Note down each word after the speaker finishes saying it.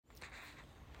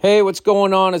Hey, what's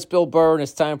going on? It's Bill Burr, and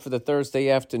it's time for the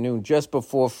Thursday afternoon, just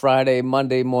before Friday,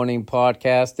 Monday morning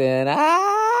podcast. And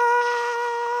I'm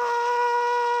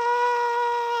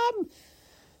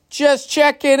just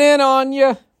checking in on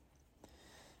you.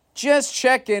 Just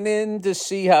checking in to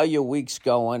see how your week's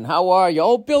going. How are you?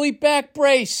 Oh, Billy Back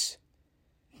Brace.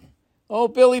 Oh,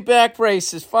 Billy Back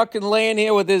Brace is fucking laying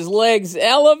here with his legs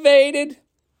elevated.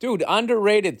 Dude,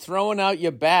 underrated, throwing out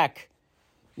your back.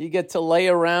 You get to lay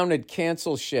around and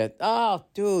cancel shit. Oh,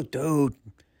 dude,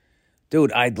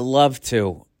 I'd love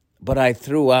to, but I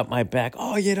threw out my back.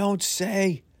 Oh, you don't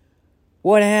say.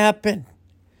 What happened?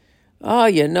 Oh,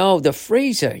 the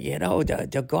freezer,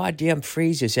 the goddamn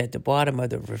freezer's at the bottom of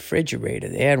the refrigerator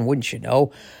there, and wouldn't you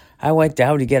know, I went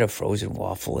down to get a frozen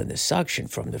waffle, and the suction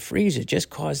from the freezer just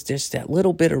caused that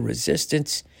little bit of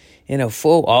resistance in a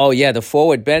the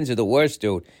forward bends are the worst,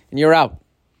 dude, and you're out.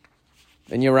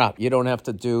 And you're out. You don't have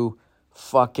to do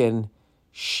fucking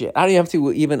shit. I don't have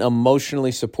to even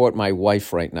emotionally support my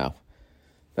wife right now.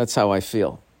 That's how I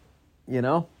feel.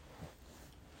 I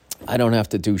don't have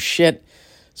to do shit.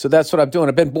 So that's what I'm doing.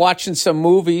 I've been watching some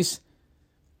movies.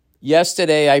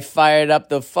 Yesterday, I fired up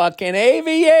the fucking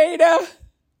Aviator.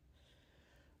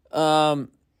 I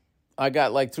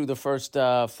got through the first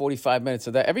 45 minutes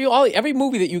of that. Every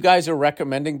movie that you guys are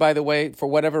recommending, by the way, for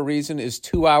whatever reason, is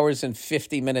 2 hours and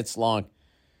 50 minutes long.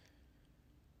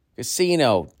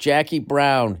 Casino, Jackie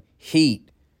Brown, Heat,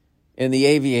 and The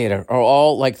Aviator are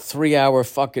all 3-hour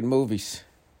fucking movies.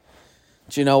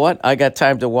 But you know what? I got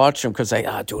time to watch them because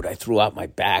I threw out my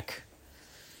back.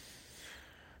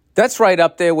 That's right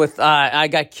up there with, I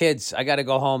got kids. I got to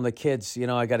go home. The kids,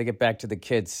 I got to get back to the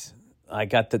kids. I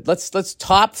got let's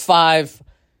top 5.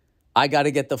 I got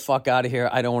to get the fuck out of here.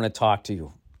 I don't want to talk to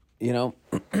you.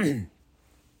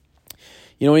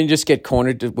 When you just get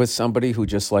cornered with somebody who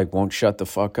just won't shut the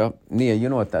fuck up? Nia, you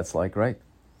know what that's like, right?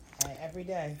 Every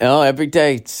day. Oh, every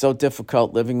day. It's so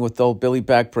difficult living with old Billy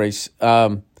Back Brace.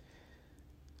 When,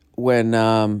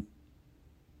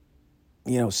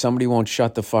 somebody won't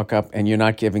shut the fuck up and you're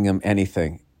not giving them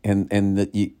anything. And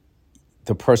the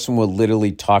person will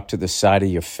literally talk to the side of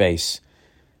your face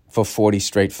for 40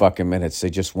 straight fucking minutes.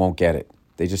 They just won't get it.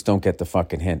 They just don't get the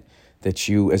fucking hint that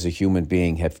you as a human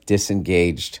being have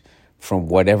disengaged from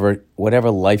whatever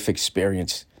life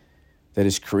experience that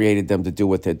has created them to do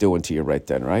what they're doing to you right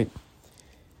then, right?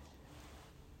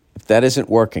 If that isn't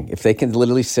working, if they can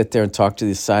literally sit there and talk to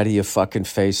the side of your fucking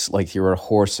face like you're a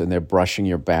horse and they're brushing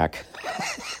your back.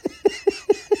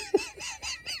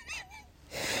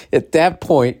 At that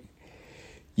point,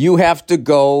 you have to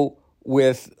go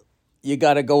with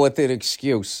an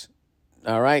excuse.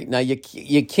 All right? Now,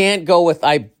 you can't go with,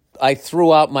 I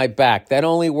threw out my back. That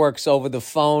only works over the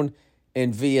phone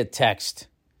and via text.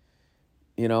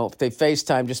 If they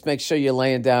FaceTime, just make sure you're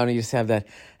laying down and you just have that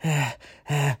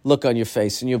look on your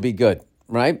face and you'll be good,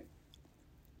 right?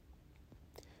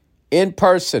 In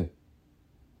person,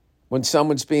 when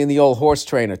someone's being the old horse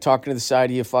trainer, talking to the side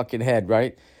of your fucking head,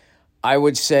 right? I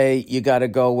would say you got to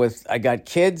go with, I got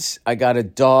kids, I got a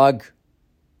dog.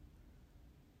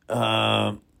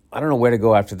 I don't know where to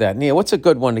go after that. Nia, what's a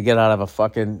good one to get out of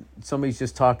somebody's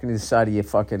just talking to the side of your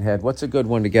fucking head? What's a good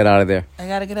one to get out of there? I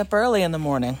got to get up early in the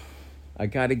morning. I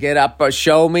got to get up,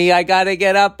 show me I got to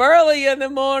get up early in the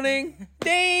morning.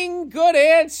 Ding, good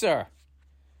answer.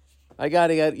 I got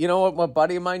to get, you know what my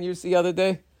buddy of mine used the other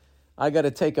day? I got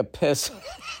to take a piss.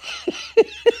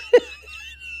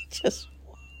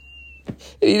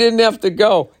 He didn't have to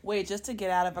go. Wait, just to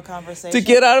get out of a conversation? To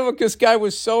get out of it, because this guy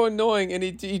was so annoying, and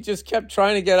he just kept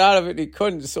trying to get out of it, and he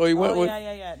couldn't, so he went with...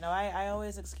 Yeah. No, I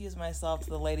always excuse myself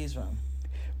to the ladies' room.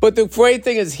 But the great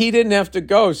thing is he didn't have to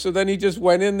go, so then he just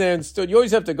went in there and stood. You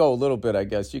always have to go a little bit, I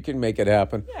guess. You can make it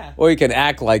happen. Yeah. Or you can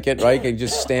act like it, right? You can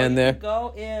just stand there.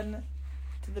 Go in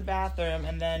to the bathroom,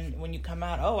 and then when you come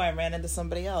out, I ran into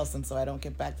somebody else, and so I don't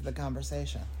get back to the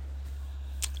conversation.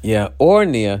 Yeah, or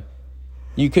Nia...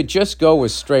 You could just go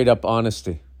with straight up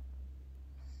honesty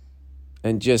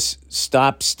and just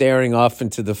stop staring off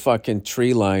into the fucking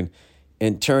tree line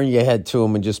and turn your head to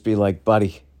him and just be like,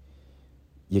 buddy,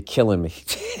 you're killing me.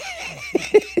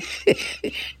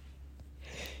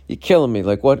 You're killing me.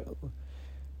 Like what?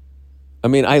 I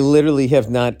mean, I literally have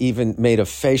not even made a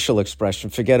facial expression.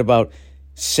 Forget about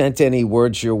sent any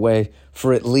words your way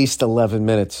for at least 11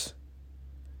 minutes.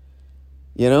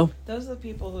 Those are the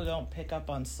people who don't pick up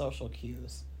on social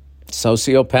cues.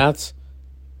 Sociopaths?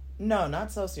 No, not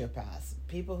sociopaths.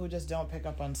 People who just don't pick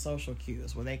up on social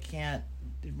cues, where they can't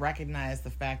recognize the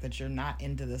fact that you're not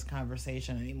into this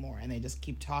conversation anymore, and they just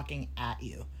keep talking at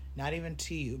you Not even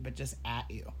to you, but just at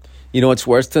you. You know what's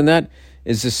worse than that?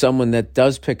 Is there someone that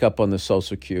does pick up on the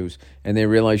social cues and they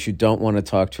realize you don't want to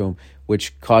talk to them,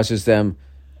 which causes them,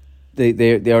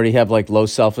 they already have like low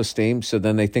self-esteem, so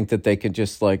then they think that they can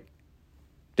just like,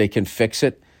 they can fix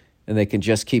it and they can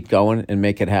just keep going and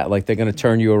make it like they're going to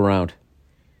turn you around.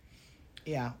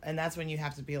 Yeah, and that's when you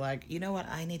have to be like, you know what,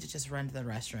 I need to just run to the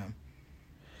restroom.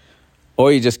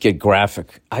 Or you just get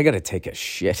graphic. I got to take a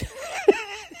shit.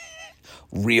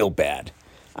 Real bad.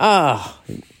 That's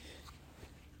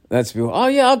beautiful. Oh,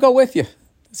 yeah, I'll go with you.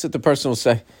 That's what the person will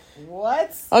say.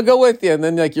 What? I'll go with you. And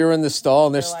then, like, you're in the stall.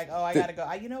 And they're like, oh, I got to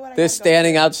go. You know what? They're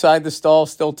standing outside the stall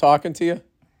still talking to you.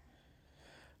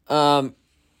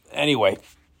 Anyway.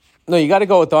 No, you got to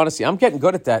go with honesty. I'm getting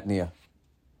good at that, Nia.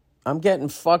 I'm getting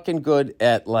fucking good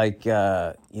at, like,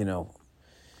 in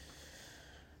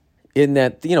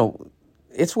that,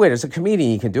 it's weird. As a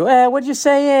comedian, you can do, what'd you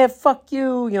say? Fuck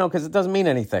you, because it doesn't mean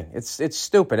anything. It's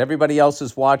stupid. Everybody else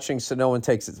is watching, so no one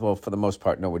takes it, well, for the most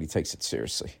part, nobody takes it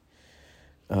seriously.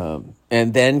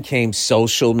 And then came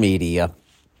social media.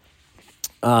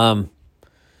 I'm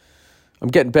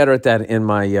getting better at that in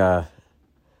my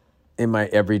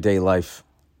everyday life.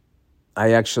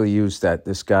 I actually used that.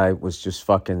 This guy was just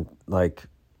fucking like,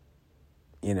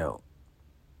 I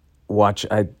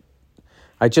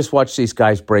just watched these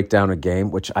guys break down a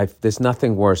game, there's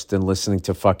nothing worse than listening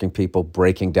to fucking people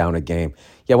breaking down a game.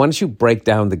 Yeah, why don't you break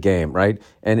down the game, right?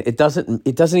 And it doesn't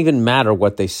even matter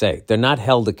what they say. They're not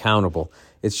held accountable.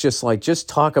 It's just like, just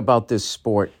talk about this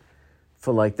sport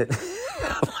for like that.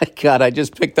 Oh my God, I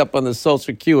just picked up on the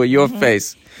social cue of your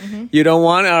face. Mm-hmm. You don't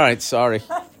want it? All right, sorry.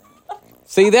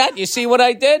 See that? You see what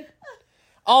I did?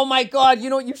 Oh my God, you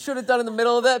know what you should have done in the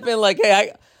middle of that? Been like,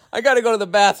 hey, I got to go to the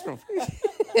bathroom.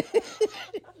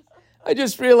 I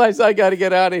just realized I got to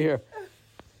get out of here.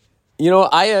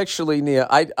 I actually, Nia,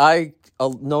 I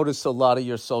notice a lot of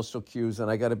your social cues,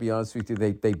 and I got to be honest with you,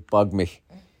 they bug me.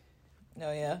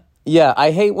 Oh, yeah? Yeah,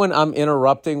 I hate when I'm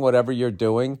interrupting whatever you're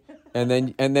doing, and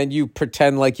then you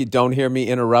pretend like you don't hear me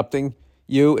interrupting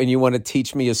you, and you want to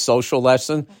teach me a social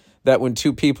lesson that when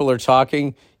two people are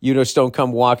talking, you just don't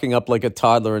come walking up like a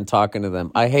toddler and talking to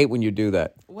them. I hate when you do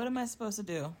that. What am I supposed to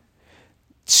do?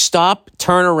 Stop,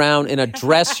 turn around, and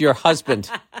address your husband.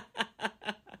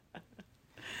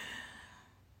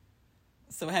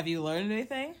 So have you learned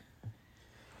anything?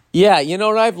 Yeah, you know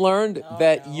what I've learned?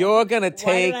 You're going to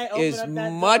take as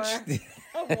much...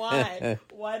 Why?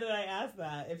 Why did I ask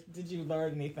that? Did you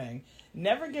learn anything?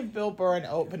 Never give Bill Burr an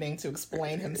opening to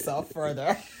explain himself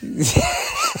further.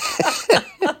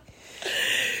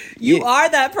 You are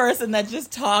that person that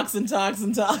just talks and talks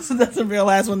and talks and doesn't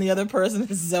realize when the other person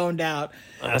is zoned out.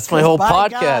 That's my whole podcast.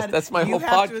 God, that's my whole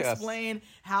podcast. You have to explain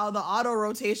how the auto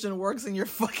rotation works in your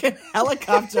fucking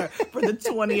helicopter for the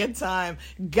 20th time.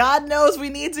 God knows we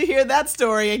need to hear that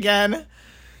story again.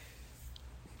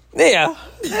 Yeah.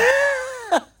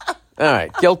 All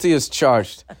right. Guilty as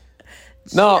charged.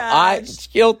 No,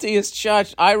 guilty as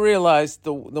charged. I realized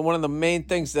the one of the main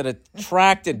things that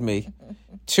attracted me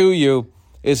to you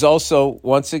is also,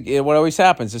 once again, what always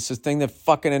happens. It's the thing that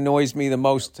fucking annoys me the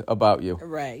most about you.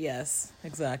 Right, yes,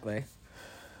 exactly.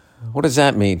 What does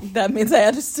that mean? That means I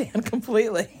understand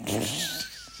completely.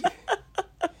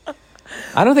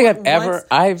 I don't think I've ever...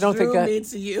 I don't think that... me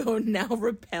to you now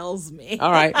repels me.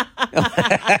 All right.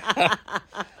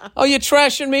 Oh, you're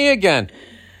trashing me again.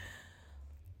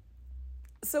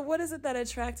 So what is it that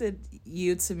attracted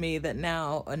you to me that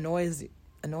now annoys you?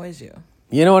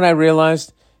 You know what I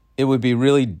realized? It would be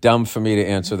really dumb for me to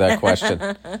answer that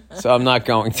question. So I'm not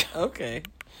going to. Okay.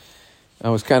 I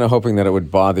was kind of hoping that it would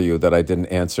bother you that I didn't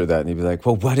answer that. And you'd be like,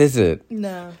 well, what is it?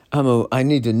 No. I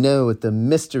need to know what the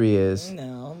mystery is.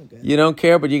 No, I'm good. You don't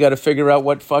care, but you got to figure out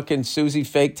what fucking Susie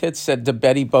Fake Tits said to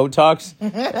Betty Botox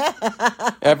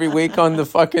every week on the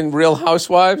fucking Real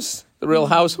Housewives, the Real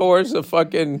House Whores of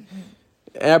fucking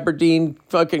Aberdeen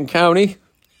fucking county.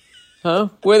 Huh?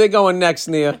 Where are they going next,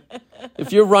 Nia?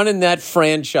 If you're running that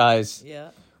franchise, yeah.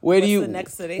 What's the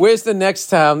next city? Where's the next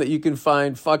town that you can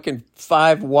find fucking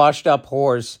 5 washed up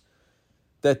whores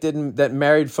that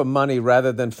married for money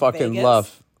rather than fucking Vegas?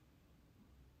 Love?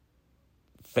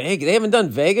 Vegas? They haven't done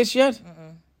Vegas yet?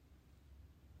 Mm-mm.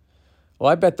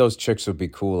 Well, I bet those chicks would be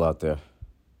cool out there.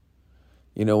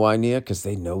 You know why, Nia? Because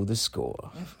they know the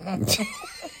score.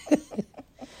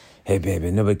 Hey, baby,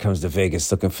 nobody comes to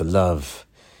Vegas looking for love.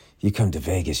 You come to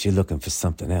Vegas, you're looking for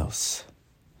something else.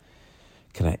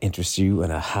 Can I interest you in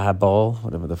a highball?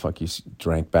 Whatever the fuck you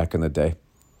drank back in the day.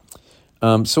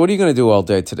 So what are you going to do all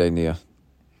day today, Nia?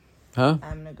 Huh?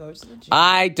 I'm going to go to the gym.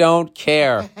 I don't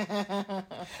care.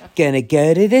 Gonna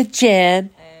go to the gym.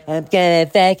 I'm gonna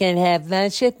fucking have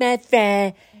lunch with my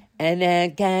friend, and then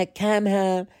I'm gonna come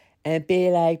home and be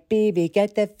like, baby,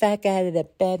 get the fuck out of the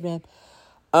bedroom.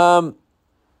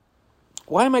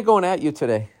 Why am I going at you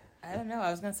today? I don't know.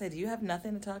 I was going to say, do you have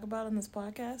nothing to talk about on this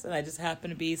podcast? And I just happen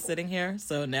to be sitting here.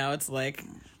 So now it's like,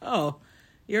 oh,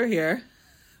 you're here.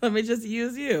 Let me just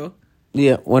use you.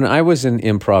 Yeah, when I was in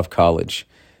improv college,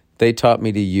 they taught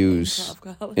me to use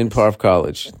improv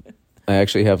college. I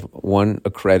actually have one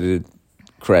accredited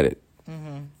credit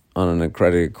on an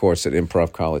accredited course at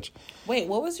improv college. Wait,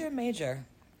 what was your major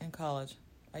in college?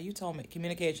 You told me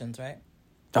communications, right?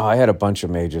 Oh, I had a bunch of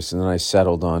majors, and then I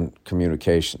settled on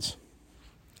communications.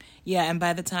 Yeah, and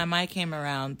by the time I came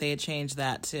around, they had changed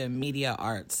that to media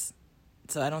arts.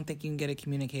 So I don't think you can get a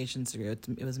communications degree.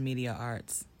 It was media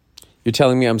arts. You're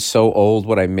telling me I'm so old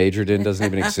what I majored in doesn't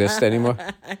even exist anymore?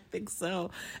 I think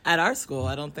so. At our school,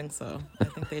 I don't think so. I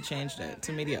think they changed it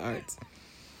to media arts,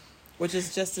 which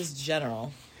is just as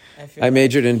general. I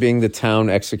majored in being the town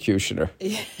executioner.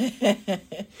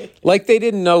 Like they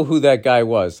didn't know who that guy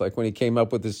was. Like when he came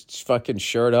up with his fucking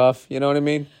shirt off, you know what I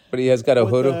mean? But he has got a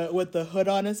hood. With the hood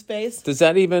on his face? Does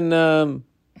that even...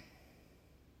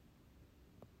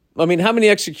 I mean, how many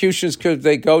executions could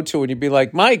they go to and you'd be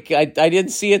like, Mike, I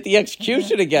didn't see you at the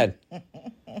execution again.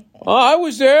 Oh, I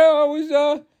was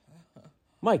there.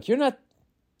 Mike, you're not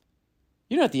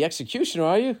the executioner,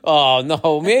 are you? Oh,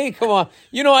 no, me? Come on.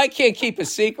 You know I can't keep a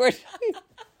secret.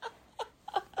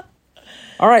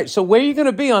 All right, so where are you going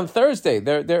to be on Thursday?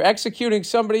 They're executing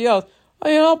somebody else. Oh,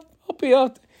 yeah, I'll be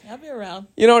out. I'll be around.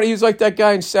 You know what? He was like that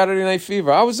guy in Saturday Night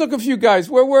Fever. I was looking for you guys.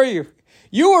 Where were you?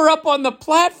 You were up on the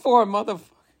platform, motherfucker.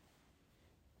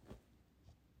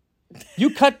 You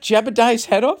cut Jebediah's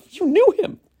head off? You knew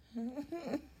him.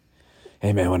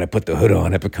 Hey, man, when I put the hood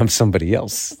on, it becomes somebody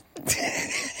else.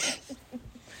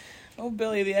 Oh,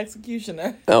 Billy the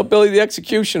Executioner. Oh, Billy the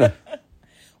Executioner.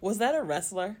 Was that a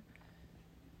wrestler?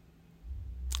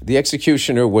 The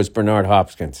Executioner was Bernard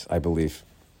Hopkins, I believe.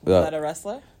 Was that a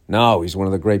wrestler? No, he's one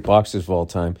of the great boxers of all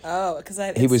time. Oh,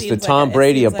 because he was the Tom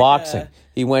Brady of boxing.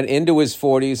 He went into his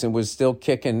 40s and was still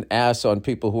kicking ass on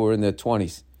people who were in their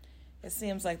 20s. It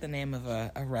seems like the name of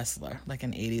a wrestler, like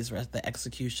an 80s wrestler, the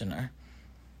Executioner.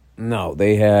 No,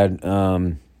 they had...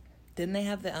 Didn't they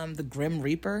have the Grim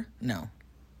Reaper? No.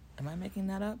 Am I making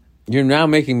that up? You're now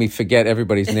making me forget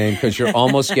everybody's name because you're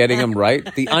almost getting them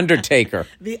right. The Undertaker.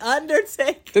 The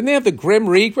Undertaker. Didn't they have the Grim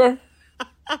Reaper?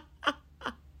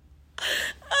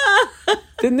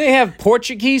 Didn't they have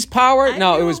Portuguese power?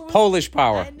 It was Polish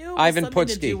power. I knew it was Ivan something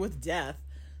Putski. to do with death.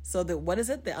 So what is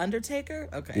it? The Undertaker?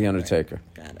 Okay. The Undertaker.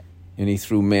 Right. Got it. And he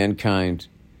threw Mankind.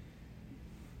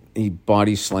 He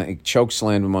choke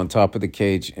slammed him on top of the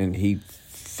cage, and he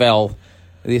fell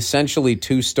essentially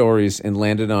 2 stories and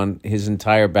landed on his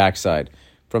entire backside,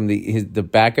 from the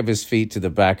back of his feet to the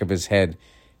back of his head.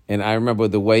 And I remember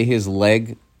the way his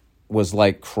leg was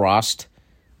like crossed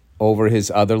over his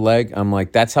other leg. I'm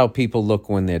like, that's how people look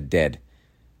when they're dead,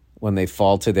 when they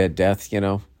fall to their death, you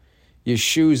know. Your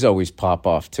shoes always pop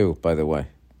off too, by the way,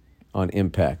 on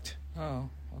impact. Oh,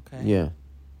 okay. Yeah.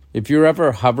 If you're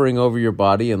ever hovering over your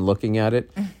body and looking at it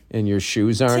and your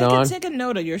shoes aren't on. Take a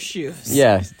note of your shoes.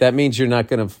 Yeah, that means you're not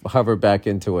going to hover back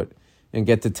into it and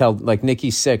get to tell. Like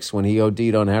Nicky Sixx, when he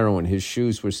OD'd on heroin, his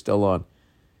shoes were still on.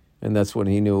 And that's when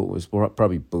he knew it was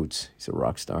probably boots. He's a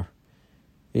rock star.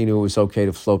 He knew it was okay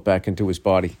to float back into his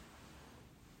body.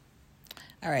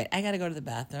 All right, I got to go to the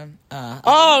bathroom.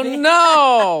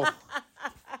 No!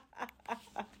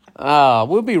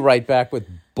 We'll be right back with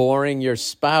boring your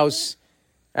spouse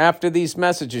after these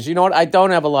messages. You know what? I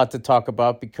don't have a lot to talk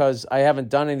about because I haven't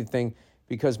done anything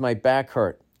because my back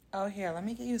hurt. Oh, here, let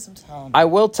me get you some Tammp. I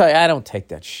will tell you, I don't take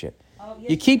that shit. Oh, yes,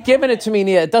 you keep giving it to me,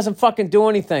 Nia. It doesn't fucking do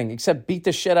anything except beat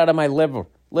the shit out of my liver.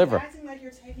 You're acting like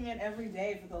you're taking it every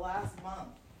day for the last month.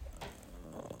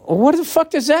 What the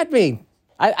fuck does that mean?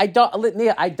 I don't,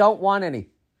 Nia, I don't want any.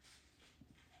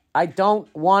 I don't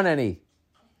want any.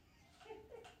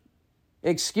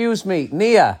 Excuse me,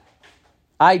 Nia.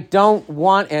 I don't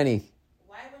want any.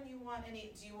 Why wouldn't you want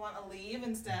any? Do you want to leave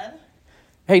instead?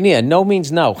 Hey, Nia, no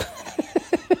means no.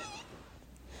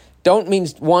 Don't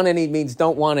means want any means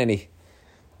don't want any.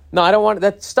 No, I don't want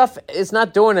that stuff. Is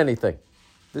not doing anything.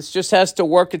 This just has to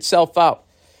work itself out.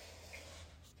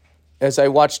 As I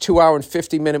watch 2-hour and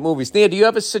 50-minute movies. Nia, do you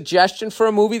have a suggestion for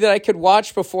a movie that I could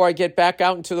watch before I get back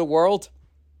out into the world?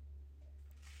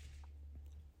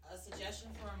 A suggestion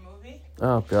for a movie?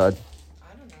 Oh, God.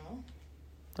 I don't know.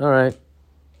 All right.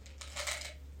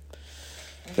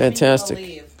 Fantastic.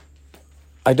 Leave.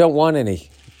 I don't want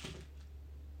any.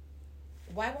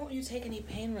 Why won't you take any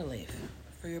pain relief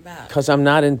for your back? Because I'm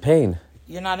not in pain.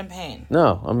 You're not in pain.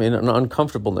 No, I'm in an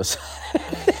uncomfortableness.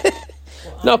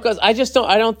 No, because I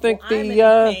don't think I'm in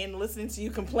pain listening to you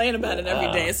complain about it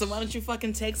every day. So why don't you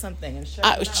fucking take something and shut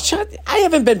it out? I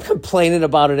haven't been complaining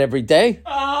about it every day.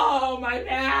 Oh, my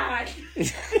back.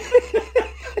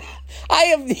 I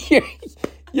am.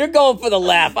 You're going for the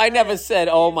laugh. I never said,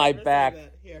 "Oh, my back."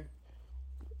 Here.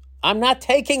 I'm not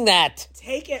taking that.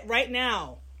 Take it right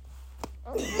now.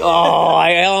 Oh,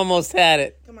 I almost had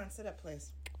it. Come on, sit up,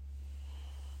 please.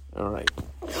 All right.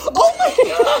 Oh my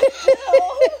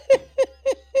God!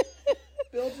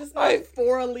 Bill just knocked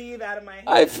 4 leave out of my hand.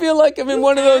 I feel like I'm in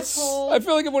one of those. asshole. I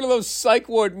feel like I'm one of those psych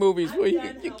ward movies where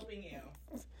I'm you. helping you.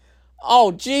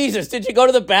 Oh Jesus! Did you go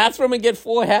to the bathroom and get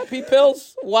 4 happy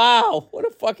pills? Wow! What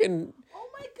a fucking Oh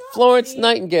my God! Florence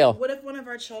Nightingale. What if one of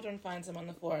our children finds them on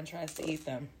the floor and tries to eat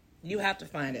them? You have to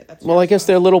find it. That's Well, I guess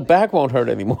their little back won't hurt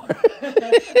anymore.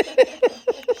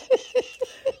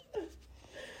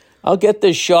 I'll get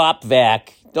the shop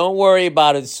vac. Don't worry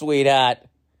about it, sweetheart.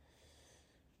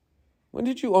 When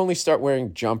did you only start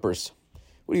wearing jumpers?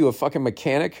 What are you, a fucking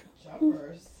mechanic?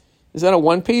 Jumpers? Is that a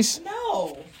one piece?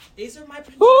 No. These are my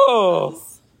pajamas. Oh.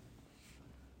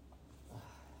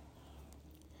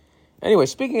 Anyway,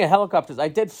 speaking of helicopters, I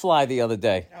did fly the other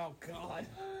day. Oh, God.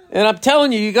 And I'm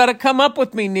telling you, you got to come up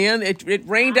with me, Nia. It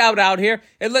rained out here.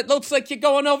 It looks like you're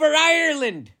going over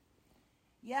Ireland.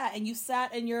 Yeah, and you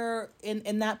sat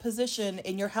in that position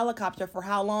in your helicopter for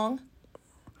how long?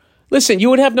 Listen,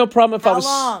 you would have no problem if I was...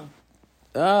 How long?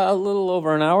 A little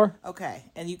over an hour. Okay,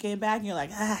 and you came back and you're like,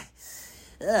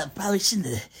 probably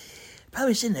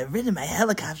shouldn't have ridden my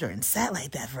helicopter and sat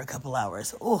like that for a couple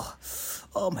hours. Oh,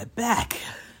 my back.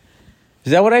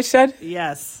 Is that what I said?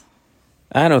 Yes.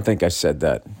 I don't think I said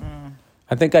that.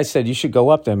 I think I said you should go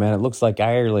up there, man. It looks like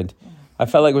Ireland. I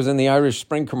felt like it was in the Irish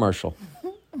Spring commercial.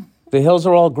 The hills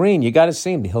are all green. You got to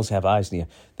see them. The hills have eyes, Nia.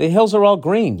 The hills are all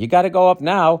green. You got to go up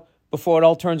now before it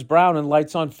all turns brown and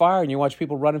lights on fire and you watch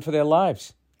people running for their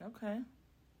lives. Okay.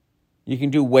 You can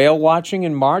do whale watching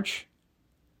in March.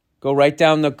 Go right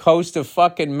down the coast of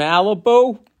fucking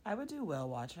Malibu. I would do whale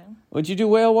watching. Would you do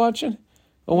whale watching?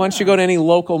 Well, why don't you go to any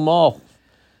local mall?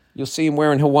 You'll see him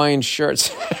wearing Hawaiian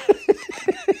shirts.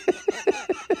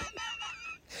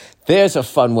 There's a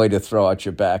fun way to throw out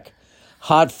your back.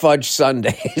 Hot fudge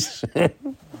sundaes.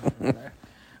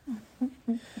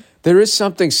 There is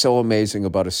something so amazing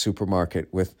about a supermarket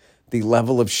with the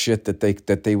level of shit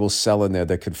that they will sell in there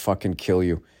that could fucking kill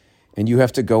you. And you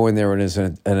have to go in there and as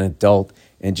an adult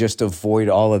and just avoid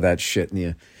all of that shit.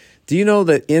 Do you know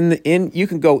that you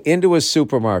can go into a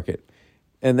supermarket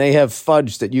and they have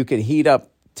fudge that you can heat up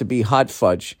to be hot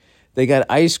fudge. They got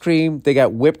ice cream. They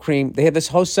got whipped cream. They have this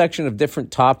whole section of different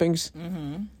toppings.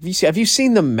 Mm-hmm. Have you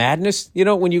seen the madness? You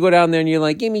know, when you go down there and you're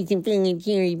like, give me some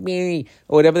cherry berry,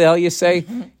 or whatever the hell you say.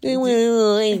 I want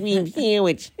a ice cream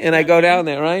sandwich. And I go down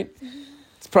there, right?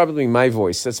 It's probably my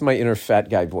voice. That's my inner fat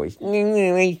guy voice.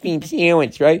 Ice cream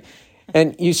sandwich, right?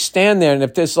 And you stand there, and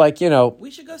if there's like,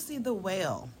 We should go see The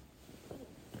Whale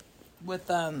with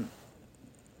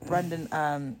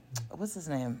Brendan, what's his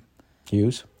name?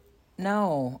 Hughes?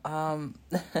 No.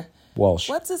 Walsh.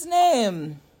 What's his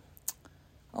name?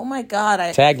 Oh my God!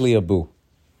 Tagliabue.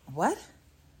 What?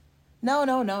 No.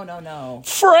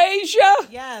 Frasier?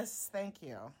 Yes, thank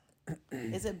you.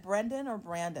 Is it Brendan or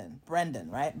Brandon?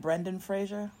 Brendan, right? Brendan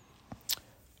Fraser?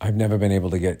 I've never been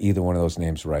able to get either one of those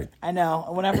names right. I know.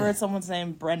 Whenever it's someone's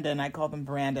name Brendan, I call them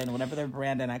Brandon. Whenever they're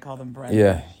Brandon, I call them Brendan.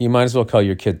 Yeah, you might as well call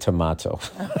your kid Tomato.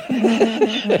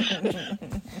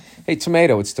 Hey,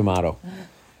 tomato, it's tomato.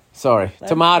 Sorry, Let's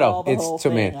tomato, call the it's whole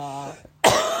tomato.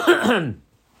 thing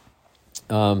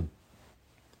off.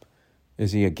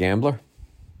 Is he a gambler?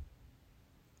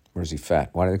 Or is he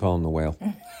fat? Why do they call him the whale?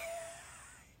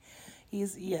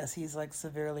 He's like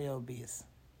severely obese.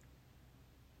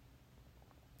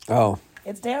 Oh.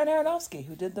 It's Darren Aronofsky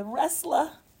who did The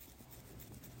Wrestler.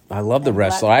 I love The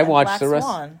Wrestler. I watched The Wrestler.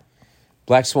 Swan.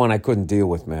 Black Swan I couldn't deal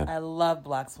with, man. I love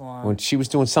Black Swan. When she was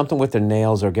doing something with her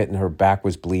nails or getting her back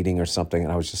was bleeding or something,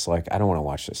 and I was just like, I don't want to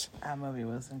watch this. That movie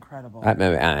was incredible. I'm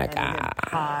like,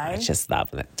 I just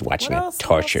love watching a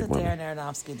tortured woman. What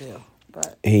else did Darren Aronofsky do?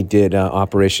 He did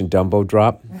Operation Dumbo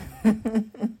Drop.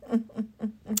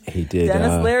 He did.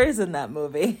 Dennis Leary's in that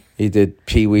movie. He did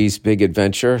Pee-wee's Big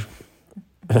Adventure.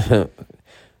 No,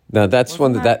 that's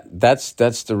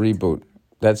that's the reboot.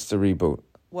 That's the reboot.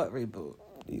 What reboot?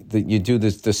 You do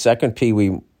the second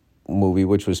Pee-wee movie,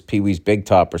 which was Pee-wee's Big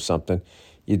Top or something.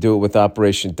 You do it with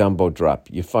Operation Dumbo Drop.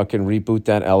 You fucking reboot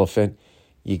that elephant.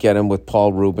 You get him with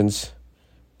Paul Rubens.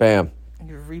 Bam.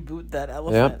 You reboot that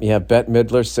elephant. Yeah. You have Bette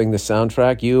Midler sing the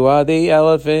soundtrack. You are the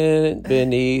elephant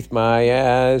beneath my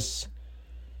ass.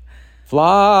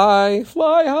 Fly,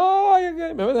 fly high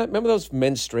again. Remember that? Remember those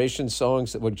menstruation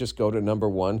songs that would just go to number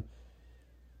one?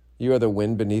 You are the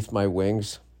wind beneath my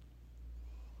wings.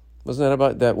 Wasn't that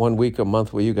about that 1 week a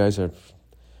month where you guys are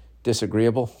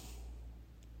disagreeable?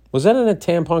 Was that in a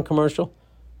tampon commercial?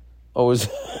 Oh, was...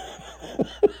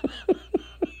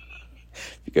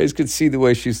 You guys could see the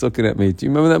way she's looking at me. Do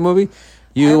you remember that movie?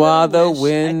 You are the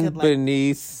wind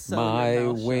beneath my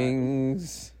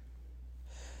wings.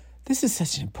 This is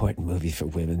such an important movie for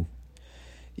women.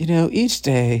 You know, each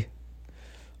day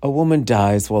a woman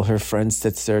dies while her friend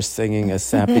sits there singing a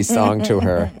sappy song to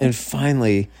her. And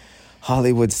finally,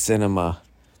 Hollywood cinema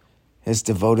has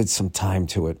devoted some time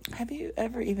to it. Have you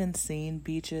ever even seen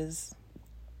Beaches?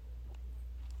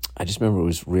 I just remember it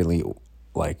was really,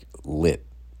 lit.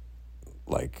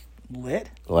 Lit?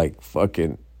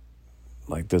 Fucking...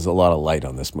 there's a lot of light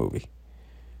on this movie.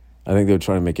 I think they were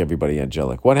trying to make everybody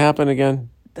angelic. What happened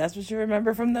again? That's what you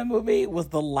remember from that movie? Was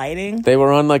the lighting? They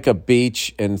were on a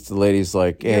beach, and the lady's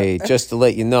like, hey, just to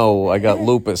let you know, I got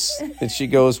lupus. And she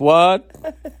goes, what?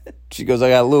 She goes, I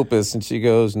got lupus. And she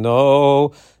goes,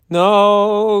 no.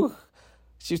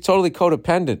 She's totally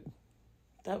codependent.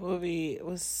 That movie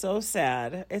was so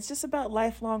sad. It's just about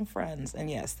lifelong friends. And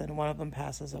yes, then one of them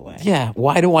passes away. Yeah,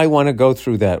 why do I want to go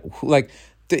through that?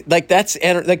 That's...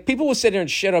 people will sit there and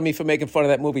shit on me for making fun of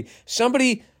that movie.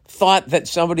 Somebody... thought that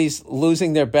somebody's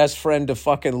losing their best friend to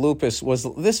fucking lupus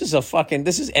this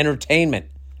is entertainment.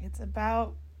 It's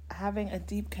about having a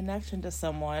deep connection to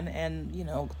someone, and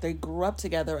they grew up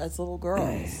together as little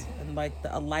girls and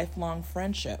a lifelong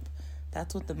friendship.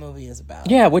 That's what the movie is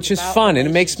about. Yeah, which is fun, and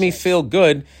it makes me feel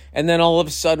good. And then all of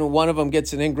a sudden one of them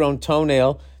gets an ingrown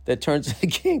toenail that turns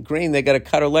green. They got to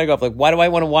cut her leg off. Why do I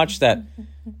want to watch that?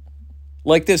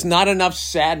 There's not enough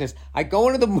sadness. I go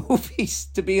into the movies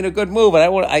to be in a good mood, but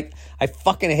I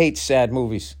fucking hate sad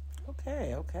movies.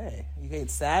 Okay. You hate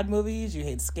sad movies, you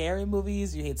hate scary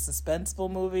movies, you hate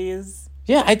suspenseful movies.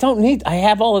 Yeah, I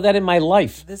have all of that in my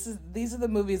life. These are the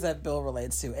movies that Bill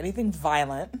relates to. Anything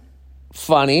violent.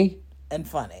 Funny. And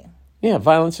funny. Yeah,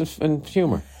 violence and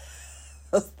humor.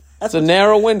 It's a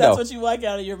narrow window. That's what you like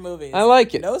out of your movies. I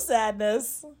like it. No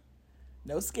sadness.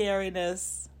 No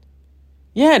scariness.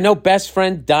 Yeah, no best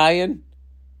friend dying.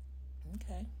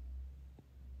 Okay.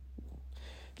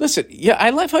 Listen, yeah, I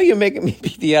love how you're making me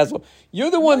be the asshole.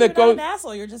 You're the one that goes... You're not an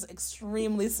asshole. You're just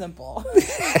extremely simple.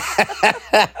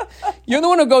 You're the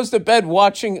one who goes to bed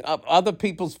watching other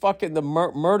people's fucking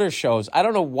murder shows. I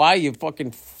don't know why you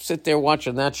fucking sit there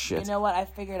watching that shit. You know what? I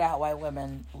figured out why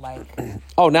women like...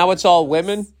 Oh, now it's all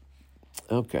women?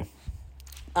 Okay.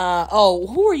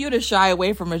 Who are you to shy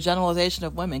away from a generalization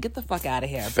of women? Get the fuck out of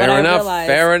here. Fair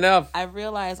enough. I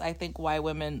realize, I think, why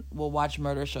women will watch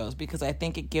murder shows, because I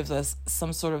think it gives us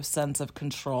some sort of sense of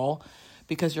control,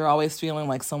 because you're always feeling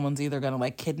like someone's either going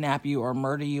to kidnap you or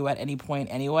murder you at any point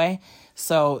anyway.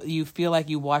 So you feel like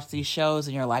you watch these shows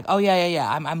and you're like, oh yeah.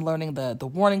 I'm learning the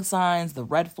warning signs, the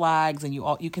red flags, and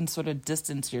you can sort of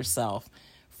distance yourself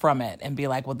from it and be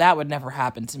like, well, that would never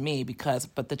happen to me,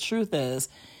 but the truth is,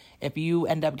 if you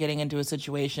end up getting into a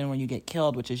situation where you get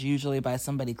killed, which is usually by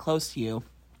somebody close to you,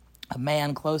 a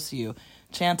man close to you,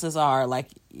 chances are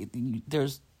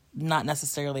there's not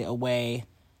necessarily a way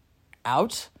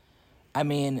out. I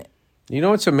mean, you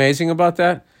know what's amazing about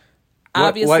that?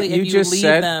 Obviously, if you leave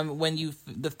them when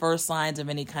the first signs of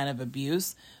any kind of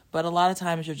abuse, but a lot of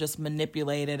times you're just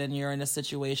manipulated and you're in a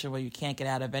situation where you can't get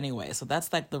out of anyway. So that's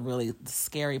the really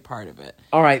scary part of it.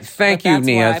 All right. Thank you,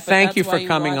 Nia. Thank you for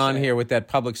coming on here with that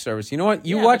public service. You know what?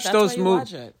 You watch those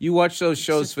movies. You watch those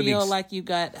shows for feel like you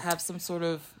have some sort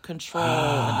of control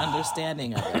and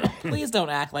understanding of it. Please don't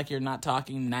act like you're not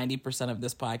talking 90% of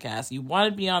this podcast. You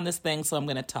wanted me on this thing, so I'm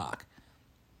going to talk.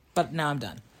 But now I'm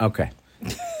done. Okay.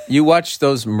 You watch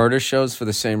those murder shows for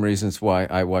the same reasons why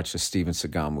I watch a Steven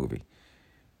Seagal movie.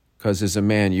 Because as a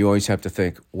man, you always have to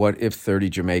think, what if 30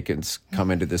 Jamaicans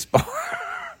come into this bar?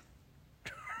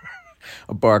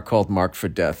 A bar called Marked for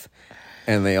Death,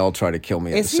 and they all try to kill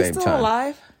me at the same time. Is he still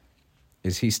alive?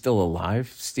 Is he still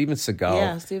alive? Steven Seagal.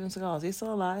 Yeah, Steven Seagal. Is he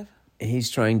still alive?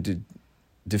 He's trying to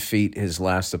defeat his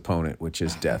last opponent, which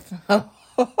is death.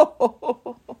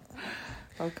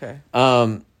 Okay.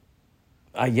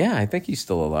 Yeah, I think he's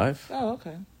still alive. Oh,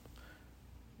 okay.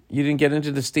 You didn't get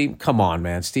into the Steve? Come on,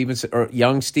 man.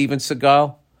 Young Steven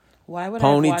Seagal? Why would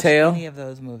Ponytail? I watch any of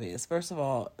those movies? First of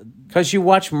all... Because you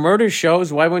watch murder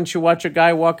shows. Why wouldn't you watch a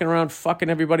guy walking around fucking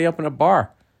everybody up in a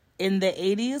bar? In the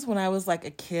 80s, when I was a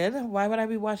kid, why would I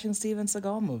be watching Steven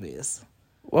Seagal movies?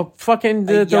 Well, fucking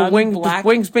the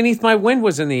Wings Beneath My Wind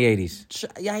was in the 80s.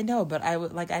 Yeah, I know, but I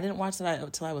didn't watch that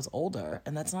until I was older,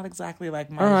 and that's not exactly like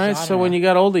my All right, genre. so when you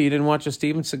got older, you didn't watch a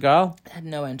Steven Seagal? I had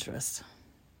no interest.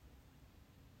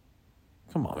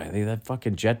 Come on, man. That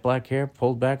fucking jet black hair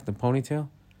pulled back, the ponytail?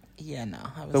 Yeah, no.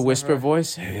 The whisper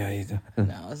voice? Hey, how you doing?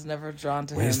 No, I was never drawn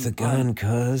to Where's him. the gun,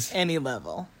 cuz? Any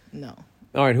level. No.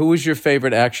 All right, who was your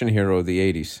favorite action hero of the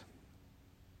 80s?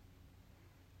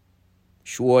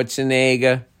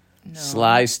 Schwarzenegger, No.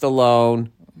 Sly Stallone,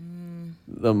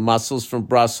 the muscles from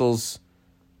Brussels.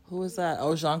 Who was that?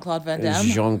 Oh, Jean-Claude Van Damme?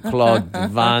 Jean-Claude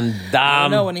Van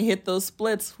Damme. No, when he hit those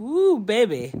splits. Woo,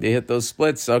 baby. They hit those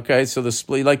splits. Okay, so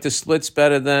you like the splits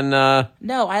better than...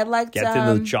 No, I liked... Get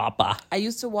to the chopper. I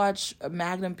used to watch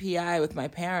Magnum P.I. with my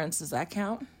parents. Does that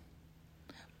count?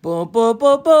 Boom, boom,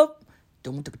 boom, boom.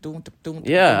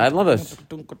 Yeah, I love it.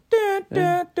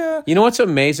 You know what's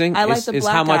amazing? I like the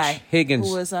black how much guy Higgins...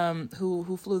 who was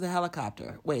who flew the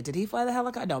helicopter. Wait, did he fly the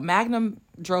helicopter? No, Magnum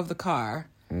drove the car.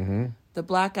 Mm-hmm. The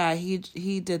black guy,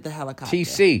 he did the helicopter.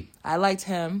 TC. I liked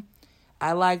him.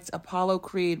 I liked Apollo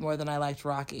Creed more than I liked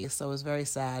Rocky, so it was very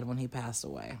sad when he passed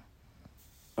away.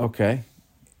 Okay.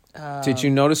 Did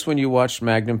you notice when you watched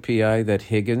Magnum P.I. that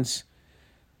Higgins,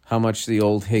 how much the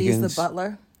old Higgins... He's the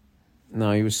butler?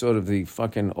 No, he was sort of the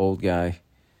fucking old guy.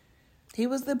 He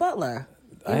was the butler.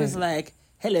 He was like,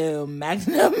 hello,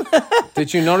 Magnum.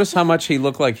 Did you notice how much he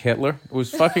looked like Hitler? It was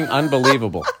fucking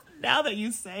unbelievable. Now that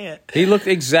you say it. He looked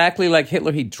exactly like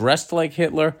Hitler. He dressed like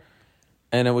Hitler.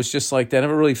 And it was just like, they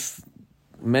never really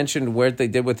mentioned what they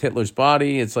did with Hitler's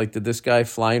body. It's like, did this guy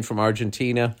flying from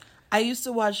Argentina... I used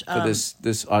to watch... for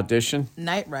this audition?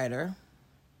 Knight Rider.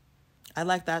 I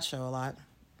like that show a lot.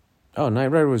 Oh, Knight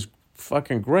Rider was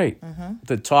fucking great. Mm-hmm.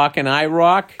 The Talking I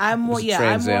Rock. I more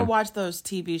watch those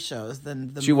TV shows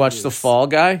than the Did you watch The Fall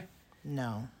Guy?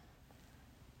 No.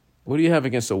 What do you have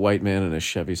against a white man in a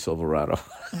Chevy Silverado?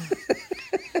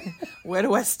 Where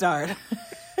do I start?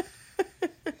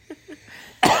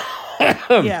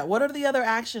 Yeah, what are the other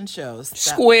action shows?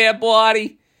 Square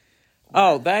Body.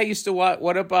 Oh, that I used to watch.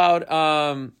 What about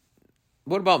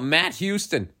Matt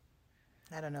Houston?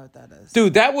 I don't know what that is.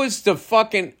 Dude, that was the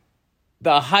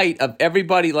height of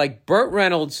everybody. Like, Burt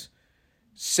Reynolds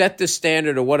set the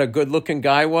standard of what a good-looking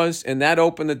guy was, and that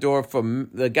opened the door for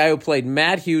the guy who played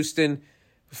Matt Houston,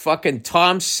 fucking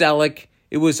Tom Selleck.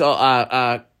 It was, who's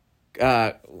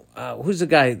the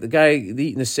guy? The guy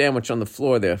eating the sandwich on the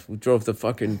floor there who drove the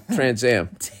fucking Trans Am.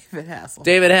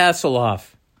 David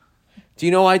Hasselhoff. Do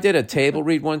you know I did a table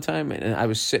read one time, and I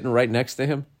was sitting right next to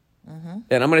him? Mm-hmm.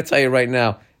 And I'm going to tell you right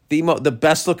now, the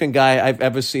best-looking guy I've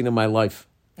ever seen in my life.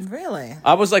 Really?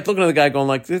 I was like looking at the guy going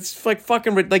like, it's like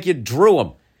fucking, like you drew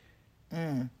him.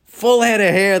 Mm. Full head of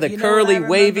hair, the curly,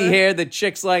 wavy hair, the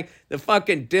chick's like, the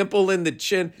fucking dimple in the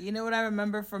chin. You know what I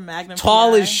remember from Magnum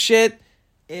Tall P.I. as shit.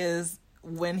 Is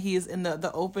when he's in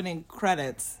the opening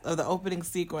credits, or the opening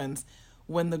sequence,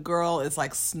 when the girl is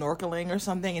like snorkeling or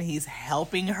something and he's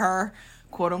helping her,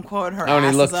 quote unquote, her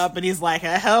ass is up, and he's like,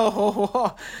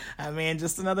 oh, I mean,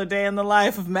 just another day in the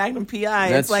life of Magnum P.I.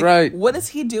 That's it's like, right. What is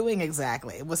he doing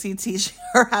exactly? Was he teaching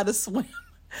her how to swim?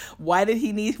 Why did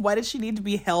she need to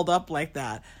be held up like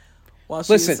that?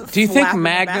 Listen, do you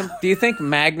think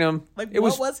Magnum like,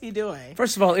 what was he doing?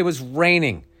 First of all, it was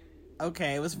raining.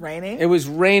 Okay, it was raining? It was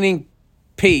raining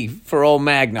pee for old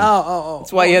Magnum. Oh.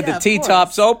 That's why he had the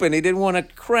T-tops open. He didn't want to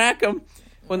crack them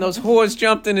when those whores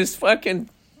jumped in his fucking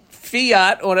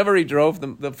Fiat, or whatever he drove,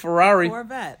 the Ferrari.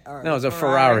 Corvette. No, it was a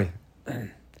Ferrari.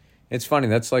 It's funny.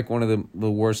 That's like one of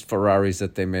the worst Ferraris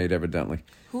that they made, evidently.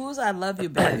 Who's I Love You,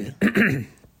 Baby?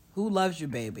 Who Loves You,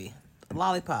 Baby?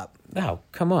 Lollipop. No,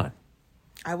 come on.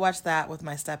 I watched that with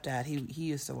my stepdad. He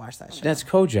used to watch that show. That's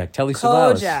Kojak. Telly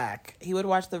Savalas. Kojak. He would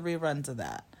watch the reruns of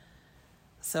that.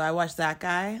 So I watched that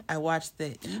guy. I watched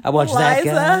The Equalizer. I watched that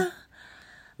guy.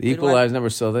 The Equalizer.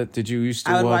 Never saw that. Did you used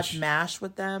to watch? I would watch MASH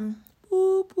with them.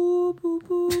 Boo, boo, boo,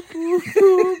 boo, boo, boo,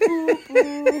 boo,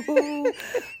 boo,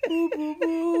 boo,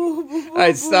 boo. All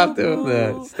right, stop doing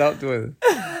that. Stop doing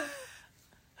it.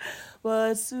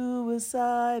 But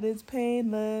suicide is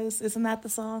painless. Isn't that the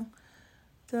song?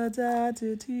 Does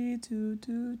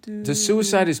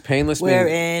suicide is painless We're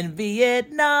in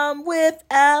Vietnam with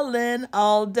Alan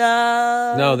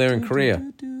Alda. No, they're in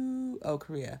Korea. Oh,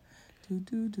 Korea.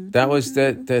 That was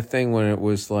that thing when it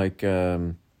was like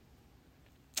the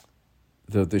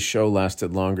show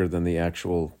lasted longer than the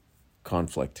actual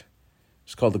conflict.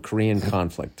 It's called the Korean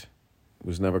conflict. It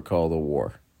was never called a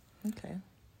war. Okay.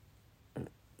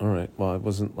 All right. Well, I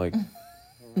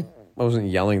wasn't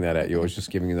yelling that at you. I was just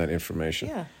giving you that information.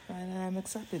 Yeah, I'm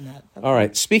accepting that. Okay. All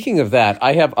right. Speaking of that,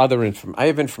 I have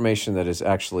information that is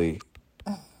actually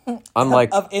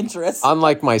unlike of interest.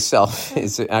 Unlike myself,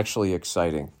 is actually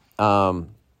exciting. All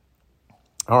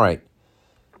right.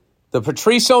 The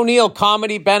Patrice O'Neill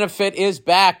Comedy Benefit is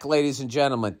back, ladies and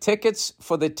gentlemen. Tickets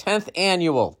for the 10th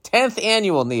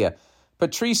annual, Nia,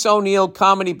 Patrice O'Neill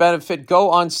Comedy Benefit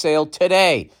go on sale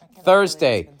today,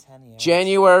 Thursday,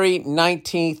 January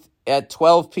 19th at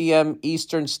 12 p.m.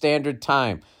 Eastern Standard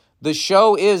Time. The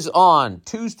show is on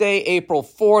Tuesday, April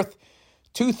 4th,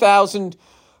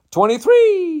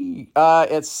 2023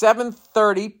 at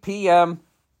 7:30 p.m.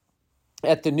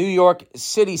 at the New York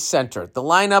City Center. The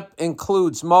lineup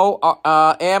includes Mo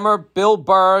Amer, Bill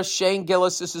Burr, Shane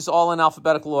Gillis. This is all in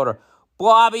alphabetical order.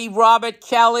 Bobby, Robert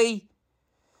Kelly,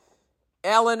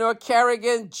 Eleanor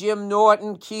Kerrigan, Jim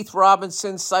Norton, Keith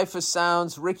Robinson, Cypher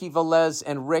Sounds, Ricky Velez,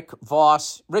 and Rich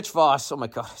Voss. Oh my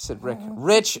God, I said Rick.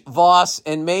 Rich Voss,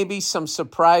 and maybe some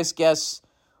surprise guests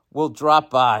will drop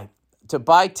by. To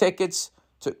buy tickets,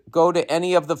 to go to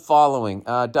any of the following,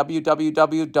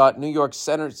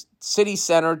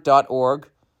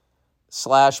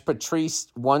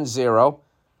 www.newyorkcitycenter.org/Patrice10.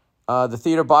 The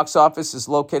theater box office is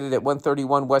located at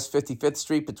 131 West 55th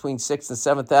Street between 6th and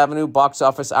 7th Avenue. Box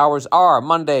office hours are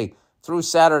Monday through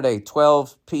Saturday,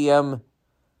 12 p.m.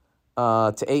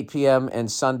 To 8 p.m. and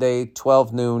Sunday,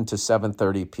 12 noon to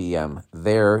 7:30 p.m.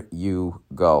 There you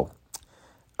go.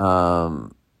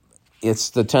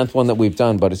 It's the 10th one that we've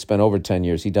done, but it's been over 10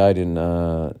 years. He died in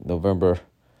November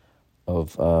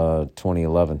of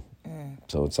 2011.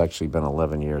 So it's actually been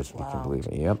 11 years, if you can believe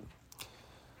it. Yep.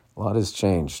 A lot has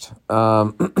changed.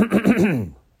 All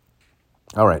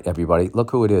right, everybody. Look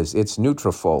who it is. It's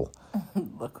Nutrafol.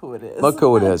 Look who it is. Look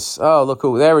who it is. Oh, look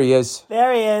who. There he is.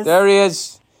 There he is. There he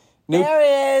is. There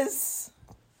he is.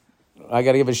 I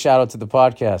got to give a shout out to the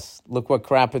podcast. Look what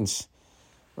crappens.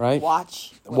 Right?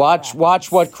 Watch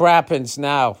what crappens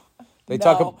now.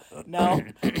 No,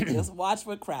 just watch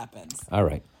what crappens. All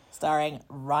right. Starring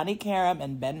Ronnie Karam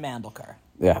and Ben Mandelker.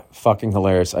 Yeah, fucking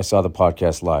hilarious. I saw the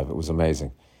podcast live. It was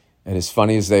amazing. And as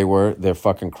funny as they were, their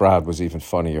fucking crowd was even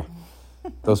funnier.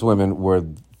 Those women were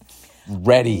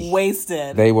ready.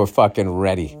 Wasted. They were fucking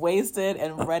ready. Wasted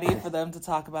and ready for them to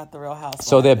talk about the Real Housewives.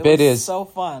 So their bit is so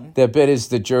fun. Their bit is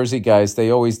the Jersey guys.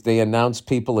 They announce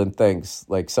people and things.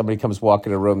 Like somebody comes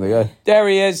walking in a room, they go, "There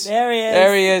he is. There he is.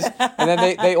 There he is." And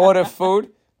then they order food.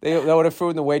 They order food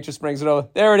and the waitress brings it over.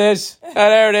 There it is. Oh,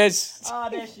 there it is. Oh,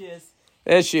 there she is.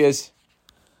 There she is.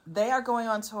 They are going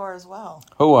on tour as well.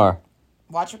 Who are?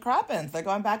 Watch What Crappens. They're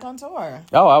going back on tour.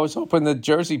 Oh, I was hoping the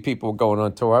Jersey people were going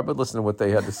on tour. I've been listening to what they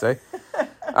had to say.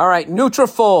 All right,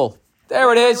 Nutrafol.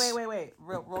 There it is. Wait.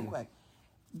 Real quick.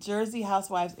 Jersey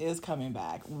Housewives is coming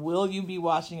back. Will you be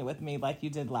watching it with me like you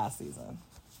did last season?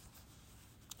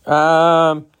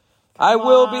 I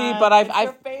will be, but it's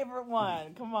your favorite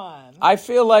one. Come on. I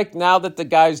feel like now that the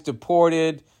guy's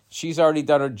deported, she's already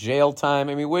done her jail time.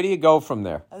 I mean, where do you go from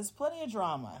there? There's plenty of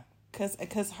drama. Because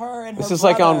her and her This is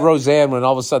brother, like on Roseanne when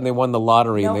all of a sudden they won the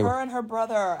lottery. her and her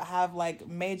brother have like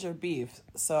major beef.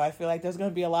 So I feel like there's going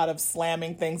to be a lot of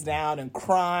slamming things down and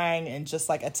crying and just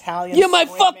like Italian You're my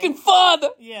screaming. fucking father!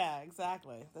 Yeah,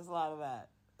 exactly. There's a lot of that.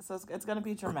 So it's going to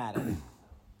be dramatic.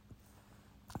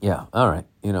 Yeah, all right.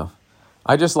 You know,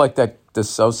 I just like the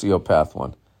sociopath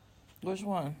one. Which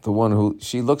one? The one who,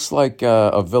 she looks like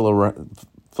a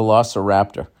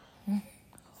velociraptor.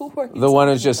 The one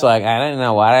who's just like, I don't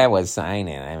know what I was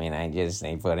signing. I mean,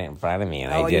 they put it in front of me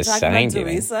and I just signed it.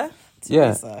 Teresa?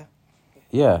 Yeah.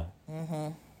 Yeah. Mm-hmm.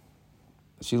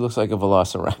 She looks like a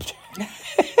velociraptor.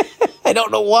 I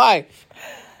don't know why.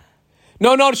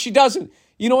 No, she doesn't.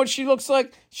 You know what she looks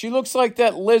like? She looks like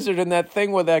that lizard in that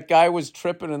thing where that guy was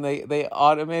tripping and they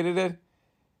automated it.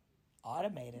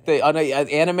 They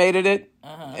animated it.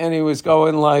 Uh-huh. And he was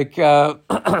going like...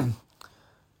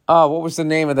 Oh, what was the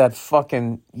name of that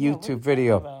fucking YouTube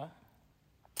video?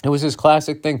 It was this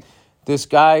classic thing. This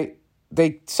guy,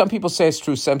 some people say it's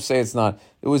true, some say it's not.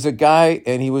 It was a guy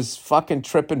and he was fucking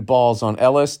tripping balls on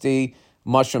LSD,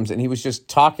 mushrooms, and he was just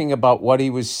talking about what he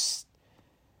was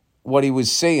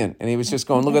seeing. And he was just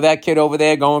going, look at that kid over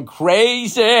there going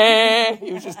crazy.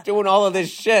 He was just doing all of this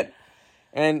shit.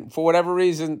 And for whatever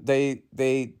reason,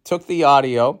 they took the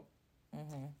audio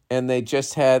and they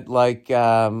just had like...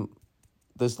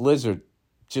 this lizard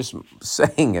just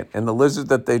saying it. And the lizard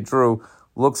that they drew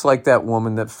looks like that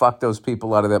woman that fucked those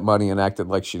people out of that money and acted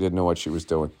like she didn't know what she was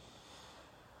doing.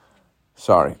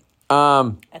 Sorry.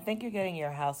 I think you're getting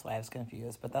your housewives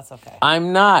confused, but that's okay.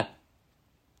 I'm not.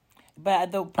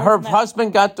 But her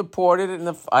husband got deported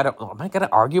am I going to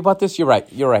argue about this? You're right.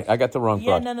 I got the wrong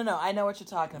thought. Yeah, no. I know what you're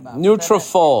talking about.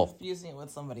 Nutrafol. Confusing it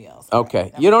with somebody else. Okay.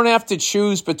 Right. You don't have to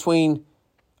choose between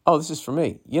Oh, this is for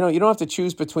me. You know, you don't have to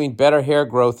choose between better hair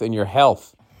growth and your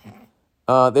health.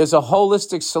 There's a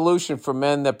holistic solution for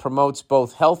men that promotes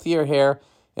both healthier hair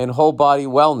and whole body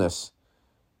wellness.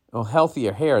 Oh,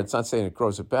 healthier hair. It's not saying it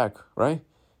grows it back, right?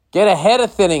 Get ahead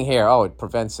of thinning hair. Oh, it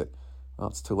prevents it. Well,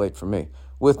 it's too late for me.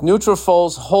 With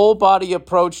Nutrafol's whole body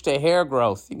approach to hair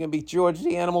growth, you can be George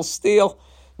the Animal Steel.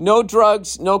 No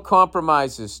drugs, no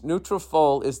compromises.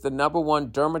 Nutrafol is the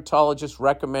 #1 dermatologist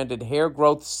recommended hair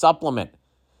growth supplement,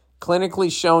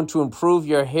 clinically shown to improve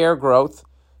your hair growth,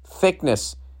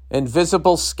 thickness, and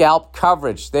visible scalp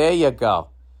coverage. There you go.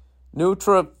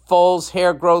 Nutrafol's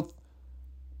hair growth.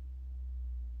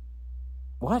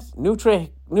 What?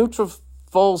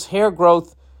 Nutrafol's hair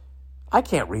growth. I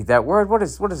can't read that word. What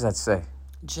does that say?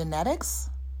 Genetics?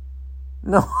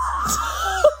 No.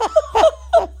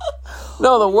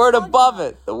 No, the word above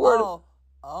it. The word.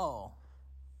 Oh.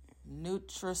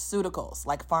 Nutraceuticals,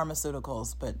 like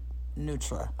pharmaceuticals, but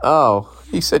Nutra. Oh,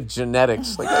 he said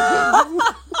genetics. Like I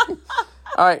can't.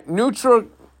 All right,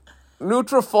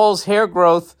 Nutrafol's hair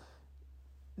growth.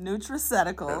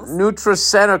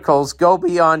 Nutraceuticals go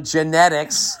beyond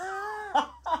genetics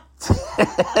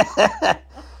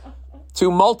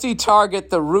to multi-target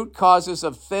the root causes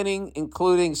of thinning,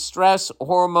 including stress,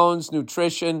 hormones,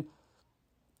 nutrition,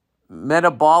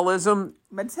 metabolism.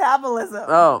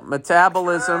 Oh,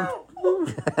 metabolism. I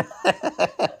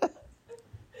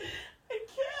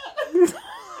can't.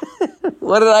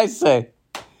 What did I say?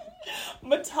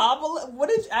 Metabolism?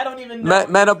 I don't even know.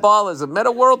 Metabolism.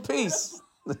 World peace.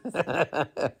 All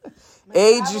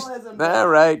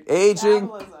right.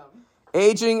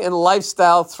 Aging and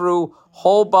lifestyle through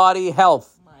whole body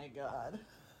health. My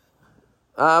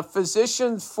God.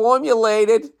 Physician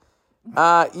formulated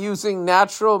using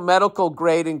natural medical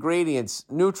grade ingredients.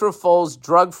 Nutrafol's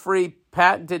drug-free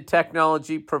patented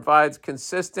technology provides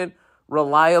consistent,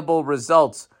 reliable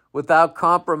results without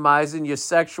compromising your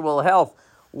sexual health.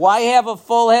 Why have a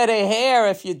full head of hair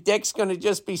if your dick's going to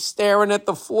just be staring at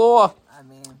the floor? I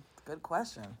mean, good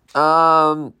question.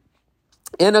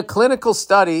 In a clinical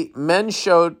study, men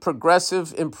showed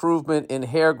progressive improvement in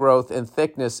hair growth and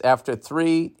thickness after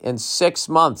 3 and 6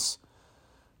 months.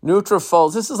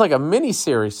 Nutrafol's, this is like a mini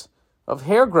series of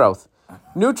hair growth.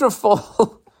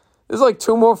 Nutrafol, there's like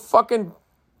 3 more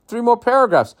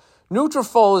paragraphs.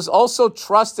 Nutrafol is also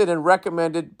trusted and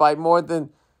recommended by more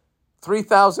than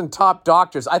 3,000 top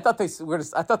doctors. I thought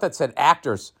that said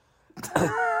actors.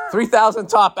 3,000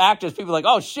 top actors. People are like,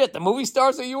 oh shit, the movie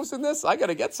stars are using this? I got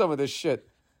to get some of this shit.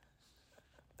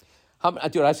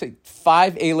 Dude, I say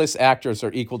 5 A-list actors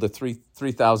are equal to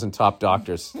 3,000 top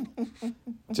doctors.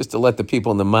 Just to let the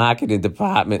people in the marketing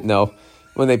department know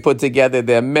when they put together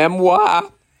their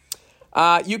memoir.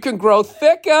 You can grow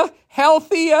thicker,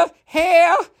 healthier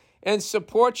hair and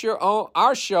support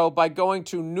our show by going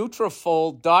to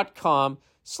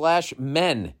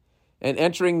Nutrafol.com/men and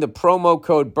entering the promo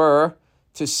code BURR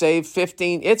to save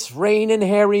 15. It's raining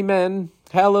hairy men.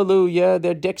 Hallelujah.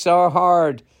 Their dicks are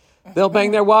hard. They'll bang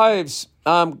their wives.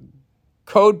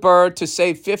 Code BURR to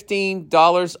save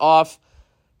 $15 off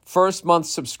first month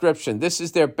subscription. This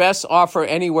is their best offer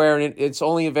anywhere, and it's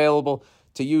only available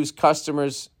to U.S.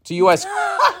 customers.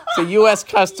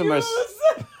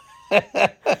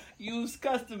 Use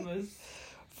customers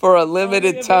for a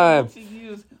limited time.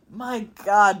 My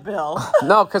God, Bill.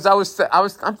 No, because I'm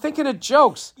thinking of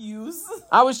jokes.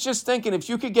 I was just thinking if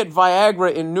you could get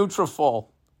Viagra in Nutrafol,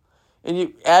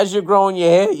 and as you're growing your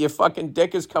hair, your fucking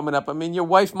dick is coming up. I mean, your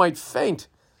wife might faint.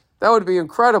 That would be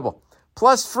incredible.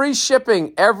 Plus free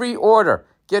shipping every order.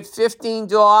 Get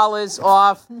 $15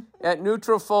 off at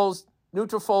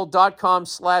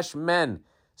Nutrafol.com/men.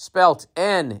 Spelt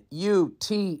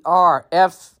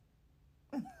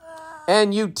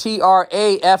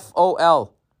Nutrafol.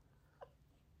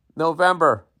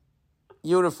 November.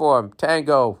 Uniform.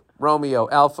 Tango. Romeo.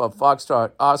 Alpha.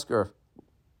 Foxtrot. Oscar.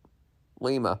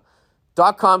 Lima.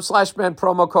 .com/men.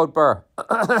 Promo code BURR.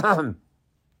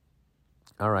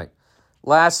 All right.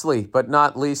 Lastly, but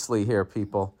not leastly here,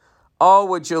 people. Oh,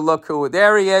 would you look who...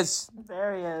 There he is.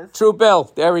 True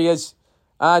Bill. There he is.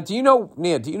 Do you know,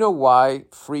 Nia, why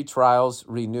free trials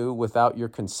renew without your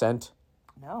consent?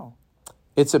 No.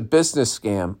 It's a business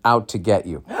scam out to get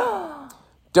you.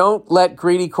 Don't let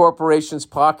greedy corporations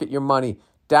pocket your money.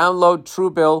 Download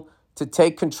Truebill to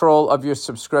take control of your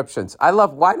subscriptions.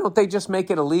 Why don't they just make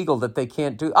it illegal that they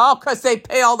can't do? Oh, because they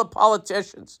pay all the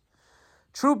politicians.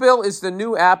 Truebill is the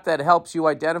new app that helps you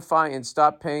identify and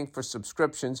stop paying for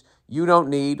subscriptions you don't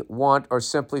need, want, or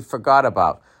simply forgot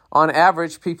about. On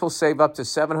average, people save up to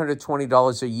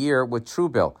 $720 a year with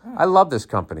Truebill. I love this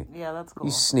company. Yeah, that's cool.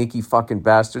 You sneaky fucking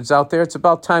bastards out there. It's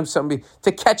about time somebody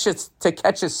to catch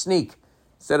a sneak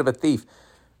instead of a thief.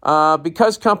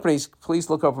 Because companies, please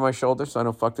look over my shoulder so I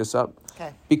don't fuck this up.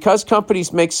 Okay. Because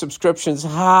companies make subscriptions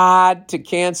hard to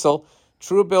cancel,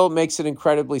 Truebill makes it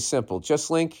incredibly simple.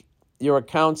 Just link your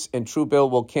accounts and Truebill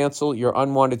will cancel your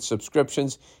unwanted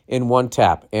subscriptions in one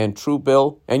tap. And your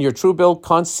Truebill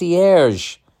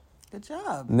concierge. Good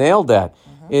job. Nailed that.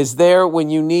 Is there when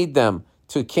you need them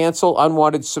to cancel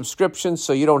unwanted subscriptions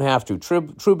so you don't have to.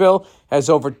 Truebill has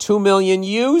over 2 million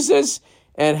users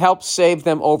and helps save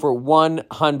them over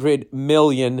 $100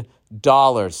 million.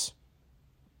 Does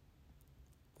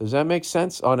that make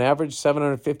sense? On average,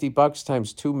 $750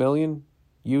 times 2 million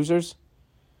users?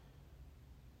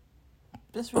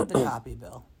 Just read the copy,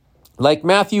 Bill. Like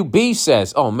Matthew B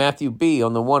says, Matthew B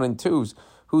on the 1 and 2s,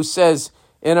 who says,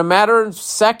 in a matter of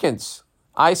seconds,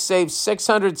 I saved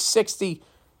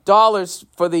 $660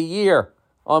 for the year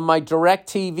on my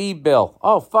DirecTV bill.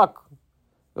 Oh, fuck.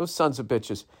 Those sons of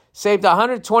bitches. Saved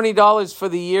 $120 for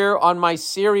the year on my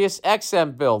Sirius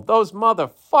XM bill. Those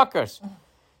motherfuckers.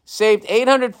 Saved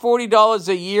 $840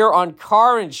 a year on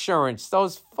car insurance.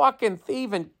 Those fucking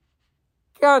thieving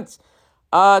cunts.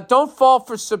 Don't fall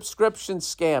for subscription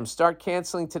scams. Start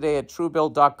canceling today at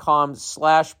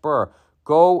Truebill.com/Burr.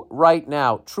 Go right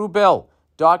now.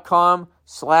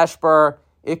 Truebill.com/Burr.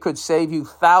 It could save you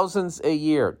thousands a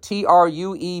year.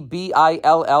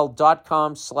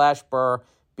 Truebill.com/Burr.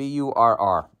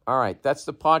 BURR. All right, that's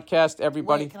the podcast,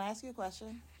 everybody. Wait, can I ask you a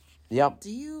question? Yep.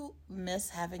 Do you miss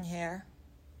having hair?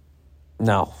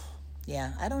 No.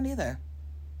 Yeah, I don't either.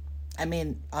 I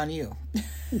mean, on you.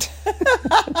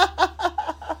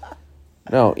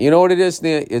 No, you know what it is,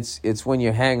 Nia? It's when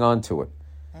you hang on to it.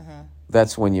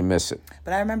 That's when you miss it.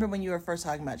 But I remember when you were first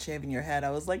talking about shaving your head,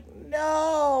 I was like,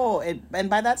 no. And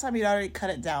by that time, you'd already cut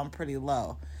it down pretty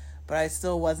low. But I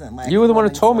still wasn't like... You were the one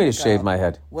who told me to shave my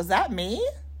head. Was that me?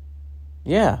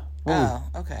 Yeah. Oh,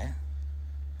 okay.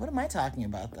 What am I talking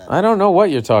about then? I don't know what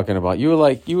you're talking about. You were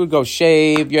like, you would go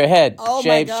shave your head. Oh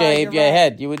shave, my God, shave your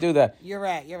head. You would do that. You're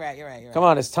right. Come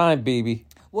on, it's time, baby.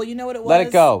 Well, you know what it was? Let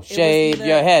it go. Shave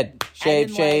your head.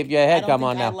 Shave your head. Come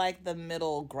on now. I like the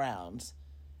middle ground.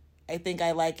 I think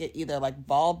I like it either like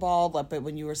bald, but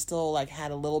when you were still like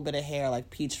had a little bit of hair, like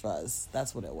peach fuzz.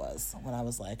 That's what it was. When I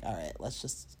was like, all right, let's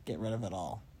just get rid of it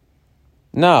all.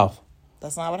 No.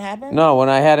 That's not what happened? No, when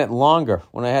I had it longer,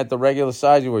 when I had the regular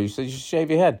size you were, you said you should shave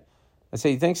your head. I said,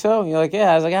 you think so? And you're like,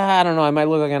 yeah. I was like, I don't know. I might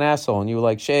look like an asshole. And you were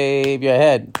like, shave your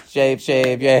head. Shave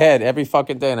your head every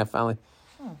fucking day. And I finally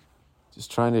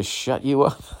just trying to shut you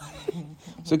up.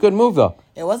 It's a good move, though.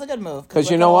 It was a good move.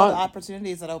 Because you know what? The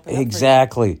opportunities that open up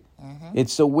exactly.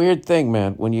 It's a weird thing,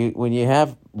 man. When you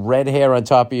have red hair on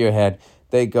top of your head,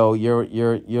 they go, you're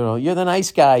the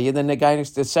nice guy. You're the guy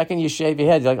next. The second you shave your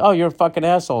head, you're like, oh, you're a fucking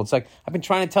asshole. It's like, I've been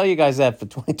trying to tell you guys that for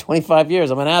 25 years.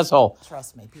 I'm an asshole.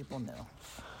 Trust me, people knew.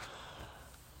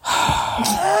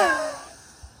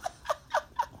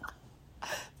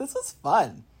 This was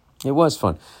fun. It was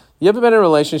fun. You ever been in a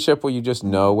relationship where you just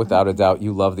know without a doubt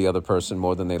you love the other person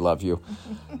more than they love you?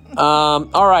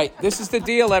 All right. This is the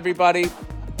deal, everybody.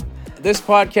 This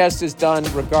podcast is done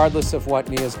regardless of what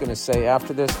Nia's going to say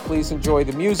after this. Please enjoy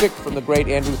the music from the great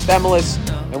Andrew Themelis,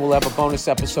 and we'll have a bonus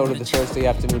episode of the Thursday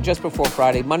afternoon just before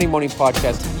Friday. Monday morning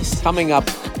podcast coming up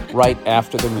right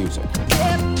after the music.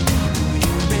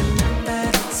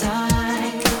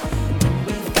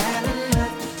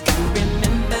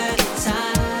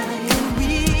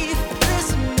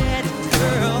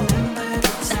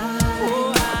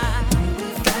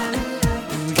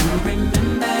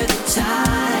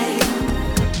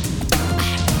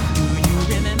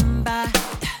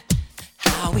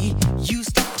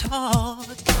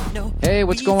 Hey,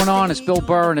 what's going on? It's Bill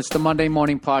Burr, and it's the Monday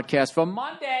Morning Podcast for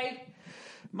Monday.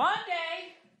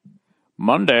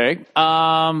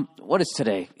 What is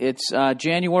today? It's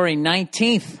January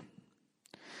 19th.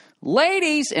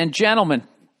 Ladies and gentlemen,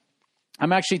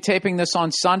 I'm actually taping this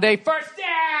on Sunday. First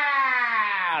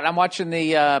down! I'm watching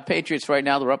the Patriots right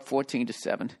now. They're up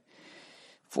 14-7.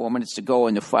 4 minutes to go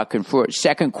in the fucking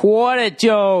second quarter,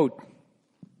 dude.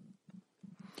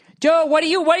 Dude, what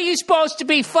are you supposed to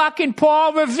be, fucking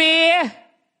Paul Revere?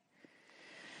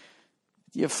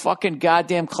 You fucking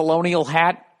goddamn colonial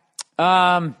hat.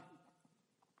 All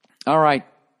right.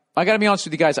 I got to be honest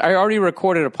with you guys. I already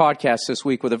recorded a podcast this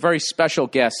week with a very special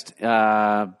guest,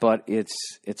 but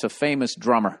it's a famous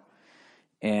drummer.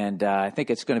 And I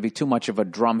think it's going to be too much of a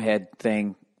drumhead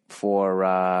thing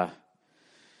for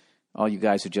all you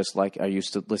guys who just are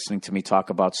used to listening to me talk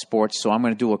about sports. So I'm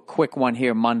going to do a quick one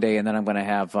here Monday, and then I'm going to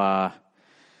have I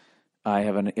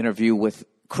have an interview with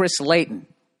Chris Layton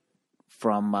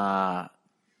from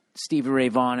Stevie Ray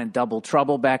Vaughan and Double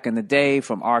Trouble back in the day,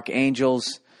 from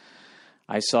Archangels.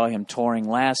 I saw him touring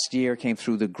last year, came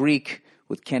through the Greek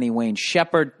with Kenny Wayne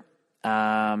Shepherd.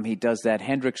 He does that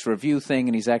Hendrix Review thing,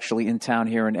 and he's actually in town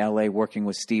here in L.A. working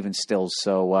with Steven Stills.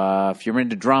 So if you're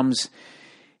into drums,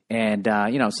 and,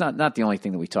 it's not the only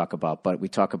thing that we talk about, but we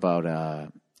talk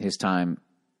about his time,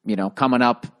 coming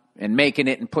up and making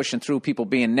it and pushing through, people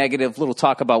being negative, little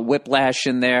talk about whiplash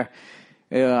in there.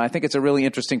 I think it's a really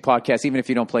interesting podcast, even if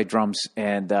you don't play drums.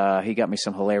 And he got me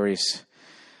some hilarious,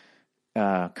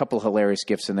 couple of hilarious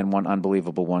gifts and then one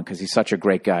unbelievable one because he's such a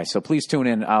great guy. So please tune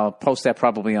in. I'll post that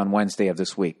probably on Wednesday of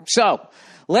this week. So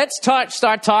let's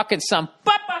start talking some.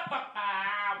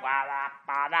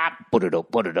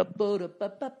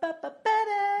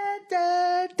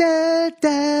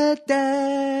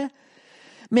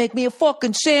 Make me a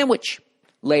fucking sandwich,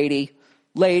 lady,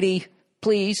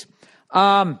 please.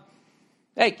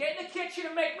 Hey, get in the kitchen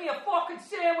and make me a fucking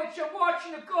sandwich. I'm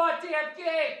watching a goddamn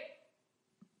game.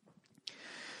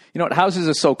 You know what? Houses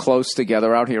are so close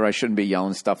together out here, I shouldn't be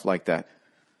yelling stuff like that.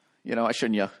 I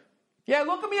shouldn't yell. Yeah,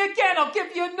 look at me again. I'll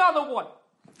give you another one.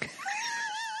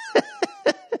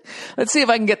 Let's see if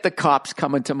I can get the cops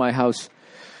coming to my house.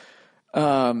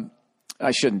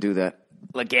 I shouldn't do that.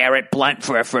 LeGarrette Blunt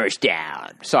for a first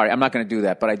down. Sorry, I'm not going to do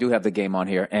that, but I do have the game on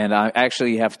here. And I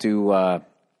actually have to, I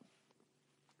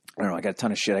don't know, I got a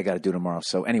ton of shit I got to do tomorrow.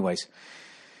 So anyways,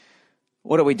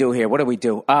 what do we do here?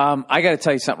 I got to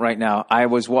tell you something right now. I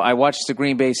watched the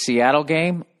Green Bay Seattle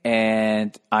game,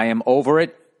 and I am over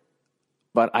it,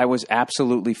 but I was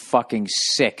absolutely fucking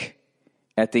sick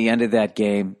at the end of that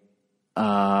game.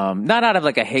 Not out of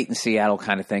like a hating Seattle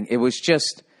kind of thing. It was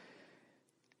just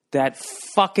that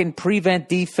fucking prevent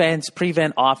defense,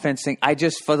 prevent offense thing. I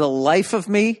just, for the life of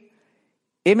me,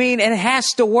 it has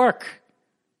to work.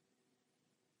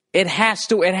 It has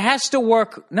to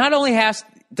work. Not only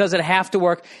does it have to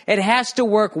work, it has to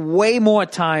work way more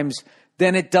times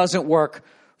than it doesn't work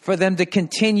for them to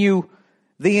continue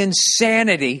the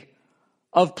insanity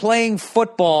of playing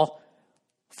football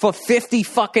for 50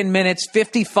 fucking minutes,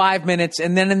 55 minutes,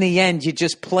 and then in the end, you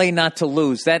just play not to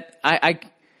lose.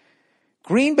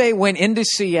 Green Bay went into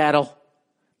Seattle.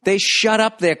 They shut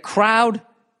up their crowd.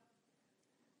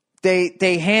 They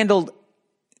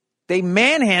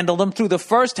manhandled them through the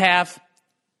first half.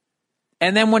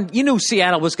 And then when you knew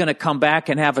Seattle was going to come back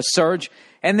and have a surge,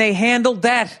 and they handled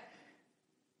that.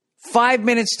 5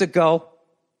 minutes to go.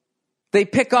 They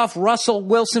pick off Russell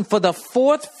Wilson for the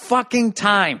fourth fucking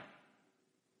time.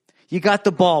 You got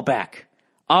the ball back.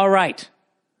 All right.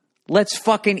 Let's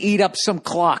fucking eat up some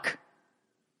clock.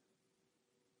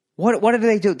 What did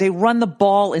they do? They run the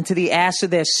ball into the ass of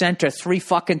their center 3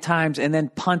 fucking times and then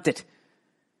punt it.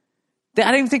 I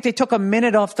don't even think they took a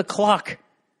minute off the clock.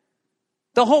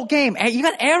 The whole game. You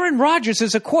got Aaron Rodgers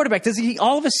as a quarterback. Does he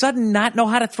all of a sudden not know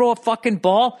how to throw a fucking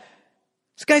ball?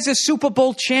 This guy's a Super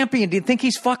Bowl champion. Do you think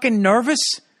he's fucking nervous?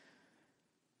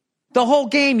 The whole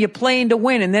game you're playing to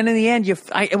win, and then in the end,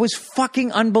 it was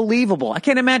fucking unbelievable. I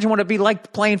can't imagine what it'd be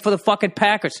like playing for the fucking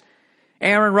Packers.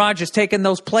 Aaron Rodgers taking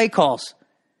those play calls.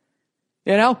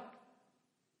 All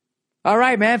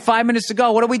right, man, 5 minutes to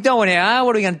go. What are we doing here, huh?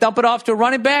 What are we going to dump it off to a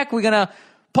running back? We're going to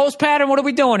post pattern? What are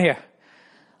we doing here?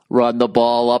 Run the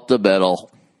ball up the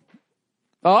middle.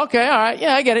 Oh, okay, all right.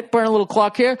 Yeah, I get it. Burn a little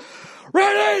clock here.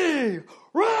 Ready!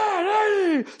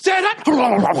 Set up!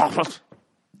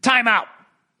 Timeout.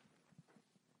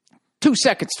 2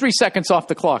 seconds, 3 seconds off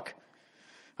the clock.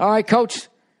 All right, coach.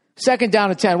 2nd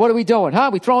down and 10. What are we doing, huh?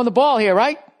 We throwing the ball here,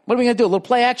 right? What are we going to do? A little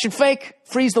play action fake?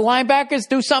 Freeze the linebackers?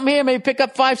 Do something here? Maybe pick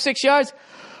up 5-6 yards?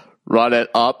 Run it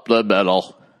up the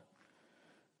middle.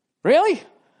 Really?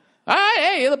 All right,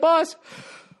 hey, you're the boss.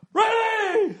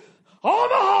 Ready!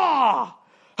 Omaha!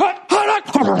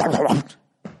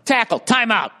 Tackle.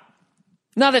 Timeout.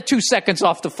 Another 2 seconds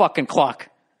off the fucking clock.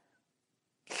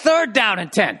 3rd down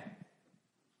and 10.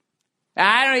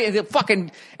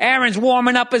 Fucking Aaron's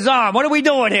warming up his arm. What are we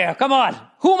doing here? Come on.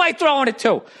 Who am I throwing it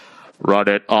to? Run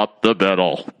it up the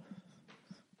middle.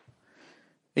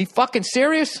 Are you fucking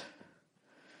serious?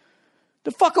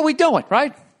 The fuck are we doing,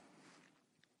 right?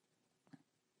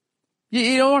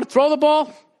 You don't want to throw the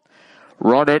ball?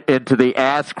 Run it into the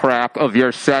ass crack of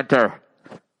your center.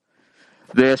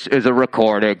 This is a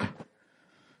recording.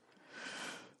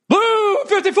 Blue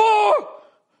 54!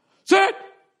 Set!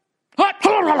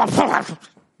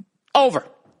 Over.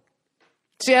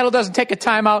 Seattle doesn't take a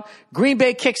timeout. Green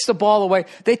Bay kicks the ball away.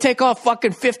 They take off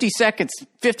fucking 50 seconds,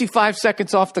 55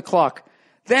 seconds off the clock.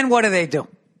 Then what do?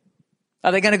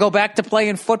 Are they going to go back to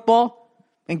playing football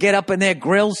and get up in their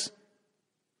grills?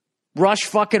 Rush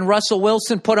fucking Russell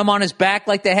Wilson, put him on his back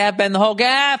like they have been the whole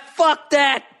game? Fuck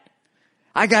that.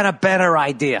 I got a better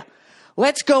idea.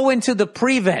 Let's go into the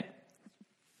prevent.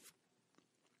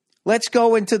 Let's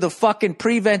go into the fucking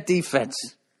prevent defense,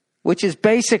 which is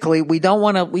basically we don't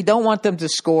want them to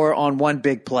score on one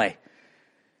big play.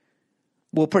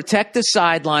 We'll protect the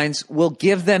sidelines. We'll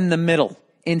give them the middle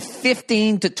in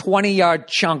 15 to 20-yard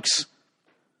chunks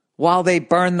while they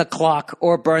burn the clock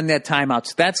or burn their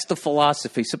timeouts. That's the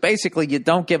philosophy. So basically, you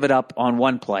don't give it up on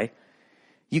one play.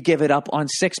 You give it up on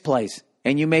 6 plays.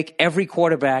 And you make every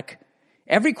quarterback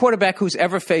who's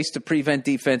ever faced a prevent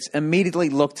defense immediately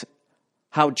looked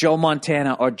how Joe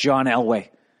Montana or John Elway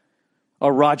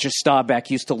or Roger Staubach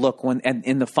used to look when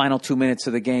in the final 2 minutes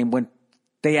of the game when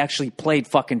they actually played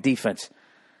fucking defense,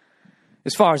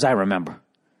 as far as I remember.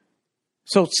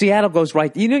 So Seattle goes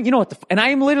right. You know what? And I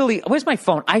am literally, where's my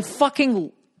phone? I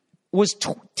fucking was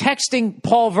texting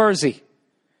Paul Verzi.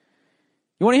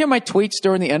 You want to hear my tweets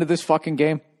during the end of this fucking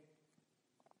game?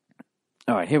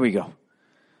 All right, here we go.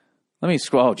 Let me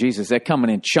scroll. Oh, Jesus, they're coming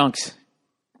in chunks.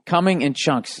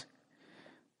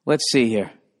 Let's see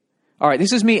here. All right,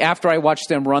 this is me after I watched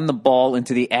them run the ball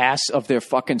into the ass of their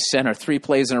fucking center 3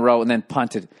 plays in a row and then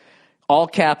punted. All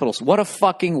capitals. What a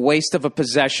fucking waste of a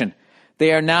possession.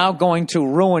 They are now going to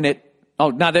ruin it.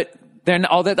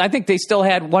 I think they still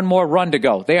had one more run to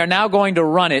go. They are now going to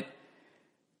run it.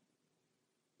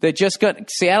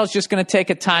 Seattle's just going to take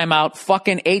a timeout.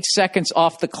 Fucking 8 seconds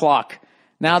off the clock.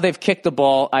 Now they've kicked the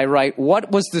ball. I write,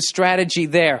 what was the strategy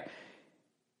there?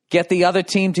 Get the other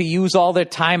team to use all their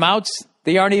timeouts?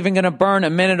 They aren't even going to burn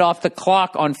a minute off the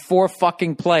clock on 4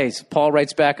 fucking plays. Paul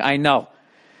writes back, I know.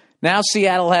 Now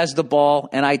Seattle has the ball,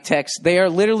 and I text, they are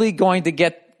literally going to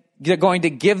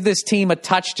give this team a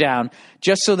touchdown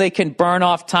just so they can burn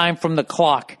off time from the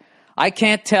clock. I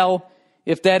can't tell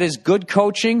if that is good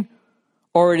coaching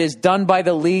or it is done by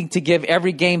the league to give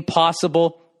every game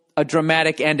possible a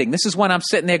dramatic ending. This is when I'm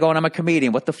sitting there going, I'm a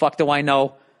comedian. What the fuck do I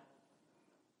know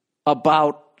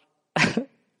about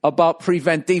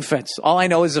prevent defense? All I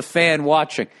know is a fan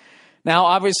watching. Now,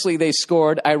 obviously, they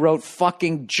scored. I wrote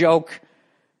fucking joke.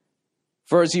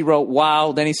 Verzi wrote,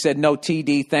 wow. Then he said, no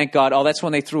TD, thank God. Oh, that's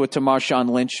when they threw it to Marshawn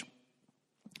Lynch,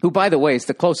 who, by the way, is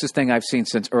the closest thing I've seen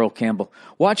since Earl Campbell.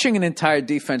 Watching an entire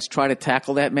defense try to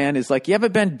tackle that man is like, you ever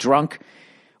been drunk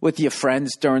with your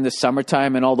friends during the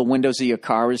summertime and all the windows of your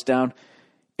car is down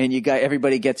and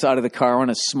everybody gets out of the car on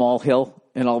a small hill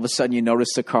and all of a sudden you notice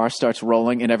the car starts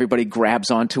rolling and everybody grabs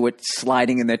onto it,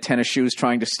 sliding in their tennis shoes,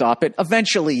 trying to stop it.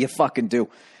 Eventually you fucking do.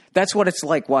 That's what it's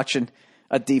like watching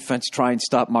a defense try and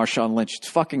stop Marshawn Lynch. It's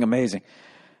fucking amazing.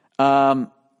 Then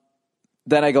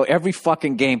I go, every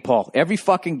fucking game, Paul, every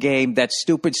fucking game, that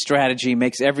stupid strategy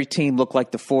makes every team look like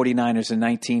the 49ers in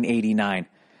 1989.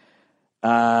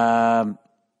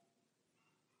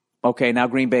 Okay, now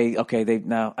Green Bay, you don't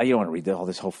want to read all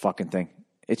this whole fucking thing.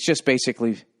 It's just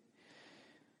basically,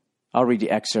 I'll read the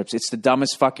excerpts. It's the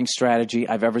dumbest fucking strategy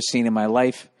I've ever seen in my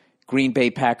life. Green Bay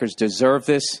Packers deserve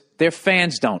this. Their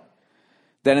fans don't.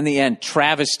 Then in the end,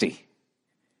 travesty.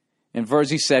 And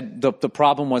Verzi said the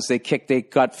problem was they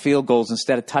got field goals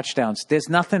instead of touchdowns. There's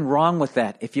nothing wrong with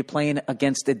that if you're playing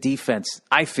against a defense,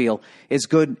 I feel, as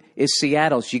good as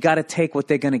Seattle's. You got to take what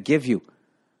they're going to give you.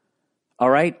 All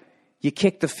right? You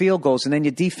kicked the field goals, and then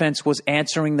your defense was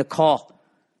answering the call.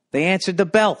 They answered the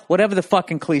bell, whatever the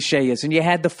fucking cliche is, and you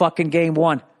had the fucking game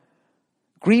won.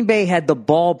 Green Bay had the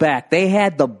ball back. They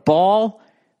had the ball.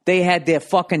 They had their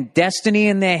fucking destiny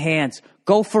in their hands.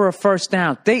 Go for a first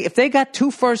down. If they got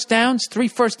 2 first downs, 3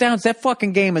 first downs, that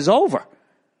fucking game is over.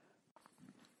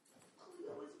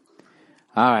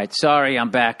 All right, sorry, I'm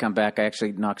back. I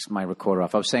actually knocked my recorder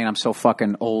off. I was saying I'm so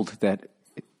fucking old that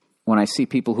when I see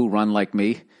people who run like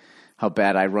me, how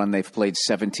bad I run, they've played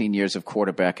 17 years of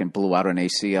quarterback and blew out an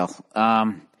ACL.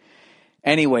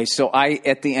 Anyway, so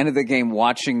at the end of the game,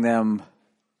 watching them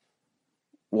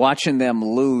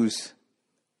lose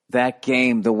that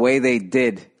game the way they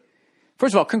did.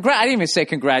 First of all, I didn't even say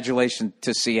congratulations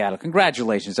to Seattle.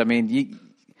 Congratulations. I mean,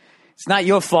 it's not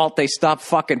your fault they stopped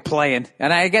fucking playing.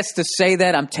 And I guess to say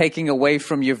that, I'm taking away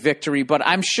from your victory. But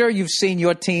I'm sure you've seen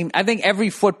your team. I think every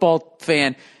football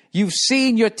fan, you've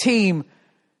seen your team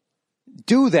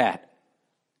do that.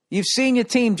 You've seen your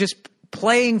team just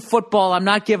playing football. I'm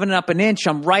not giving up an inch.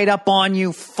 I'm right up on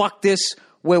you. Fuck this.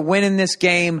 We're winning this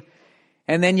game.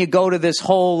 And then you go to this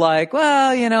whole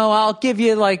I'll give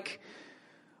you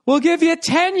we'll give you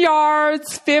 10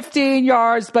 yards, 15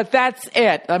 yards, but that's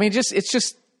it. I mean, it's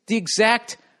just the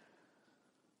exact,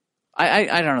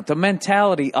 I don't know, the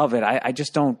mentality of it. I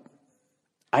just don't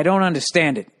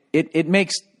understand it. It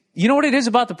makes, you know what it is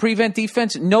about the prevent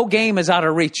defense? No game is out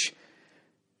of reach.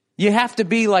 You have to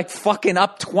be like fucking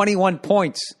up 21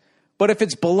 points. But if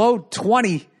it's below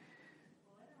 20,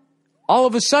 all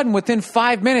of a sudden within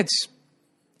 5 minutes,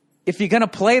 if you're going to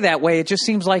play that way, it just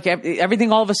seems like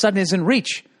everything all of a sudden is in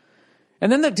reach.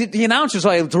 And then the announcer's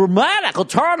like, dramatic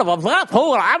turn of a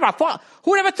who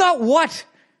ever thought what?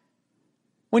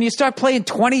 When you start playing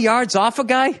 20 yards off a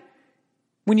guy?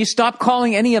 When you stop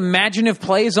calling any imaginative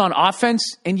plays on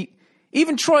offense? And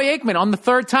even Troy Aikman on the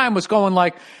third time was going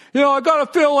like, I got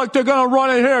to feel like they're going to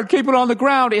run it here and keep it on the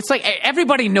ground. It's like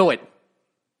everybody knew it.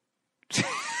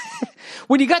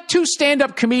 When you got two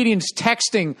stand-up comedians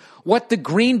texting what the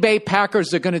Green Bay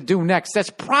Packers are going to do next, that's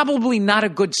probably not a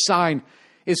good sign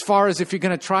as far as if you're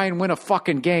going to try and win a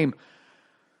fucking game.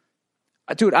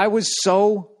 Dude, I was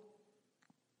so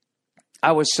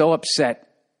upset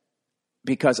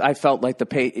because I felt like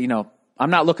I'm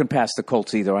not looking past the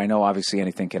Colts either. I know obviously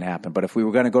anything can happen, but if we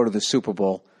were going to go to the Super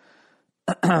Bowl,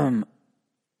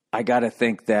 I got to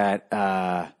think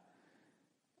that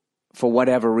for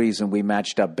whatever reason, we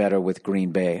matched up better with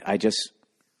Green Bay. I just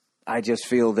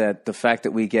feel that the fact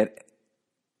that we get,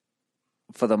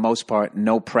 for the most part,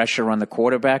 no pressure on the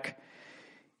quarterback,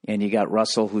 and you got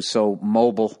Russell who's so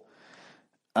mobile,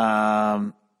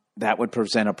 that would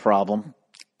present a problem.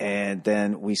 And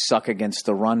then we suck against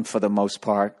the run for the most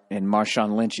part. And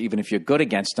Marshawn Lynch, even if you're good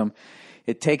against him,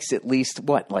 it takes at least,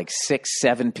 6,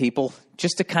 7 people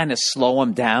just to kind of slow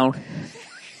him down.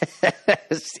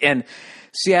 And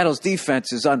Seattle's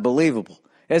defense is unbelievable.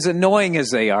 As annoying as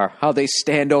they are, how they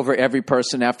stand over every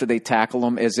person after they tackle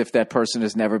them as if that person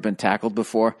has never been tackled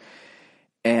before.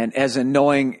 And as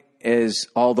annoying as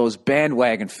all those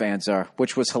bandwagon fans are,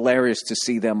 which was hilarious to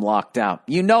see them locked out.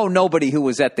 Nobody who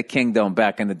was at the Kingdome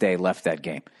back in the day left that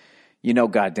game.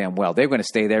 Goddamn well. They were going to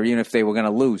stay there even if they were going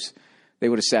to lose. They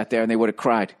would have sat there and they would have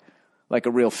cried like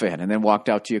a real fan and then walked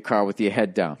out to your car with your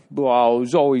head down. Well, it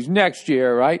was always next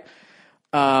year, right?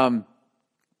 I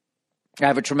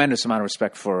have a tremendous amount of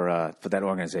respect for that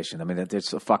organization. I mean,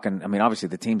 obviously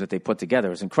the team that they put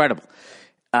together is incredible.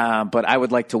 But I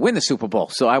would like to win the Super Bowl,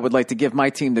 so I would like to give my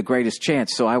team the greatest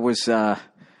chance. So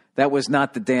that was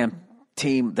not the damn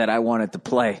team that I wanted to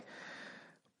play.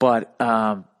 But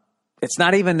it's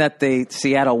not even that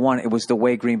Seattle won; it was the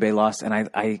way Green Bay lost, and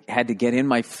I had to get in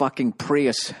my fucking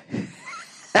Prius,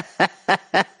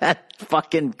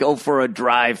 fucking go for a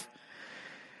drive,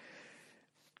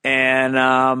 and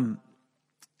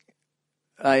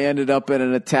I ended up at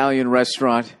an Italian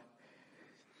restaurant.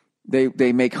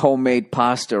 They make homemade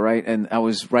pasta, right? And I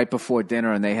was right before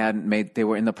dinner, and they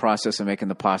were in the process of making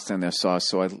the pasta and their sauce.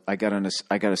 So I got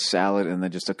a salad and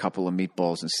then just a couple of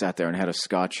meatballs and sat there and had a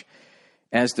scotch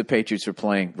as the Patriots were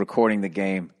playing, recording the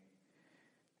game.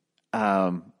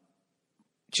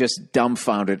 Just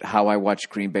dumbfounded how I watched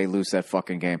Green Bay lose that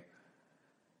fucking game.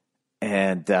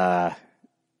 And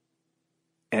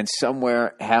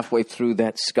somewhere halfway through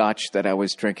that scotch that I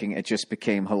was drinking, it just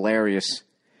became hilarious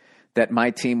that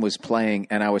my team was playing,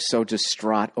 and I was so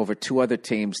distraught over two other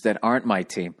teams that aren't my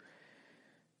team,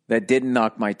 that didn't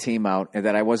knock my team out, and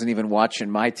that I wasn't even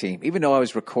watching my team, even though I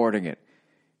was recording it.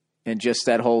 And just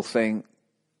that whole thing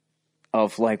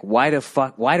of like, why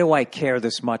do I care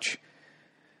this much?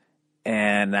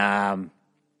 And I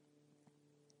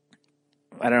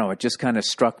don't know, it just kind of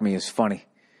struck me as funny.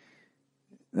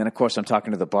 Then, of course, I'm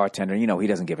talking to the bartender. He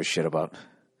doesn't give a shit about.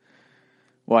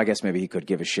 Well, I guess maybe he could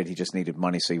give a shit. He just needed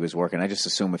money, so he was working. I just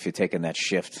assume if you're taking that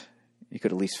shift, you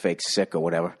could at least fake sick or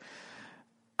whatever.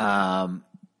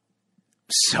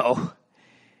 So,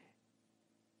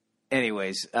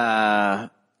 anyways,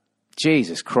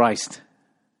 Jesus Christ.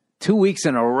 2 weeks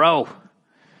in a row. At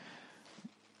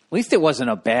least it wasn't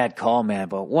a bad call, man,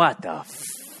 but what the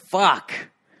fuck?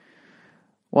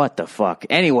 What the fuck?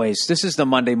 Anyways, this is the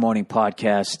Monday Morning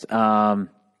Podcast.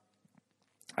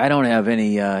 I don't have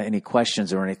any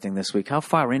questions or anything this week. How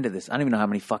far into this? I don't even know how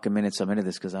many fucking minutes I'm into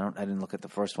this because I didn't look at the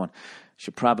first one.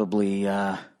 Should probably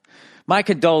my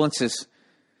condolences,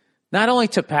 not only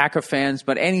to Packer fans,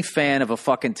 but any fan of a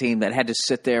fucking team that had to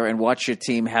sit there and watch your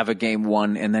team have a game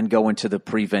won and then go into the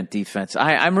prevent defense.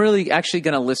 I'm really actually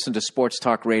going to listen to Sports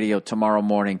Talk Radio tomorrow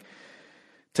morning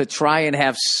to try and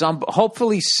have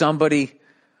hopefully somebody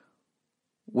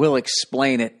will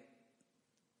explain it.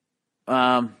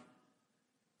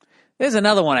 There's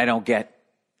another one I don't get.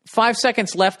 5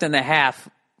 seconds left in the half.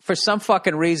 For some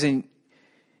fucking reason,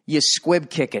 you squib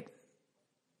kick it.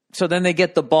 So then they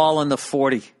get the ball in the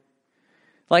 40.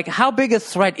 Like, how big a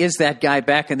threat is that guy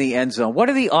back in the end zone? What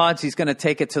are the odds he's going to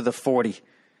take it to the 40?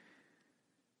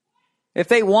 If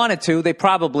they wanted to, they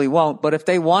probably won't. But if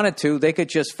they wanted to, they could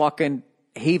just fucking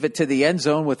heave it to the end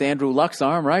zone with Andrew Luck's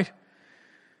arm, right?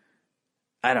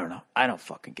 I don't know. I don't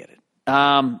fucking get it.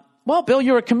 Well, Bill,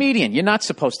 you're a comedian. You're not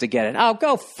supposed to get it. Oh,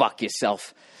 go fuck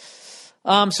yourself.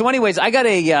 So anyways, I got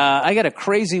a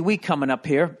crazy week coming up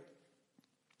here.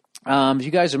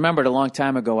 You guys remembered a long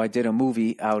time ago, I did a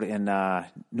movie out in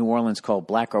New Orleans called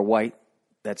Black or White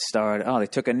that starred, they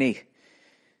took a knee.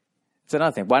 It's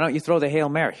another thing. Why don't you throw the Hail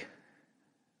Mary?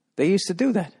 They used to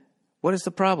do that. What is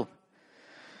the problem?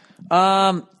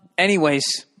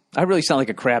 Anyways, I really sound like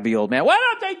a crabby old man. Why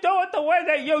don't they do it the way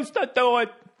they used to do it?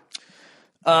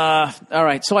 All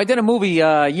right. So I did a movie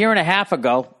a year and a half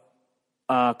ago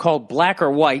called Black or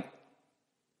White,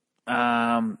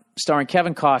 starring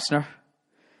Kevin Costner,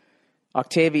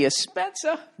 Octavia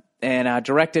Spencer, and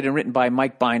directed and written by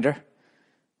Mike Binder.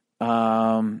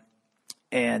 And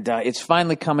it's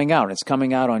finally coming out. It's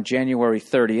coming out on January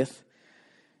 30th.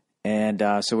 And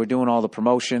so we're doing all the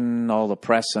promotion, all the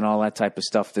press, and all that type of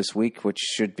stuff this week, which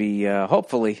should be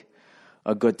hopefully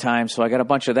a good time. So I got a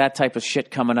bunch of that type of shit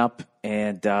coming up,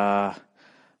 and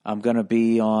I'm going to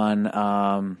be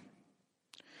on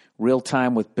Real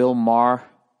Time with Bill Maher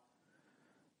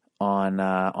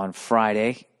on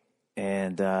Friday,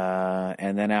 and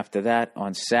then after that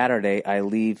on Saturday I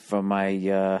leave for my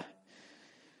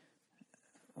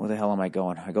where the hell am I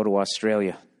going? I go to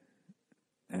Australia.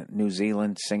 New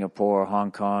Zealand, Singapore,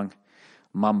 Hong Kong,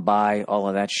 Mumbai, all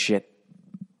of that shit.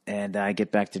 And I get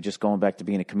back to just going back to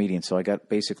being a comedian. So I got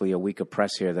basically a week of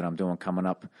press here that I'm doing coming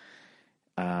up.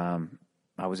 I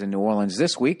was in New Orleans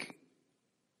this week.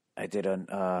 I did had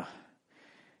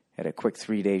a quick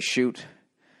 3-day shoot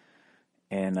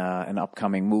and an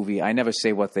upcoming movie. I never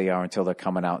say what they are until they're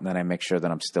coming out, and then I make sure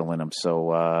that I'm still in them.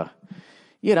 So,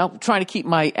 trying to keep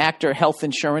my actor health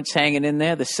insurance hanging in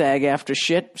there, the SAG-AFTRA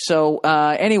shit. So,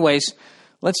 anyways,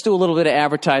 let's do a little bit of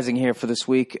advertising here for this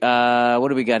week. What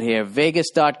do we got here?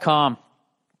 Vegas.com.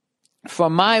 For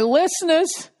my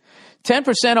listeners,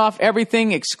 10% off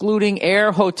everything excluding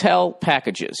air hotel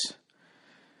packages.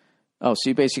 Oh, so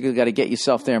you basically got to get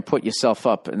yourself there and put yourself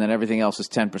up, and then everything else is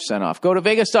 10% off. Go to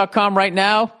Vegas.com right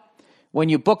now. When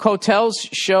you book hotels,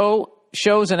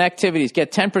 shows and activities,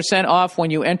 get 10% off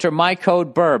when you enter my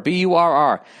code BURR,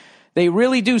 B-U-R-R. They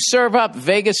really do serve up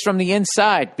Vegas from the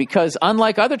inside because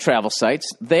unlike other travel sites,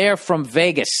 they're from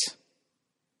Vegas.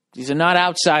 These are not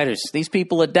outsiders. These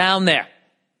people are down there.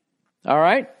 All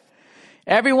right?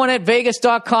 Everyone at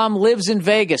Vegas.com lives in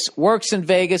Vegas, works in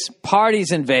Vegas,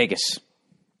 parties in Vegas,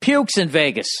 pukes in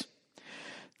Vegas.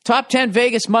 Top 10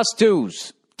 Vegas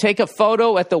must-dos. Take a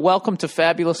photo at the Welcome to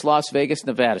Fabulous Las Vegas,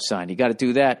 Nevada sign. You got to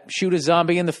do that. Shoot a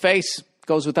zombie in the face.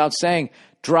 Goes without saying.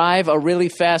 Drive a really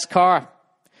fast car.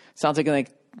 Sounds like they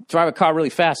drive a car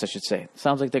really fast, I should say.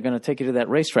 Sounds like they're going to take you to that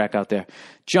racetrack out there.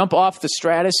 Jump off the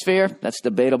stratosphere. That's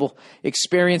debatable.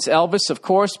 Experience Elvis, of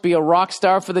course. Be a rock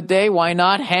star for the day. Why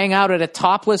not? Hang out at a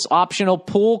topless optional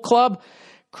pool club.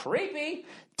 Creepy.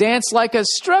 Dance like a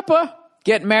stripper.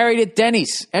 Get married at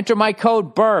Denny's. Enter my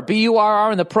code BURR,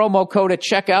 B-U-R-R, in the promo code at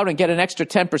checkout and get an extra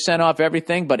 10% off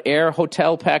everything but air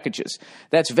hotel packages.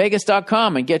 That's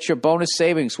Vegas.com and get your bonus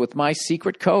savings with my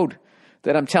secret code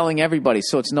that I'm telling everybody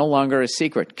so it's no longer a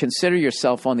secret. Consider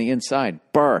yourself on the inside.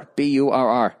 BURR,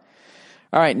 B-U-R-R.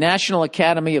 All right, National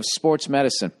Academy of Sports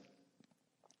Medicine.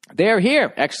 They're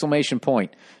here, exclamation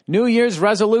point. New Year's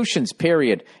resolutions,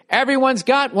 period. Everyone's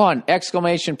got one,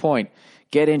 exclamation point.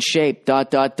 Get in shape, ...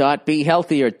 Be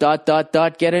healthier, ...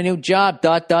 Get a new job, ...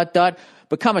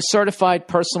 Become a certified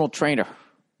personal trainer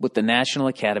with the National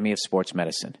Academy of Sports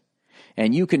Medicine.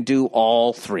 And you can do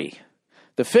all three.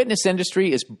 The fitness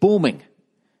industry is booming.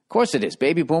 Of course it is.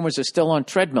 Baby boomers are still on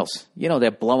treadmills. You know, they're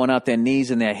blowing out their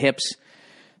knees and their hips.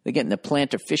 They're getting the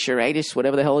plantar fasciitis,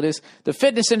 whatever the hell it is. The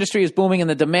fitness industry is booming and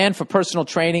the demand for personal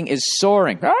training is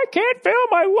soaring. I can't feel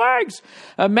my legs.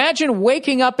 Imagine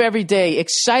waking up every day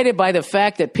excited by the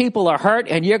fact that people are hurt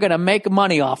and you're going to make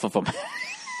money off of them.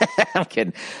 I'm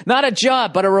kidding. Not a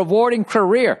job, but a rewarding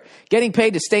career. Getting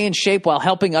paid to stay in shape while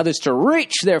helping others to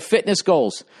reach their fitness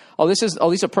goals.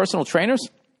 These are personal trainers?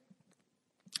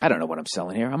 I don't know what I'm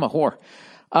selling here. I'm a whore.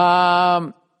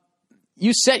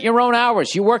 You set your own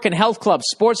hours. You work in health clubs,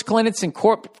 sports clinics, and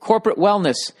corporate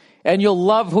wellness, and you'll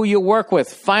love who you work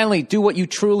with. Finally, do what you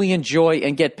truly enjoy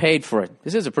and get paid for it.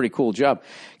 This is a pretty cool job.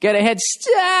 Get a head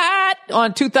start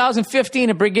on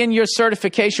 2015 and begin your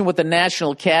certification with the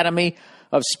National Academy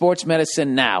of Sports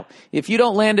Medicine now. If you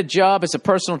don't land a job as a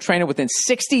personal trainer within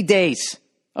 60 days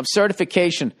of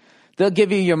certification, They'll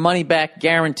give you your money back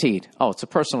guaranteed. Oh, it's a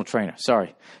personal trainer.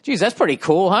 Sorry. Geez, that's pretty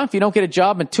cool, huh? If you don't get a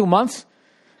job in 2 months,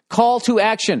 call to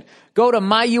action. Go to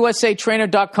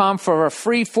myusatrainer.com for a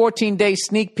free 14-day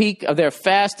sneak peek of their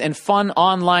fast and fun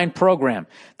online program.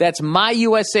 That's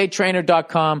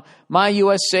myusatrainer.com,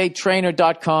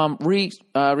 myusatrainer.com.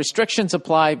 Restrictions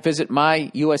apply. Visit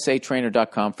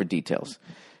myusatrainer.com for details.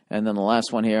 And then the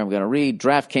last one here I'm going to read,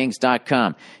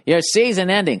 DraftKings.com. Your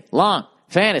season-ending long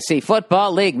fantasy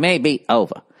football league may be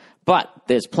over, but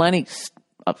there's plenty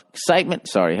of excitement.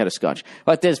 Sorry, I had a scotch.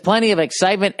 But there's plenty of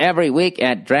excitement every week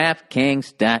at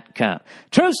DraftKings.com.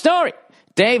 True story.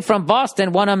 Dave from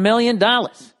Boston won $1 million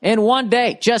in one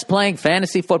day just playing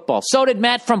fantasy football. So did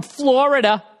Matt from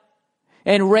Florida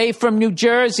and Ray from New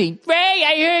Jersey. Ray,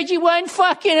 I heard you won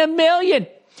fucking $1 million.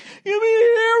 You mean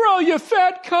a hero, you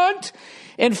fat cunt.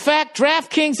 In fact,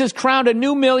 DraftKings has crowned a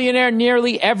new millionaire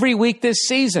nearly every week this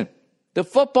season. The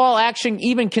football action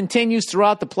even continues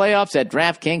throughout the playoffs at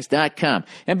DraftKings.com.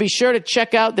 And be sure to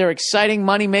check out their exciting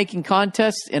money-making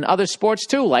contests in other sports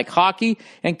too, like hockey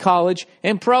and college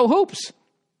and pro hoops.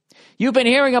 You've been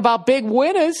hearing about big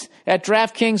winners at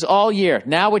DraftKings all year.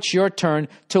 Now it's your turn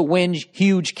to win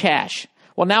huge cash.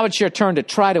 Well, now it's your turn to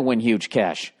try to win huge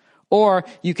cash. Or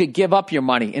you could give up your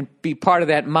money and be part of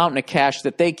that mountain of cash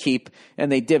that they keep,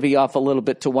 and they divvy off a little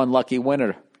bit to one lucky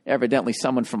winner. Evidently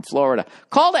someone from Florida.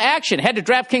 Call to action. Head to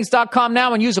DraftKings.com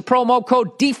now and use a promo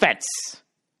code DEFENSE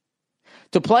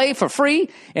to play for free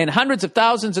in hundreds of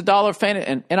thousands of dollars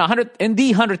in the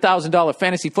 $100,000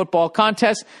 fantasy football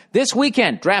contest this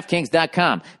weekend.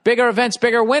 DraftKings.com. Bigger events,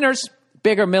 bigger winners,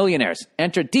 bigger millionaires.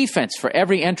 Enter defense for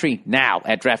every entry now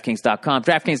at DraftKings.com.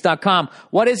 DraftKings.com.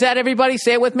 What is that, everybody?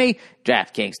 Say it with me.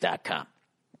 DraftKings.com.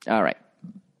 All right.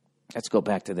 Let's go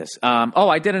back to this.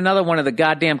 I did another one of the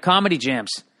goddamn comedy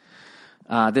jams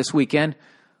this weekend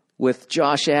with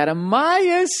Josh Adam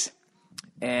Myers.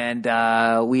 And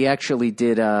we actually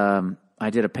did, I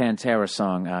did a Pantera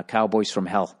song, Cowboys from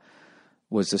Hell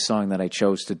was the song that I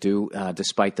chose to do,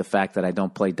 despite the fact that I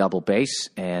don't play double bass.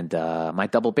 And my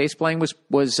double bass playing was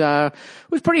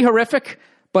pretty horrific,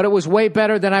 but it was way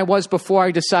better than I was before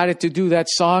I decided to do that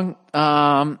song.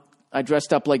 I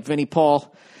dressed up like Vinnie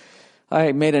Paul.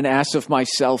 I made an ass of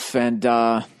myself,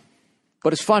 but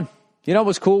it's fun. You know what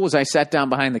was cool was I sat down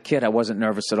behind the kid. I wasn't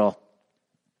nervous at all,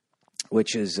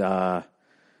 which is a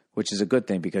good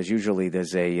thing because usually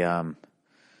there's because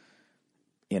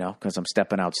I'm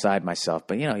stepping outside myself.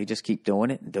 But, you just keep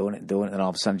doing it and doing it and doing it, and all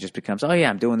of a sudden it just becomes, oh, yeah,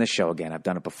 I'm doing this show again. I've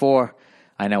done it before.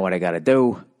 I know what I got to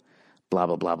do, blah,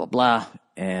 blah, blah, blah, blah.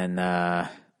 And,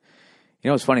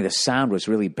 it's funny. The sound was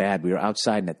really bad. We were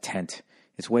outside in a tent.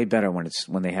 It's way better when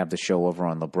they have the show over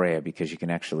on La Brea because you can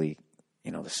actually,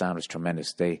 the sound is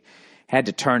tremendous. They had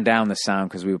to turn down the sound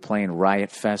because we were playing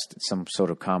Riot Fest, some sort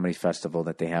of comedy festival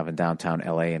that they have in downtown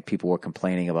L.A., and people were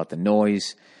complaining about the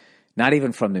noise. Not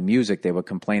even from the music. They were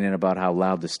complaining about how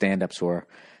loud the stand-ups were.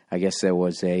 I guess there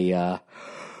was a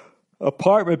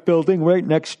apartment building right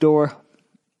next door.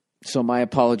 So my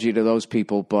apology to those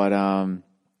people, but I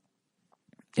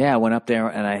went up there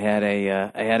and I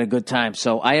had a good time.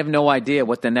 So I have no idea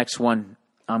what the next one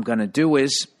I'm going to do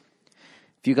is.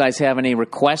 If you guys have any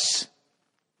requests,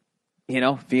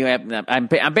 if you have,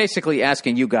 I'm basically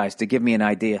asking you guys to give me an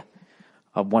idea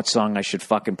of what song I should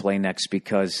fucking play next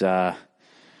because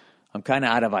I'm kind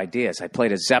of out of ideas. I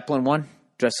played a Zeppelin one,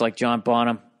 dressed like John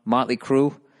Bonham, Motley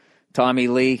Crue, Tommy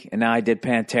Lee, and now I did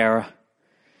Pantera.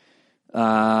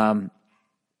 I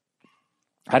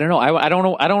don't know. I don't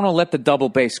know. I don't want to let the double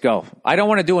bass go. I don't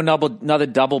want to do another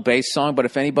double bass song, but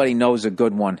if anybody knows a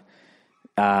good one,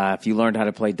 if you learned how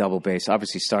to play double bass,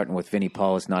 obviously starting with Vinnie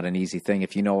Paul is not an easy thing.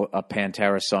 If you know a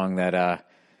Pantera song that,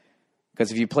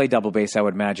 because if you play double bass, I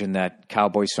would imagine that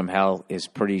Cowboys from Hell is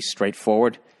pretty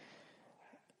straightforward.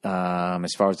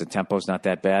 As far as the tempo is not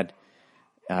that bad.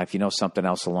 If you know something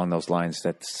else along those lines,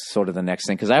 that's sort of the next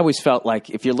thing. Because I always felt like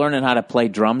if you're learning how to play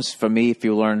drums, for me, if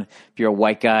you're a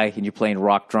white guy and you're playing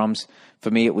rock drums,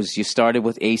 for me it was you started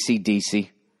with AC/DC,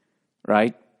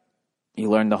 right? You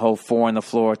learned the whole 4 on the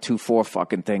floor, 2/4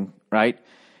 fucking thing, right?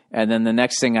 And then the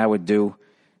next thing I would do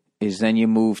is then you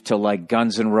move to like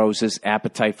Guns N' Roses,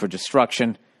 Appetite for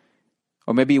Destruction,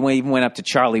 or maybe you even went up to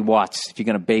Charlie Watts if you're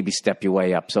going to baby step your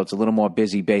way up. So it's a little more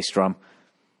busy bass drum,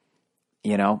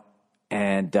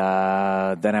 And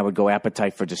then I would go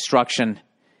Appetite for Destruction.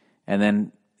 And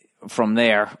then from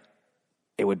there,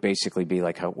 it would basically be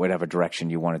like whatever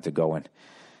direction you wanted to go in.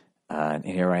 And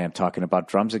here I am talking about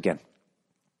drums again.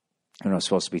 I don't know what I'm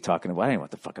supposed to be talking about. I don't know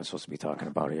what the fuck I'm supposed to be talking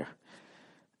about here.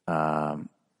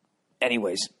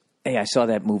 Anyways, hey, I saw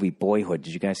that movie Boyhood.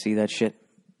 Did you guys see that shit?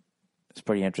 It's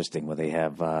pretty interesting where they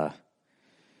have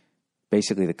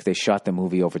Basically, they shot the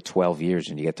movie over 12 years,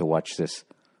 and you get to watch this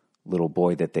little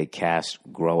boy that they cast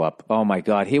grow up. Oh, my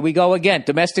God. Here we go again.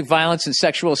 Domestic violence and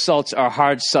sexual assaults are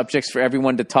hard subjects for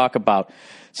everyone to talk about.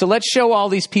 So let's show all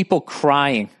these people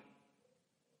crying.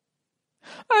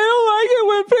 I don't like it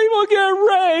when people get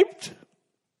raped.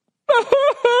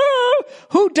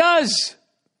 Who does?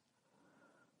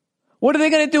 What are they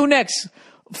going to do next?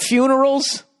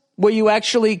 Funerals where you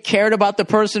actually cared about the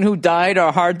person who died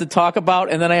are hard to talk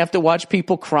about, and then I have to watch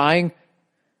people crying?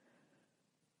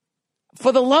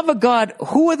 For the love of God,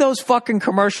 who are those fucking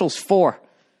commercials for?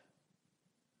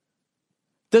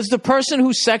 Does the person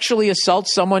who sexually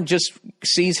assaults someone just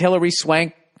sees Hillary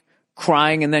Swank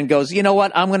crying and then goes, you know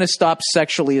what, I'm going to stop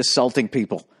sexually assaulting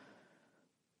people?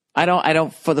 I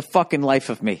don't, for the fucking life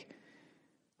of me.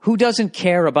 Who doesn't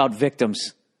care about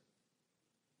victims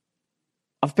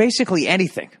of basically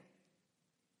anything?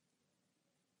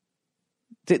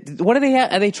 What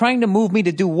are they trying to move me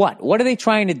to do what? What are they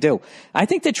trying to do? I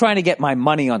think they're trying to get my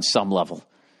money on some level,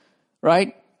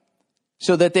 right?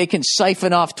 So that they can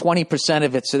siphon off 20%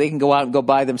 of it so they can go out and go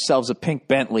buy themselves a pink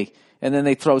Bentley. And then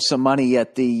they throw some money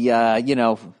at the,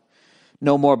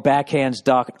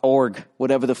 nomorebackhands.org,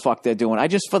 whatever the fuck they're doing. I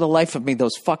just, for the life of me,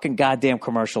 those fucking goddamn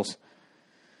commercials.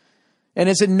 And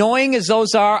as annoying as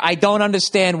those are, I don't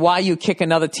understand why you kick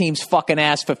another team's fucking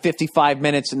ass for 55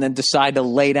 minutes and then decide to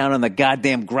lay down on the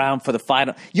goddamn ground for the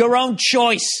final. Your own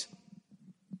choice.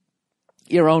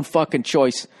 Your own fucking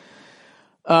choice.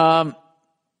 God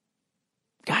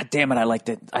damn it, I like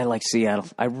that. I like Seattle.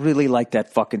 I really like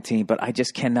that fucking team, but I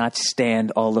just cannot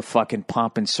stand all the fucking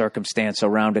pomp and circumstance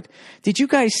around it. Did you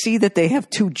guys see that they have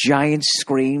two giant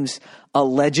screens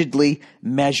allegedly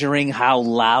measuring how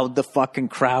loud the fucking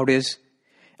crowd is?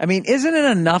 I mean, isn't it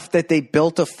enough that they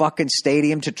built a fucking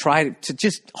stadium to try to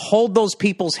just hold those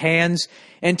people's hands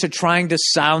and to trying to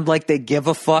sound like they give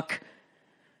a fuck?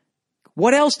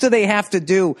 What else do they have to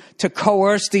do to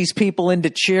coerce these people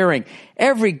into cheering?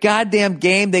 Every goddamn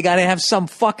game, they got to have some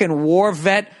fucking war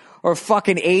vet or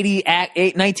fucking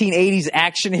 1980s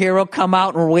action hero come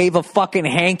out and wave a fucking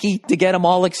hanky to get them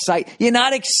all excited. You're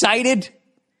not excited?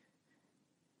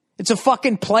 It's a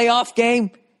fucking playoff game.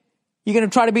 You're going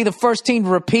to try to be the first team to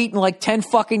repeat in like 10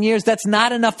 fucking years? That's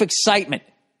not enough excitement.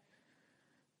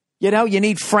 You know, you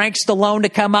need Frank Stallone to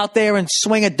come out there and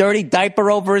swing a dirty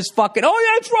diaper over his fucking, oh,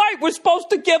 yeah, that's right, we're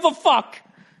supposed to give a fuck.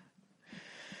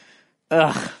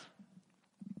 Ugh.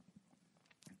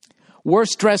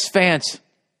 Worst dressed fans.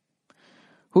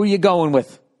 Who are you going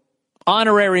with?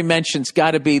 Honorary mention's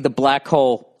got to be the Black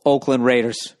Hole Oakland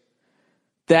Raiders.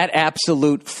 That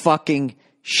absolute fucking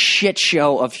shit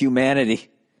show of humanity.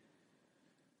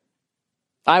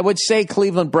 I would say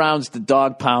Cleveland Browns, the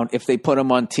dog pound, if they put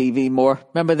them on TV more.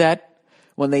 Remember that?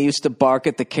 When they used to bark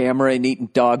at the camera and eating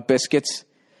dog biscuits?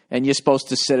 And you're supposed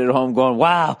to sit at home going,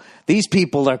 wow, these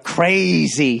people are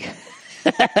crazy.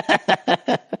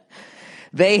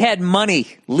 They had money,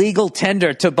 legal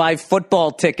tender, to buy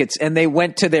football tickets, and they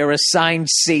went to their assigned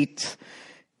seat.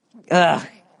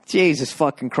 Jesus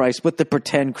fucking Christ, with the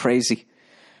pretend crazy.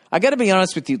 I got to be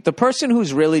honest with you. The person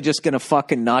who's really just going to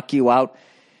fucking knock you out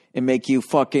and make you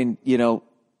fucking,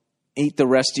 eat the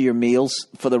rest of your meals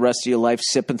for the rest of your life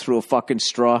sipping through a fucking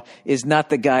straw is not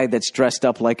the guy that's dressed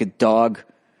up like a dog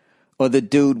or the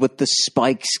dude with the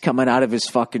spikes coming out of his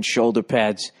fucking shoulder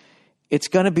pads. It's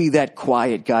going to be that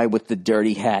quiet guy with the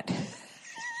dirty hat.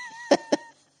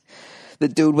 The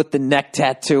dude with the neck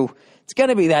tattoo. It's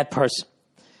going to be that person.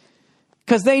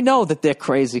 Because they know that they're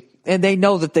crazy and they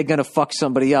know that they're going to fuck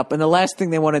somebody up. And the last thing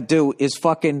they want to do is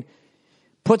fucking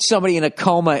put somebody in a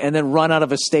coma and then run out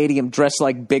of a stadium dressed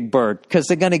like Big Bird because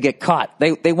they're going to get caught.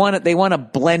 They want to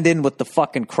blend in with the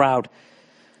fucking crowd.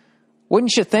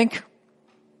 Wouldn't you think?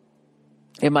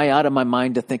 Am I out of my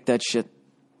mind to think that shit?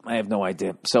 I have no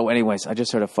idea. So anyways, I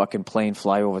just heard a fucking plane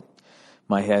fly over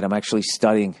my head. I'm actually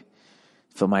studying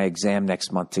for my exam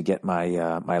next month to get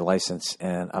my my license,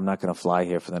 and I'm not going to fly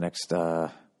here for the next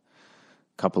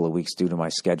couple of weeks due to my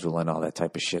schedule and all that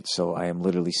type of shit. So I am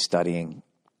literally studying,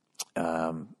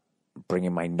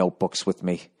 bringing my notebooks with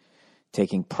me,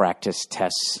 taking practice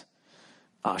tests.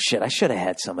 Oh, shit, I should have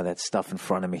had some of that stuff in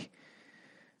front of me.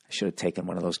 I should have taken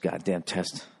one of those goddamn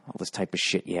tests. All this type of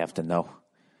shit you have to know.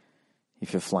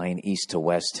 If you're flying east to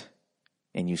west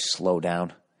and you slow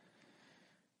down,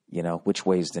 which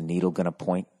way is the needle going to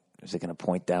point? Is it going to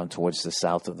point down towards the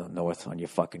south or the north on your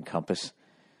fucking compass?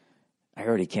 I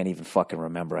already can't even fucking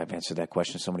remember. I've answered that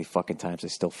question so many fucking times I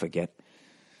still forget.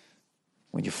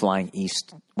 When you're flying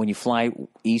east, when you fly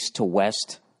east to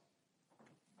west,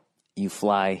 you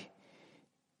fly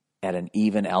at an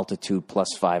even altitude plus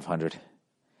 500.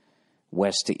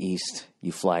 west to east,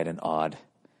 you fly at an odd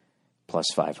plus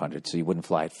 500. So you wouldn't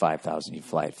fly at 5,000, you'd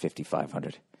fly at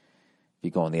 5,500. If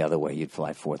you're going the other way, you'd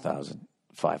fly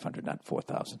 4,500, not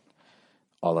 4,000.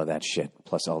 All of that shit,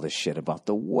 plus all this shit about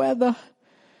the weather.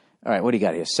 All right, what do you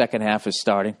got here? Second half is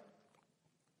starting.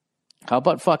 How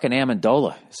about fucking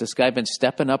Amendola? Has this guy been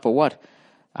stepping up or what?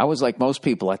 I was like most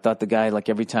people. I thought the guy, like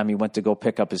every time he went to go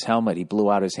pick up his helmet, he blew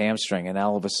out his hamstring. And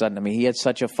all of a sudden, I mean, he had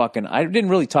such a fucking... I didn't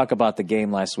really talk about the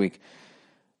game last week.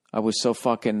 I was so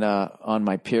fucking on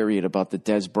my period about the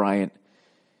Des Bryant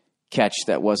catch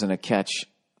that wasn't a catch.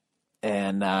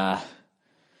 And I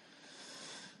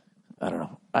don't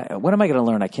know. When am I going to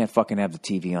learn I can't fucking have the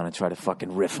TV on and try to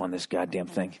fucking riff on this goddamn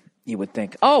thing? You would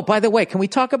think. Oh, by the way, can we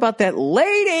talk about that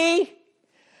lady?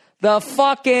 The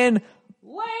fucking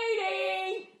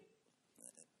lady.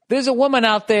 There's a woman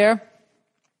out there.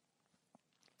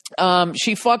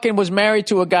 She fucking was married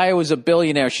to a guy who was a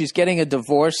billionaire. She's getting a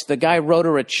divorce. The guy wrote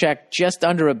her a check just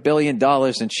under $1 billion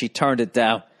and she turned it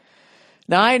down.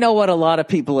 Now, I know what a lot of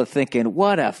people are thinking.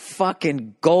 What a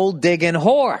fucking gold-digging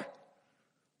whore.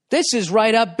 This is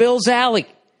right up Bill's alley.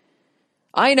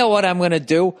 I know what I'm going to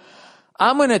do.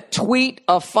 I'm going to tweet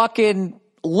a fucking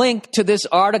link to this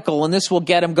article, and this will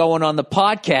get him going on the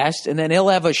podcast, and then he'll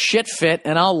have a shit fit,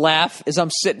 and I'll laugh as I'm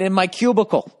sitting in my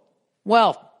cubicle.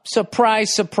 Well,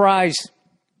 surprise, surprise.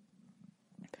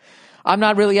 I'm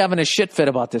not really having a shit fit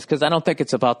about this because I don't think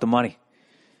it's about the money.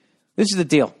 This is the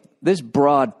deal. This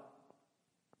broad,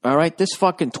 all right, this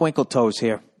fucking twinkle toes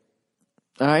here.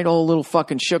 All right, old little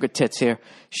fucking sugar tits here.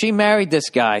 She married this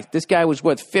guy. This guy was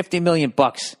worth $50 million.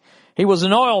 He was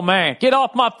an oil man. Get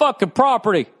off my fucking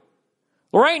property.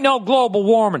 There ain't no global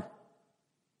warming.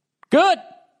 Good.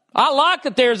 I like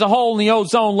that there's a hole in the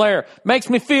ozone layer. Makes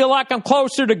me feel like I'm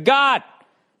closer to God.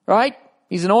 Right?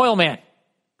 He's an oil man.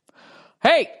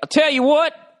 Hey, I'll tell you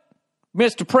what,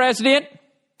 Mr. President.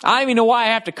 I don't even know why I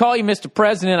have to call you Mr.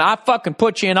 President. I fucking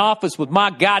put you in office with my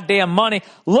goddamn money.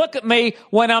 Look at me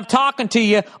when I'm talking to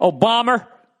you, Obama.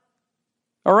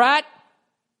 All right?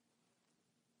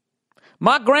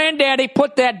 My granddaddy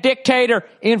put that dictator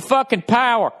in fucking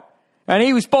power. And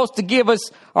he was supposed to give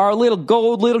us our little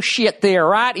gold little shit there,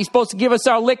 right? He's supposed to give us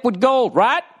our liquid gold,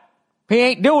 right? He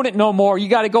ain't doing it no more. You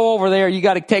got to go over there. You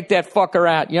got to take that fucker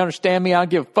out. You understand me? I don't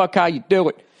give a fuck how you do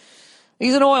it.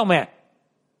 He's an oil man.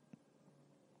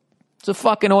 It's a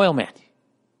fucking oil man.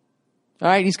 All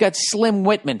right? He's got Slim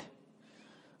Whitman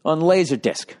on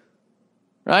Laserdisc.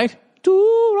 Right?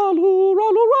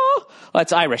 Oh,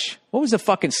 that's Irish. What was the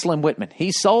fucking Slim Whitman?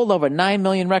 He sold over 9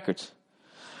 million records.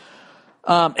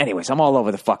 Anyways, I'm all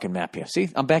over the fucking map here. See,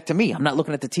 I'm back to me. I'm not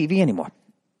looking at the TV anymore.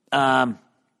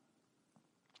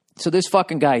 So this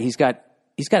fucking guy, he's got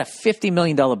a $50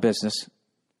 million business.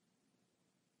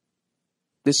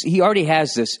 He already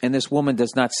has this, and this woman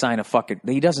does not sign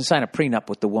he doesn't sign a prenup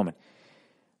with the woman.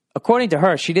 According to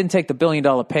her, she didn't take the $1 billion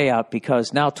payout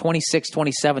because now 26,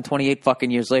 27, 28 fucking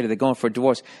years later, they're going for a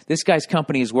divorce. This guy's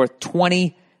company is worth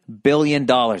 $20 billion,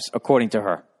 according to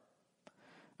her.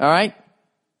 All right?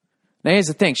 Now, here's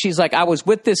the thing. She's like, I was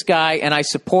with this guy, and I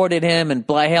supported him, and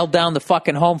I held down the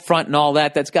fucking home front and all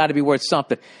that. That's got to be worth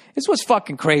something. This was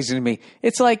fucking crazy to me.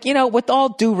 It's like, with all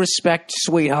due respect,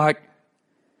 sweetheart,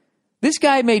 this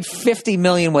guy made $50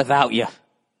 million without you.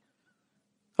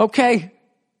 Okay?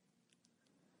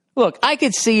 Look, I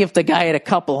could see if the guy had a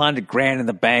couple $100,000 in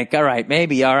the bank. All right,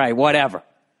 maybe, all right, whatever.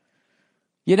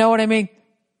 You know what I mean?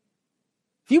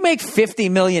 If you make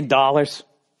 $50 million,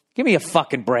 give me a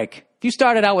fucking break. If you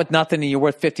started out with nothing and you're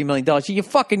worth $50 million,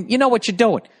 you know what you're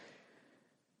doing.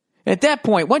 At that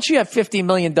point, once you have $50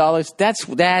 million, that's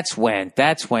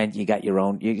when you got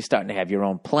you're starting to have your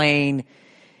own plane.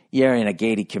 You're in a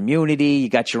gated community. You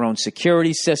got your own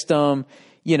security system.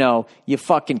 You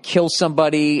fucking kill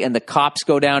somebody and the cops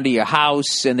go down to your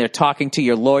house and they're talking to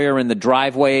your lawyer in the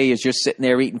driveway as you're sitting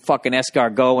there eating fucking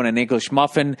escargot and an English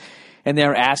muffin. And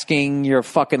they're asking your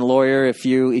fucking lawyer if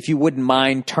you wouldn't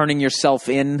mind turning yourself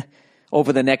in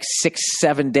over the next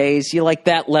 6-7 days. You're like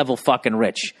that level fucking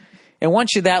rich. And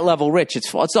once you're that level rich,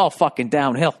 it's all fucking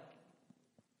downhill.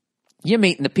 You're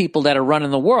meeting the people that are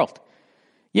running the world.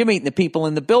 You're meeting the people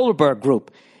in the Bilderberg group.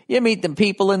 You meet the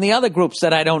people in the other groups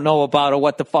that I don't know about or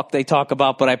what the fuck they talk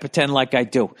about, but I pretend like I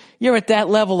do. You're at that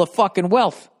level of fucking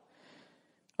wealth.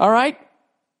 All right?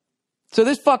 So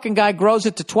this fucking guy grows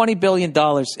it to $20 billion,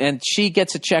 and she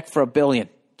gets a check for $1 billion,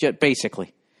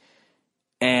 basically.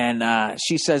 And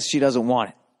she says she doesn't want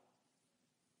it.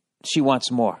 She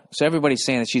wants more. So everybody's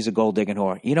saying that she's a gold-digging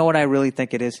whore. You know what I really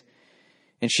think it is?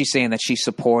 And she's saying that she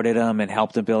supported him and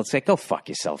helped him build. Say, go fuck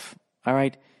yourself. All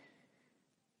right?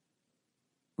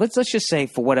 Let's just say,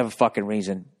 for whatever fucking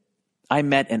reason, I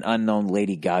met an unknown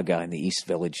Lady Gaga in the East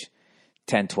Village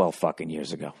 10, 12 fucking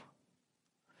years ago.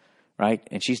 Right?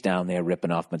 And she's down there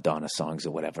ripping off Madonna songs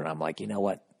or whatever. And I'm like, you know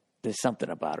what? There's something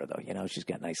about her, though. You know, she's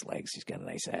got nice legs. She's got a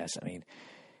nice ass. I mean,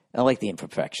 I like the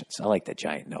imperfections. I like the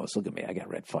giant nose. Look at me. I got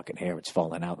red fucking hair. It's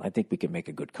falling out. I think we can make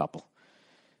a good couple.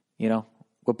 You know,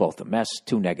 we're both a mess.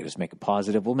 2 negatives make a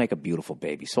positive. We'll make a beautiful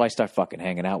baby. So I start fucking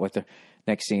hanging out with her.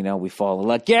 Next thing you know, we fall in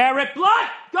love. Garrett Blood!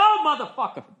 Go,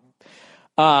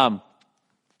 motherfucker!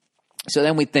 So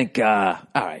then we think, all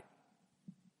right,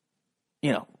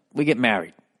 you know, we get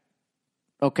married.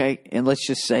 Okay, and let's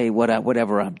just say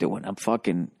whatever I'm doing,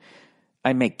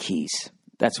 I make keys.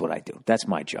 That's what I do. That's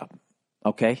my job.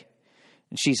 Okay?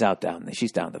 And she's down in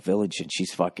the village, and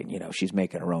she's fucking, you know, she's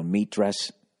making her own meat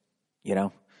dress, you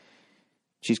know?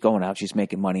 She's going out, she's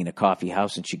making money in a coffee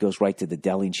house, and she goes right to the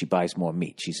deli and she buys more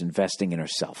meat. She's investing in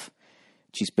herself.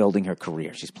 She's building her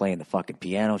career. She's playing the fucking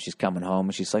piano. She's coming home,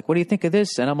 and she's like, what do you think of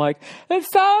this? And I'm like, it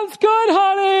sounds good,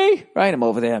 honey. Right? I'm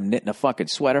over there, I'm knitting a fucking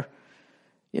sweater.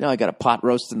 You know, I got a pot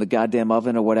roast in the goddamn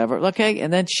oven or whatever. Okay,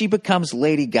 and then she becomes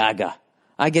Lady Gaga.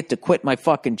 I get to quit my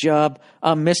fucking job.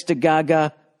 I'm Mr.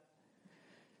 Gaga.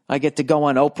 I get to go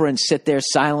on Oprah and sit there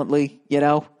silently, you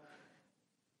know,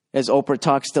 as Oprah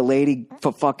talks to Lady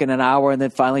for fucking an hour, and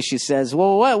then finally she says,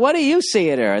 well, what do you see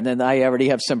at her? And then I already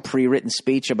have some pre-written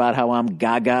speech about how I'm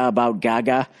Gaga about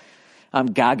Gaga. I'm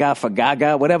Gaga for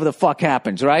Gaga, whatever the fuck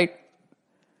happens, right?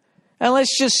 And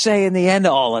let's just say in the end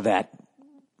of all of that,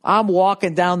 I'm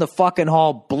walking down the fucking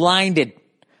hall blinded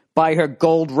by her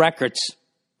gold records,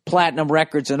 platinum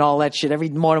records and all that shit. Every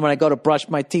morning when I go to brush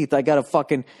my teeth, I got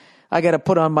to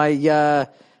put on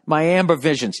my amber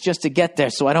visions just to get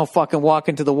there so I don't fucking walk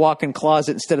into the walk-in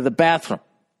closet instead of the bathroom.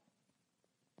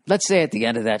 Let's say at the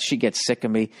end of that, she gets sick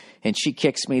of me and she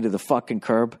kicks me to the fucking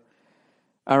curb.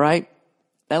 All right?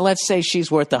 And let's say she's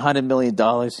worth $100 million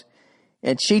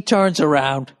and she turns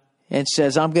around and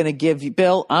says, I'm going to give you,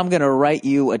 Bill, I'm going to write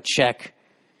you a check.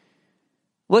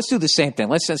 Let's do the same thing.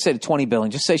 Let's say $20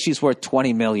 billion. Just say she's worth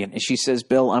 $20 million. And she says,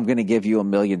 Bill, I'm going to give you $1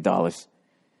 million.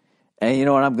 And you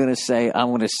know what I'm going to say? I'm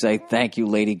going to say, thank you,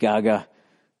 Lady Gaga.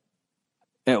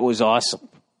 It was awesome.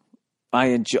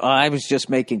 I was just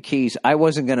making keys. I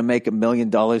wasn't going to make $1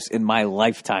 million in my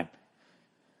lifetime.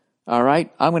 All right?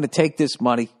 I'm going to take this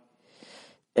money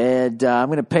and I'm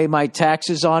going to pay my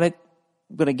taxes on it.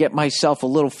 I'm going to get myself a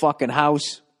little fucking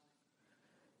house,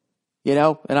 you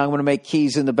know, and I'm going to make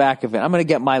keys in the back of it. I'm going to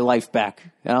get my life back,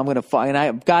 and I'm going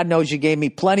to God knows you gave me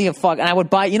plenty of fuck, and I would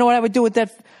buy, you know what I would do with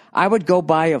that? I would go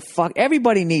buy a fuck,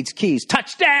 everybody needs keys.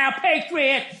 Touchdown,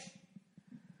 Patriots!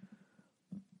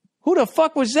 Who the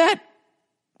fuck was that?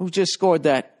 Who just scored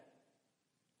that?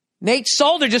 Nate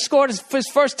Solder just scored his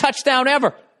first touchdown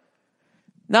ever.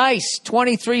 Nice,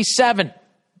 23-7.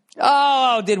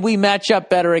 Oh, did we match up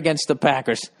better against the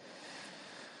Packers?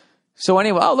 So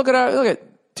anyway, look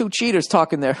at 2 cheaters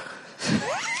talking there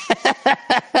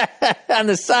on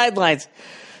the sidelines.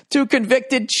 2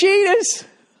 convicted cheaters.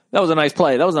 That was a nice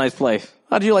play.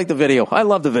 How did you like the video? I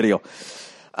love the video.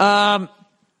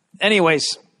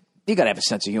 Anyways, you got to have a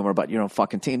sense of humor about your own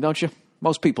fucking team, don't you?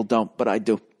 Most people don't, but I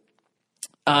do.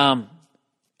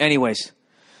 Anyways,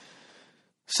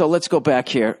 so let's go back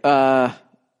here.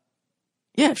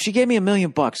 Yeah, if she gave me $1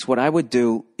 million, what I would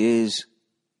do is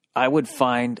I would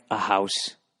find a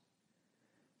house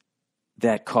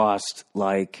that cost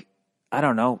like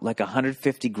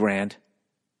 $150,000,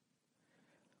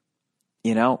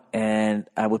 you know, and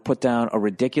I would put down a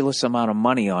ridiculous amount of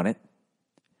money on it.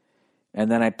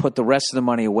 And then I put the rest of the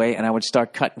money away and I would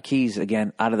start cutting keys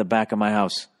again out of the back of my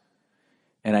house.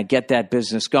 And I'd get that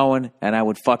business going and I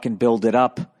would fucking build it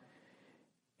up.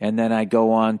 And then I'd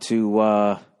go on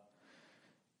to,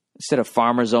 instead of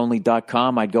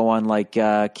farmersonly.com, I'd go on like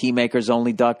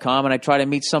keymakersonly.com and I'd try to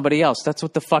meet somebody else. That's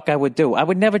what the fuck I would do. I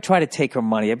would never try to take her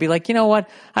money. I'd be like, you know what?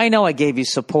 I know I gave you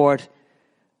support.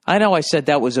 I know I said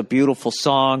that was a beautiful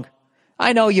song.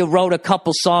 I know you wrote a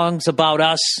couple songs about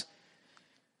us.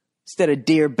 Instead of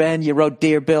Dear Ben, you wrote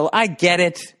Dear Bill. I get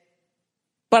it.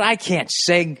 But I can't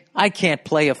sing. I can't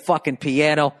play a fucking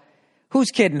piano. Who's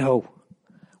kidding who?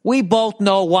 We both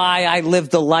know why I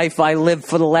lived the life I lived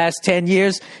for the last 10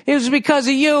 years. It was because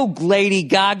of you, Lady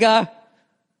Gaga.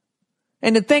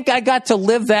 And to think I got to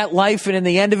live that life and in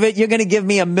the end of it, you're going to give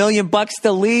me $1 million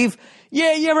to leave?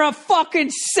 Yeah, you're a fucking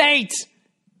saint.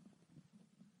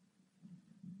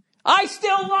 I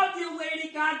still love you, Lady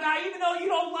Gaga, even though you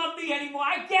don't love me anymore.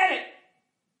 I get it.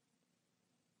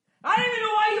 I don't even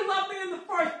know why you love me in the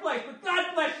first place, but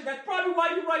God bless you. That's probably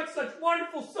why you write such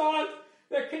wonderful songs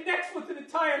that connects with an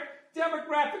entire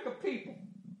demographic of people.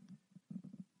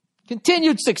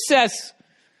 Continued success.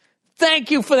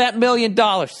 Thank you for that $1 million.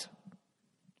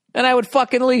 And I would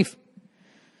fucking leave.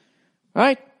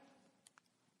 Right?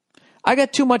 I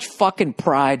got too much fucking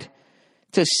pride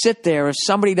to sit there if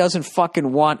somebody doesn't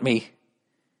fucking want me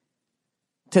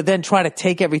to then try to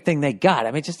take everything they got.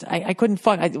 I mean, I couldn't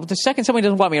the second somebody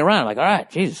doesn't want me around, I'm like, all right,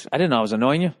 Jesus, I didn't know I was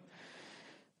annoying you.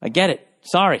 I get it.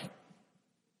 Sorry.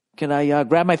 Can I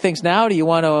grab my things now? Do you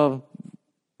want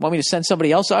me to send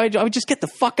somebody else? I would just get the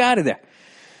fuck out of there.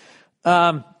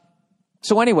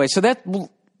 So anyway, so that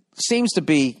seems to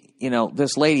be,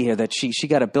 this lady here that she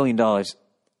got $1 billion,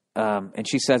 and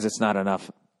she says it's not enough.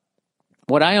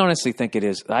 What I honestly think it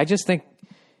is, I just think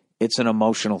it's an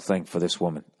emotional thing for this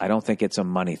woman. I don't think it's a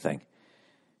money thing.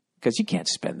 Because you can't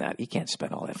spend that. You can't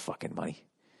spend all that fucking money.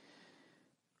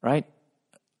 Right?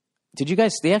 Did you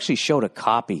guys, they actually showed a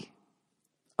copy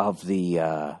of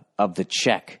the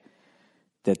check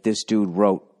that this dude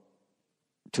wrote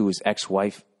to his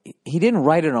ex-wife. He didn't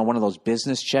write it on one of those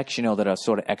business checks, that are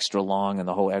sort of extra long and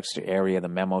the whole extra area, the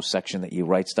memo section that you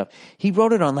write stuff. He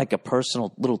wrote it on like a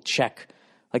personal little check,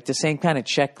 like the same kind of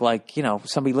check like,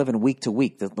 somebody living week to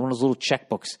week, one of those little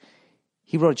checkbooks.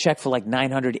 He wrote a check for like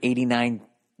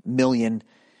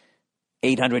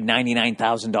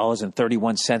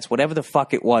 $989,899,000.31, whatever the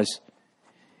fuck it was.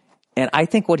 And I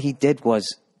think what he did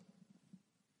was,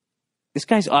 this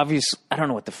guy's obvious, I don't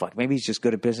know what the fuck, maybe he's just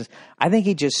good at business. I think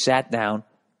he just sat down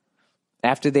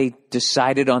after they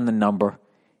decided on the number,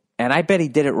 and I bet he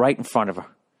did it right in front of her.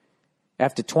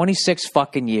 After 26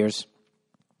 fucking years,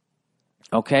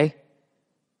 okay,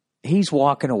 he's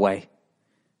walking away.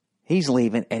 He's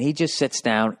leaving, and he just sits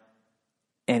down,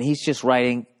 and he's just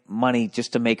writing money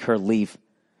just to make her leave.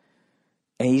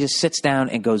 And he just sits down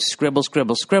and goes scribble,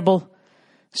 scribble, scribble,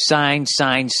 sign,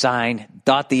 sign, sign,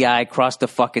 dot the I, cross the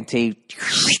fucking T,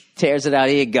 tears it out.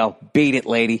 Here you go. Beat it,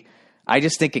 lady. I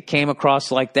just think it came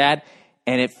across like that,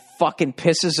 and it fucking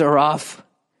pisses her off.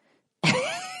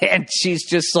 And she's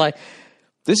just like,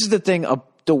 this is the thing,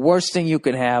 the worst thing you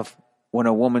can have when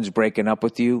a woman's breaking up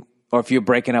with you, or if you're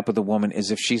breaking up with a woman,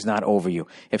 is if she's not over you.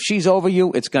 If she's over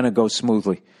you, it's going to go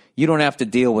smoothly. You don't have to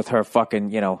deal with her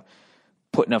fucking,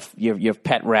 putting your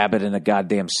pet rabbit in a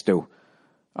goddamn stew.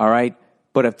 All right?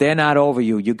 But if they're not over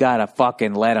you, you got to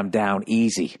fucking let them down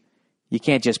easy. You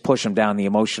can't just push them down the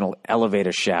emotional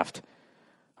elevator shaft.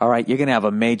 All right? You're going to have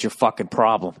a major fucking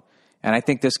problem. And I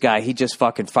think this guy, he just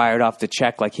fucking fired off the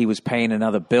check like he was paying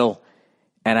another bill.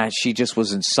 And she just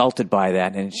was insulted by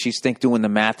that. And she's doing the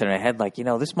math in her head like,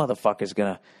 this motherfucker's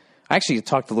going to... I actually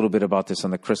talked a little bit about this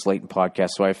on the Chris Layton podcast,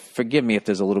 so forgive me if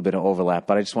there's a little bit of overlap,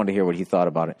 but I just wanted to hear what he thought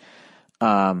about it.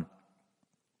 I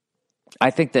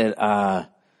think that... I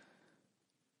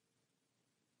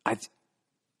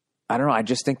don't know. I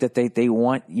just think that they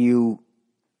want you...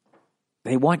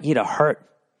 They want you to hurt.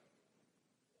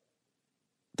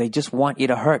 They just want you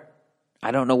to hurt.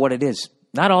 I don't know what it is.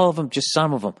 Not all of them, just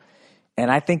some of them.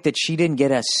 And I think that she didn't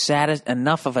get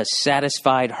enough of a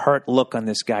satisfied, hurt look on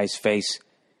this guy's face.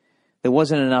 There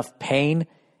wasn't enough pain.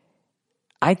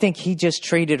 I think he just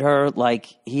treated her like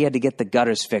he had to get the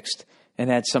gutters fixed and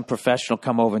had some professional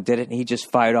come over and did it. And he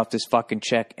just fired off this fucking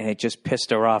check and it just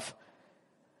pissed her off.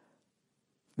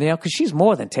 Because she's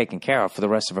more than taken care of for the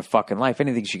rest of her fucking life.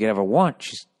 Anything she could ever want,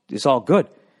 it's all good.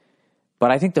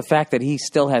 But I think the fact that he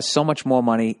still has so much more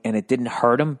money and it didn't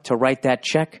hurt him to write that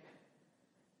check,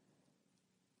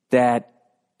 and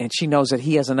she knows that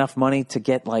he has enough money to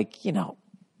get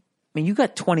you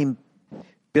got $20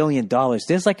 billion.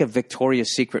 There's like a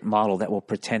Victoria's Secret model that will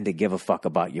pretend to give a fuck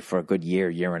about you for a good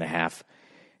year and a half.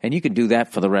 And you can do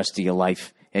that for the rest of your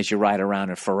life as you ride around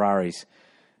in Ferraris.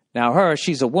 Now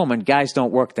she's a woman. Guys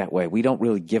don't work that way. We don't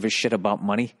really give a shit about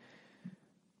money.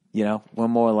 We're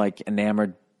more like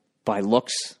enamored by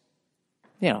looks.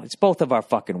 It's both of our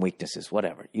fucking weaknesses,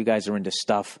 whatever. You guys are into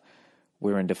stuff.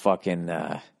 We're into fucking...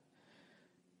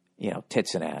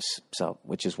 tits and ass. So,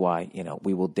 which is why,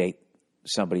 we will date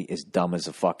somebody as dumb as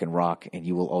a fucking rock, and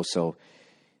you will also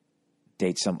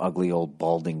date some ugly old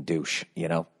balding douche,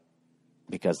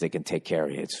 because they can take care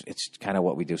of you. It's kind of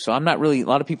what we do. So I'm not really, a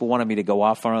lot of people wanted me to go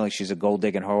off on her like she's a gold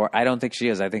digging whore. I don't think she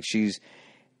is. I think she's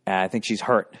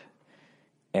hurt.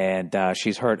 And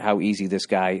she's hurt how easy this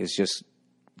guy is just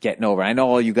getting over. I know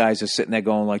all you guys are sitting there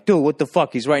going like, dude, what the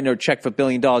fuck? He's writing her a check for $1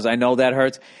 billion. I know that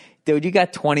hurts. Dude, you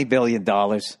got $20 billion.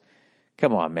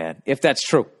 Come on, man. If that's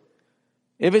true.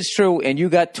 If it's true and you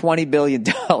got $20 billion,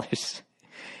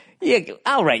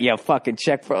 I'll write you a fucking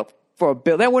check for $1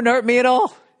 billion. That wouldn't hurt me at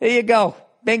all. There you go.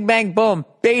 Bing, bang, boom.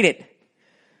 Beat it.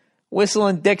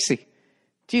 Whistling Dixie.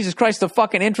 Jesus Christ, the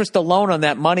fucking interest alone on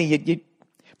that money.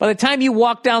 By the time you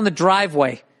walk down the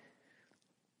driveway,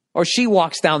 Or she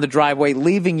walks down the driveway,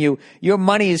 leaving you. Your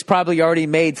money is probably already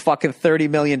made fucking $30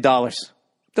 million.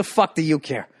 The fuck do you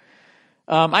care?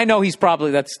 I know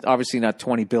that's obviously not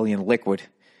 20 billion liquid.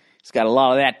 He's got a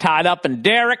lot of that tied up in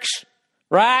derricks,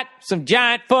 right? Some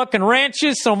giant fucking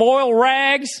ranches, some oil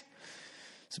rags,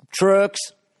 some trucks.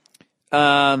 Look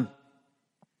at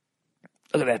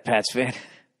that Pats fan.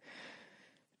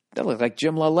 That looked like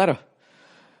Jim LaLetta.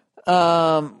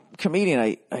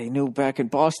 Comedian I knew back in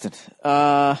Boston.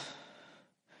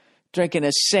 Drinking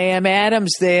a Sam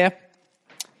Adams there.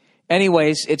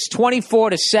 Anyways, it's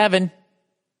 24-7.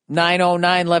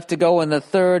 9:09 left to go in the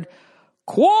third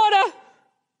quarter.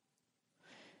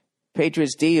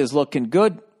 Patriots D is looking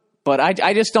good, but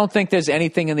I just don't think there's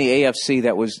anything in the AFC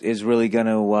that is really going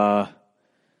to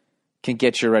can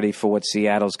get you ready for what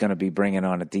Seattle's going to be bringing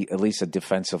on at least a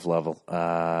defensive level.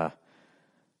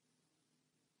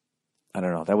 I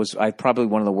don't know. That was probably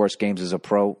one of the worst games as a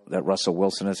pro that Russell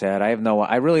Wilson has had. I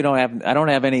don't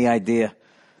have any idea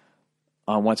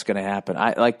on what's going to happen.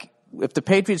 If the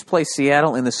Patriots play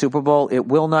Seattle in the Super Bowl, it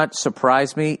will not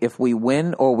surprise me if we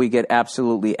win or we get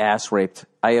absolutely ass raped.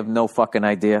 I have no fucking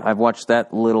idea. I've watched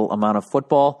that little amount of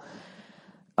football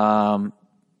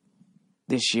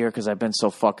this year because I've been so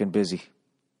fucking busy.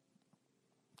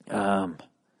 But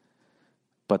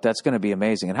that's going to be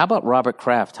amazing. And how about Robert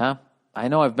Kraft, huh? I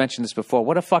know I've mentioned this before.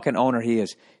 What a fucking owner he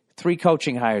is. 3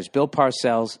 coaching hires. Bill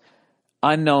Parcells,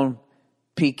 unknown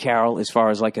Pete Carroll as far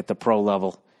as at the pro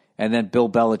level, and then Bill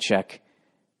Belichick.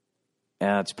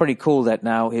 It's pretty cool that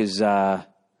now he's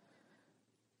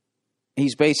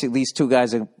basically, these two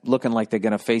guys are looking like they're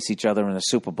going to face each other in the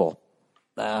Super Bowl.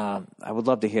 I would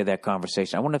love to hear that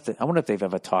conversation. I wonder if they've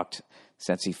ever talked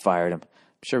since he fired him.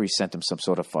 I'm sure he sent him some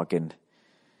sort of fucking,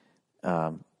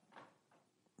 what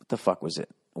the fuck was it?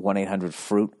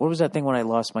 1-800-FRUIT. What was that thing when I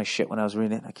lost my shit when I was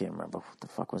reading it? I can't remember. What the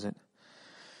fuck was it?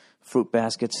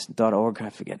 Fruitbaskets.org. I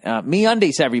forget.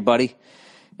 MeUndies, everybody.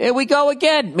 Here we go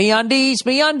again.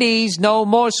 MeUndies. No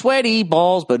more sweaty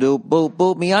balls. Ba-doop, boop,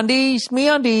 boop.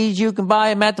 MeUndies. You can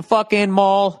buy them at the fucking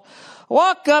mall.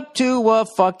 Walk up to a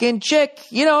fucking chick.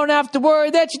 You don't have to worry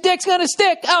that your dick's gonna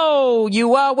stick. Oh,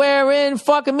 you are wearing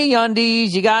fucking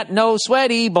MeUndies. You got no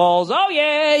sweaty balls. Oh,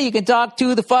 yeah. You can talk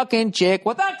to the fucking chick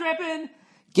without tripping.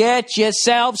 Get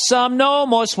yourself some no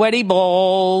more sweaty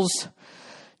balls.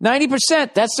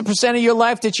 90%. That's the percent of your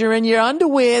life that you're in your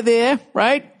underwear there,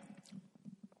 right?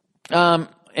 And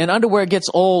underwear gets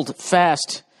old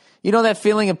fast. You know that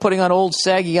feeling of putting on old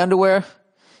saggy underwear?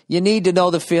 You need to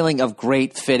know the feeling of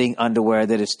great fitting underwear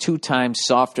that is 2 times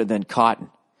softer than cotton.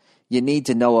 You need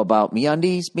to know about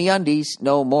MeUndies,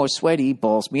 no more sweaty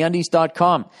balls.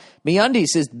 MeUndies.com.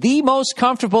 MeUndies is the most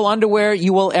comfortable underwear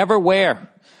you will ever wear.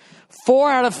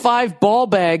 4 out of 5 ball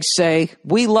bags say,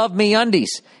 we love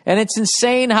MeUndies. And it's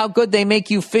insane how good they make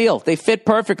you feel. They fit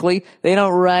perfectly. They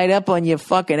don't ride up on your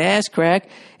fucking ass crack.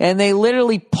 And they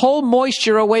literally pull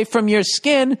moisture away from your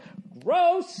skin.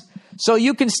 Gross. So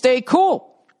you can stay cool.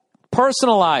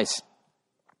 Personalize.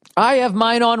 I have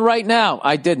mine on right now.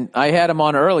 I didn't. I had them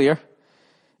on earlier.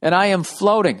 And I am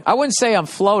floating. I wouldn't say I'm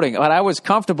floating, but I was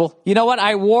comfortable. You know what?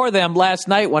 I wore them last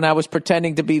night when I was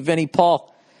pretending to be Vinnie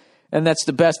Paul. And that's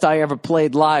the best I ever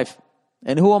played live.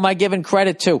 And who am I giving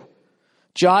credit to?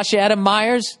 Josh Adam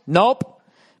Myers? Nope.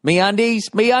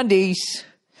 MeUndies.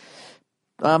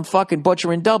 I'm fucking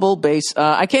butchering double bass.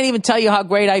 I can't even tell you how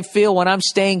great I feel when I'm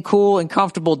staying cool and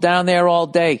comfortable down there all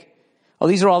day. Oh,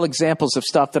 these are all examples of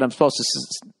stuff that I'm supposed to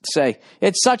say.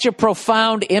 It's such a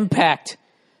profound impact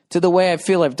to the way I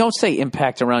feel. Don't say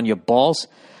impact around your balls.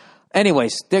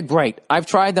 Anyways, they're great. I've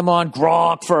tried them on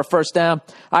Gronk for a first down.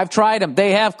 I've tried them.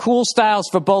 They have cool styles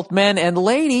for both men and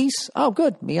ladies. Oh,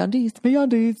 good.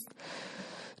 MeUndies.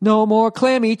 No more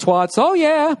clammy twats. Oh,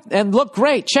 yeah. And look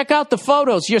great. Check out the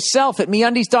photos yourself at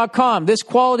MeUndies.com. This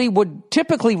quality would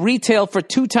typically retail for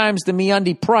 2 times the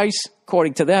MeUndie price,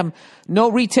 according to them.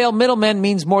 No retail middlemen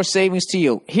means more savings to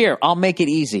you. Here, I'll make it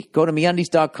easy. Go to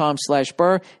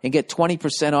MeUndies.com/Burr and get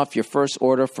 20% off your first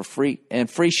order for free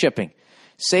shipping.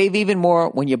 Save even more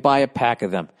when you buy a pack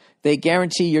of them. They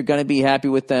guarantee you're going to be happy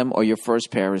with them or your first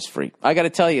pair is free. I got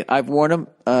to tell you, I've worn them.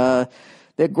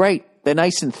 They're great. They're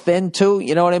nice and thin, too.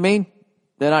 You know what I mean?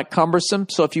 They're not cumbersome.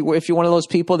 So if you're one of those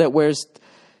people that wears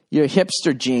your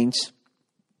hipster jeans,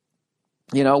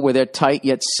 you know, where they're tight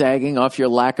yet sagging off your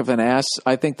lack of an ass,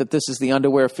 I think that this is the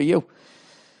underwear for you.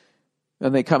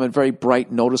 And they come in very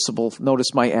bright, noticeable,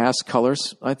 notice my ass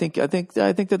colors. I think they're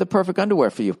the perfect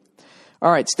underwear for you.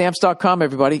 All right, Stamps.com,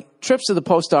 everybody. Trips to the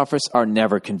post office are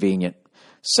never convenient.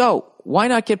 So why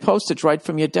not get postage right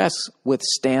from your desk with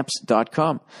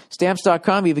Stamps.com?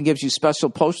 Stamps.com even gives you special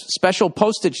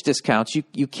postage discounts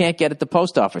you can't get at the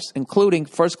post office, including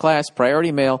first class,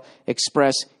 priority mail,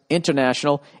 express,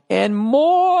 international, and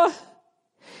more.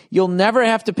 You'll never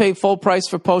have to pay full price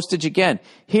for postage again.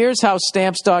 Here's how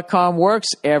Stamps.com works,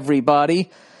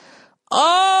 everybody.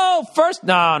 Oh,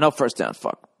 no first down,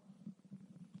 fuck.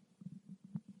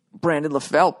 Brandon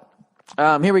LaFell.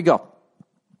 Here we go.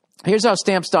 Here's how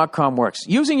Stamps.com works.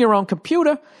 Using your own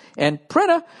computer and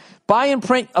printer, buy and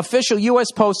print official U.S.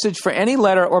 postage for any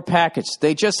letter or package.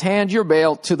 They just hand your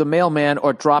mail to the mailman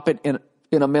or drop it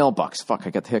in a mailbox. Fuck, I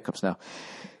got the hiccups now.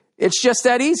 It's just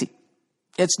that easy.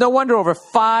 It's no wonder over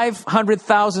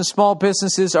 500,000 small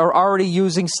businesses are already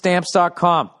using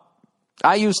Stamps.com.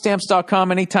 I use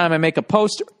Stamps.com anytime I make a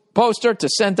poster to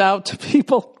send out to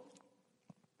people,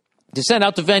 to send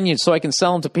out to venues so I can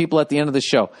sell them to people at the end of the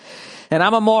show. And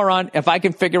I'm a moron. If I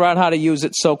can figure out how to use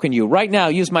it, so can you. Right now,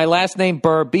 use my last name,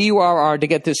 Burr, B-U-R-R, to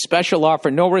get this special offer,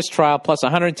 no-risk trial, plus a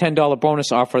 $110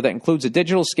 bonus offer that includes a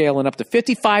digital scale and up to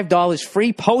 $55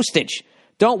 free postage.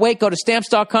 Don't wait. Go to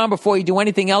Stamps.com before you do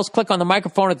anything else. Click on the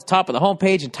microphone at the top of the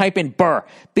homepage and type in Burr.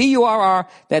 B-U-R-R.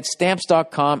 That's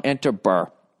Stamps.com. Enter Burr.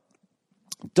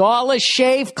 Dollar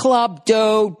Shave Club,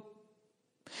 dude.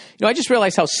 I just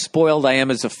realized how spoiled I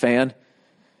am as a fan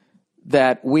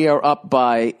that we are up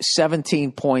by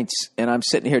 17 points, and I'm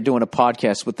sitting here doing a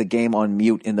podcast with the game on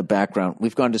mute in the background.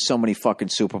 We've gone to so many fucking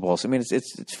Super Bowls. I mean,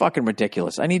 it's fucking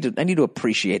ridiculous. I need to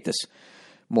appreciate this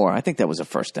more. I think that was a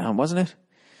first down, wasn't it?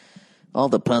 All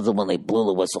depends on when they blew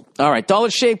the whistle. All right, Dollar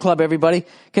Shave Club, everybody.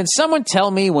 Can someone tell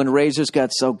me when razors got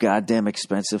so goddamn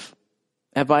expensive?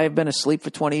 Have I been asleep for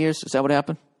 20 years? Is that what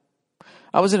happened?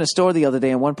 I was in a store the other day,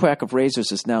 and one pack of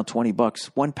razors is now $20.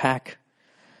 One pack.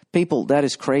 People, that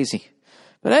is crazy.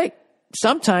 But hey,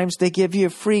 sometimes they give you a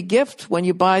free gift when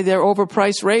you buy their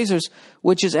overpriced razors,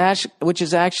 which is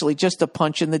actually just a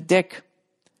punch in the dick.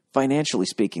 Financially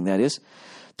speaking, that is.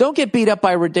 Don't get beat up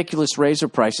by ridiculous razor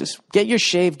prices. Get your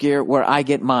shave gear where I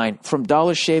get mine, from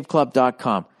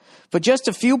DollarShaveClub.com. For just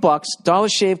a few bucks,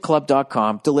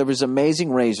 DollarShaveClub.com delivers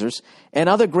amazing razors and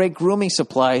other great grooming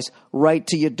supplies right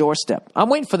to your doorstep. I'm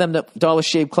waiting for them, Dollar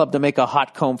Shave Club, to make a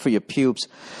hot comb for your pubes.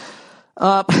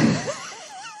 Do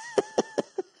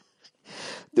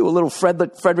a little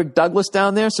Frederick Douglass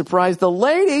down there. Surprise the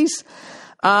ladies.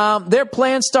 Their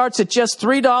plan starts at just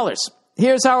 $3.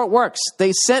 Here's how it works.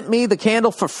 They sent me the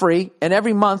candle for free, and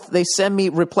every month they send me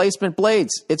replacement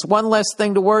blades. It's one less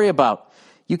thing to worry about.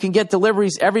 You can get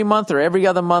deliveries every month or every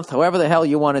other month, however the hell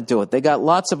you want to do it. They got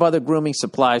lots of other grooming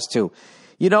supplies, too.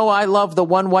 I love the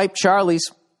one-wipe Charlies.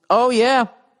 Oh, yeah.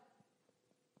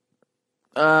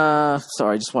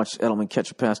 Sorry, I just watched Edelman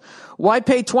catch a pass. Why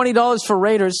pay $20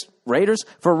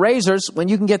 for razors when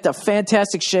you can get the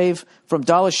fantastic shave from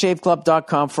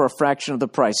DollarShaveClub.com for a fraction of the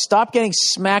price? Stop getting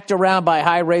smacked around by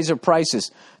high razor prices.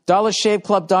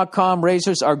 DollarShaveClub.com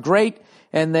razors are great,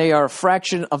 and they are a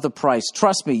fraction of the price.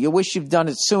 Trust me, you wish you'd done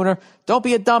it sooner. Don't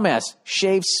be a dumbass.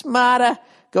 Shave smarter.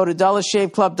 Go to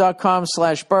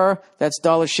DollarShaveClub.com/Burr. That's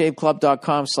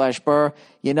DollarShaveClub.com/Burr.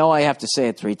 You know I have to say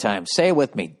it 3 times. Say it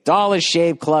with me.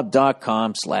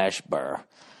 DollarShaveClub.com/Burr.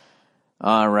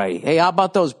 All right. Hey, how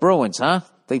about those Bruins, huh?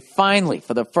 They finally,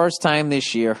 for the first time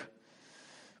this year,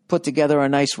 put together a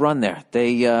nice run there.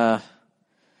 They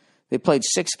played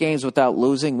 6 games without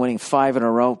losing, winning 5 in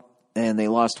a row, and they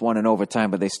lost 1 in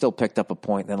overtime, but they still picked up a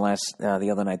point. Then the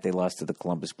other night they lost to the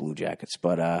Columbus Blue Jackets,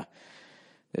 but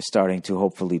they're starting to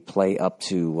hopefully play up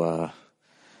to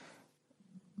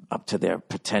their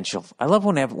potential. I love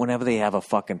whenever they have a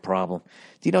fucking problem.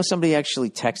 Do you know somebody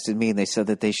actually texted me and they said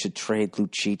that they should trade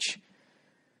Lucic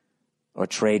or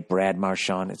trade Brad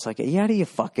Marchand? It's like, are you out of your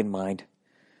fucking mind?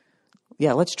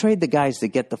 Yeah, let's trade the guys that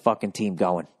get the fucking team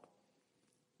going.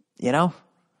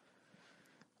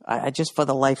 I just, for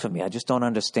the life of me, I just don't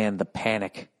understand the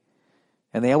panic.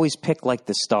 And they always pick like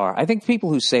the star. I think people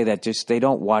who say that they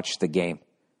don't watch the game.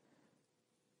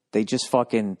 They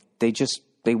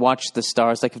watch the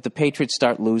stars. Like if the Patriots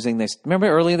start losing, remember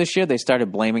earlier this year they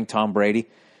started blaming Tom Brady,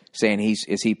 saying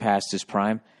is he past his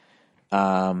prime.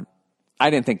 I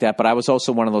didn't think that, but I was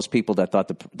also one of those people that thought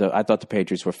I thought the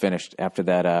Patriots were finished after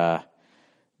that.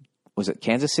 Was it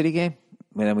Kansas City game?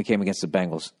 And then we came against the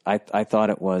Bengals. I thought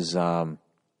it was.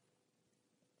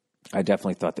 I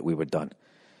definitely thought that we were done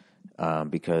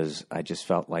because I just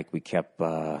felt like we kept.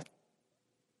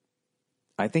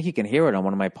 I think you can hear it on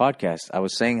one of my podcasts. I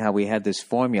was saying how we had this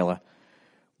formula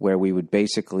where we would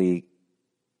basically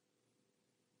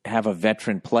have a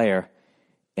veteran player,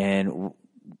 and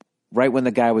right when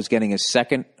the guy was getting his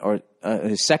second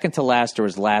to last or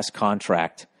his last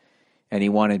contract, and he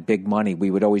wanted big money,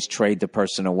 we would always trade the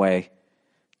person away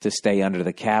to stay under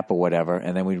the cap or whatever,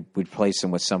 and then we'd place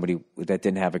him with somebody that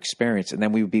didn't have experience, and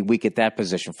then we would be weak at that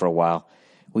position for a while.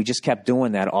 We just kept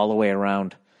doing that all the way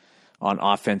around on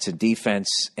offense and defense,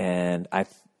 and I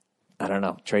don't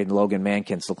know, trading Logan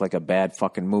Mankins looked like a bad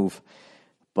fucking move.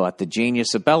 But the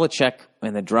genius of Belichick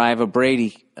and the drive of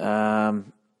Brady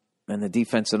and the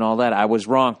defense and all that, I was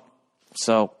wrong.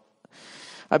 So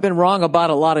I've been wrong about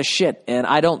a lot of shit, and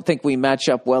I don't think we match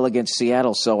up well against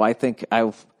Seattle, so I think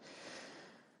I'm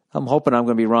hoping I'm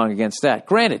going to be wrong against that.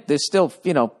 Granted, there's still,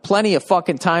 plenty of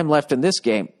fucking time left in this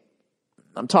game.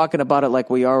 I'm talking about it like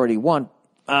we already won.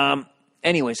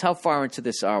 Anyways, how far into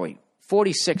this are we?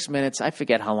 46 minutes. I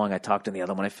forget how long I talked in the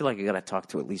other one. I feel like I got to talk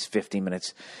to at least 50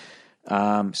 minutes.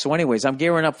 So anyways, I'm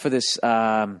gearing up for this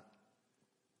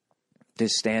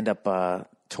this stand-up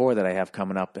tour that I have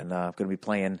coming up, and I'm going to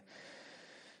be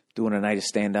doing a night of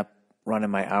stand-up,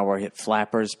 running my hour, hit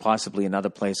Flappers, possibly another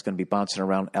place, going to be bouncing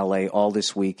around L.A. all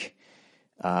this week,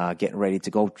 getting ready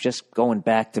to go, just going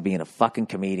back to being a fucking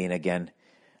comedian again.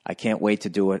 I can't wait to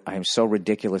do it. I am so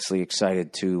ridiculously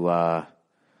excited to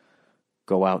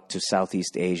go out to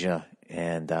Southeast Asia.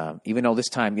 And even though this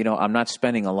time, I'm not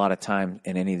spending a lot of time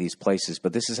in any of these places,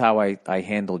 but this is how I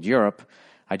handled Europe.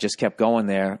 I just kept going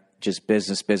there, just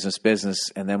business.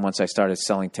 And then once I started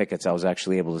selling tickets, I was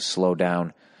actually able to slow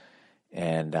down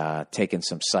and take in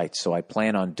some sights. So I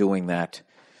plan on doing that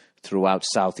throughout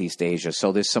Southeast Asia.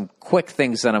 So there's some quick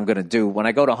things that I'm going to do. When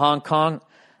I go to Hong Kong,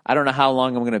 I don't know how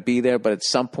long I'm going to be there, but at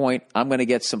some point, I'm going to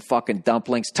get some fucking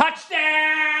dumplings.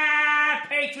 Touchdown,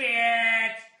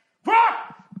 Patriots!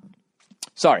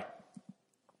 Sorry.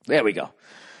 There we go.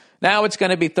 Now it's going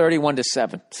to be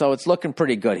 31-7, so it's looking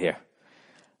pretty good here.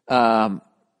 Paul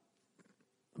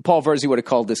Verzi would have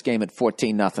called this game at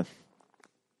 14-0.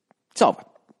 It's over.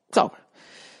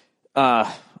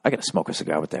 I got to smoke a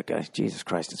cigar with that guy. Jesus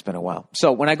Christ, it's been a while.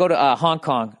 So when I go to Hong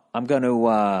Kong, I'm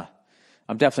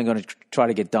definitely going to try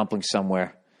to get dumplings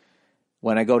somewhere.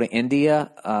 When I go to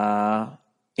India,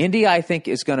 I think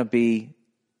is going to be.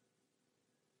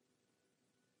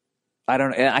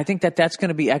 I think that's going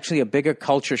to be actually a bigger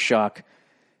culture shock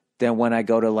than when I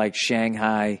go to like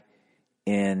Shanghai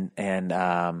and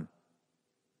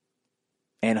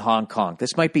Hong Kong.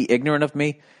 This might be ignorant of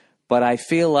me, but I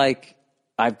feel like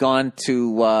I've gone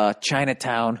to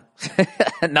Chinatown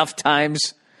enough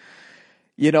times.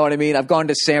 You know what I mean? I've gone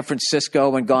to San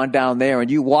Francisco and gone down there,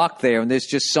 and you walk there, and there's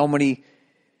just so many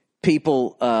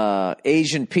people,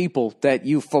 Asian people, that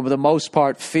you, for the most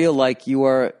part, feel like you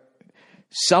are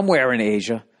somewhere in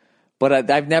Asia.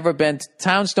 But I've never been –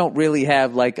 towns don't really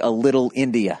have like a little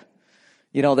India.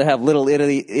 They have little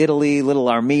Italy, little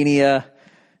Armenia,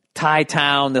 Thai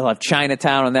town. They'll have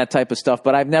Chinatown and that type of stuff.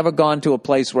 But I've never gone to a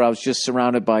place where I was just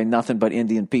surrounded by nothing but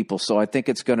Indian people. So I think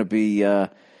it's going to be an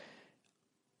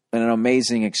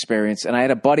amazing experience. And I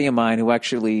had a buddy of mine who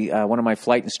actually, one of my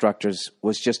flight instructors,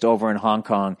 was just over in Hong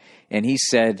Kong. And he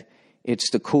said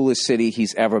it's the coolest city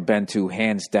he's ever been to,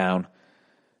 hands down,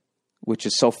 which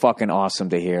is so fucking awesome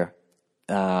to hear.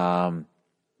 And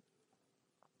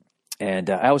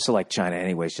I also like China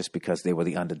anyways, just because they were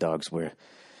the underdogs. Where,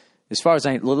 as far as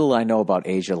little I know about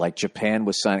Asia, like Japan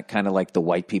was kind of like the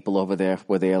white people over there,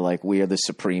 where they're like, we are the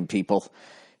supreme people,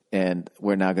 and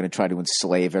we're now going to try to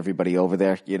enslave everybody over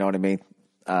there. You know what I mean?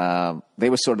 They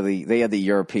were they had the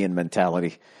European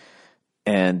mentality.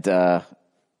 And I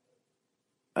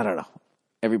don't know.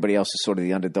 Everybody else is sort of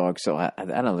the underdog. So I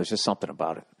don't know. There's just something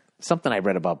about it. Something I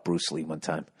read about Bruce Lee one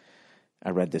time. I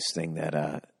read this thing that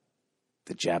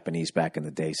the Japanese back in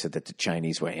the day said that the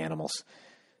Chinese were animals.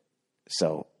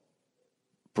 So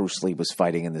Bruce Lee was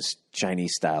fighting in this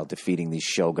Chinese style, defeating these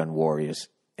shogun warriors.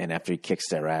 And after he kicks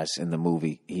their ass in the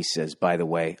movie, he says, by the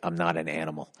way, I'm not an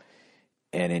animal.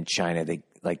 And in China, the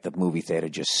movie theater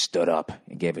just stood up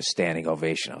and gave a standing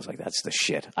ovation. I was like, that's the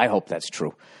shit. I hope that's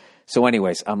true. So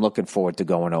anyways, I'm looking forward to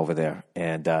going over there.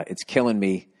 And it's killing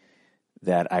me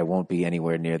that I won't be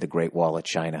anywhere near the Great Wall of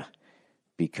China,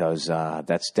 because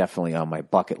that's definitely on my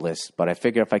bucket list. But I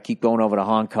figure if I keep going over to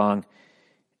Hong Kong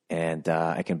and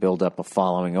I can build up a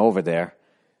following over there,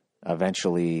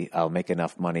 eventually I'll make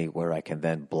enough money where I can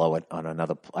then blow it on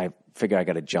another. I figure I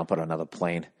got to jump on another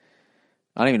plane.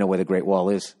 I don't even know where the Great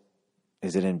Wall is.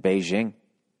 Is it in Beijing?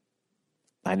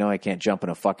 I know I can't jump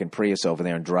in a fucking Prius over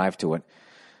there and drive to it.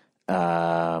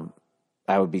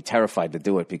 I would be terrified to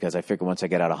do it, because I figure once I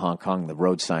get out of Hong Kong, the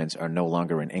road signs are no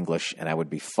longer in English, and I would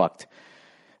be fucked.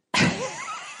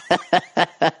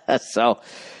 So,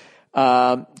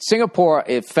 Singapore,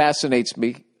 it fascinates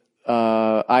me.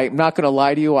 I'm not going to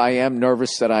lie to you. I am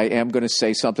nervous that I am going to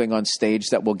say something on stage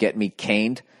that will get me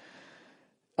caned.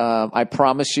 I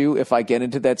promise you, if I get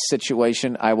into that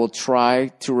situation, I will try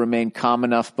to remain calm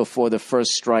enough before the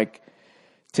first strike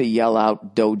to yell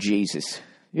out, "Doe Jesus."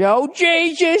 Yo,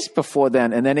 Jesus! Before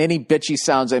then. And then any bitchy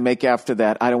sounds I make after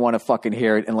that, I don't want to fucking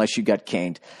hear it unless you got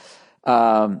caned.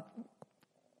 And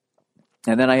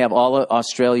then I have all of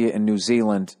Australia and New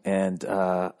Zealand, and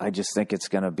I just think it's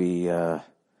going to be, come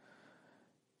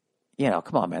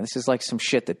on, man. This is like some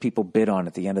shit that people bid on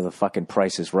at the end of the fucking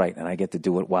Price is Right, and I get to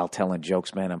do it while telling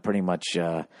jokes, man. I'm pretty much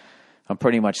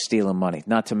stealing money.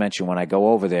 Not to mention when I go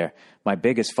over there, my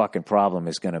biggest fucking problem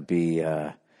is going to be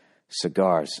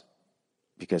cigars,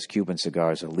 because Cuban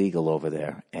cigars are legal over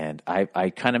there. And I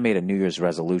kind of made a New Year's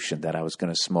resolution that I was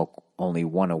going to smoke only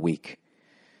one a week.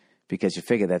 Because you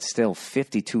figure that's still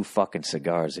 52 fucking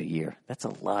cigars a year. That's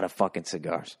a lot of fucking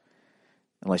cigars.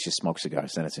 Unless you smoke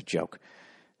cigars, then it's a joke.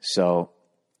 So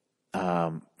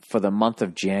for the month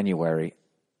of January,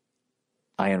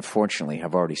 I unfortunately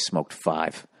have already smoked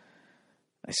 5.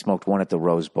 I smoked 1 at the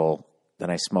Rose Bowl. Then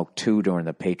I smoked 2 during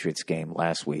the Patriots game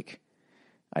last week.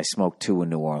 I smoked 2 in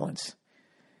New Orleans.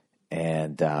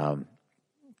 And I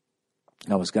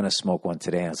was going to smoke 1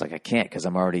 today. I was like, I can't, because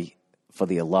I'm already, for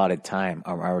the allotted time,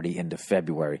 I'm already into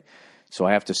February. So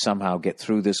I have to somehow get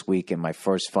through this week and my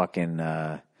first fucking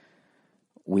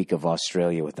week of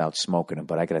Australia without smoking them.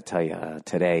 But I got to tell you,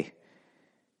 today,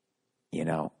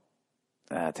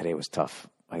 today was tough.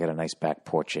 I got a nice back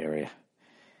porch area.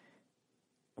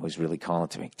 It was really calling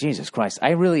to me. Jesus Christ.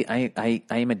 I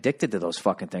am addicted to those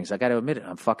fucking things. I got to admit it.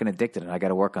 I'm fucking addicted, and I got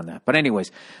to work on that. But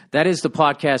anyways, that is the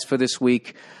podcast for this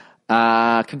week.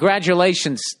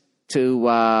 Congratulations to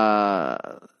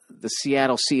the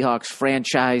Seattle Seahawks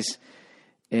franchise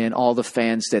and all the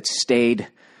fans that stayed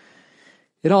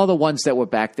and all the ones that were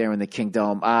back there in the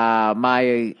Kingdom.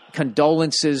 My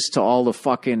condolences to all the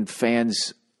fucking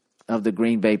fans of the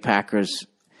Green Bay Packers.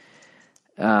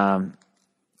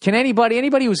 Can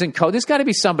anybody who's in coach, there's got to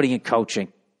be somebody in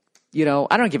coaching.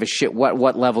 I don't give a shit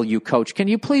what level you coach. Can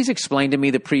you please explain to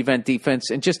me the prevent defense?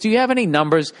 And just, do you have any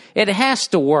numbers? It has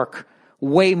to work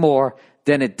way more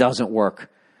than it doesn't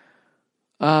work.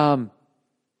 I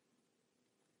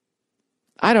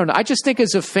don't know. I just think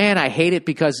as a fan, I hate it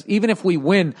because even if we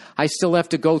win, I still have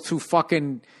to go through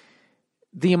fucking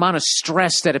the amount of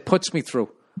stress that it puts me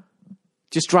through.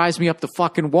 Just drives me up the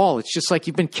fucking wall. It's just like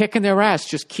you've been kicking their ass.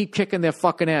 Just keep kicking their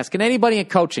fucking ass. Can anybody in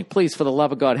coaching, please, for the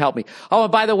love of God, help me? Oh,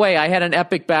 and by the way, I had an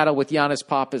epic battle with Giannis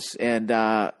Papas and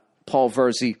Paul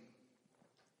Verzi.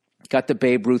 Got the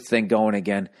Babe Ruth thing going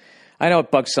again. I know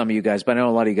it bugged some of you guys, but I know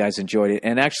a lot of you guys enjoyed it.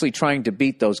 And actually trying to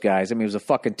beat those guys, I mean, it was a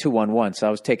fucking 2-on-1, so I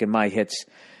was taking my hits.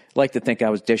 I'd like to think I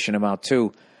was dishing them out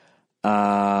too.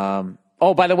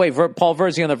 Oh, by the way, Paul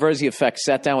Verzi on the Verzi Effect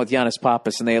sat down with Giannis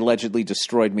Papas, and they allegedly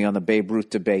destroyed me on the Babe Ruth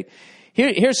debate.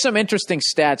 Here's some interesting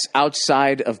stats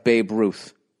outside of Babe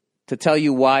Ruth to tell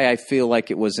you why I feel like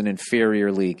it was an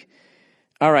inferior league.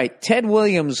 All right, Ted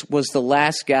Williams was the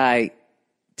last guy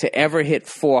to ever hit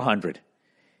 400.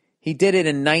 He did it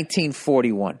in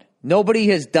 1941. Nobody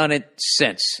has done it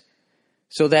since.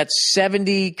 So that's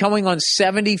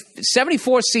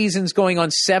 74 seasons going on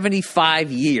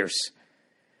 75 years.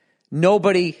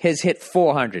 Nobody has hit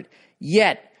 400.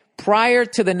 Yet, prior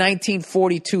to the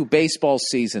 1942 baseball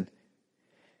season,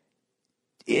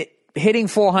 hitting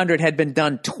 400 had been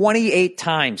done 28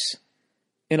 times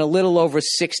in a little over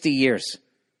 60 years.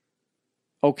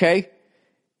 Okay?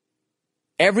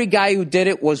 Every guy who did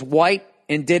it was white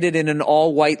and did it in an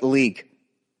all-white league.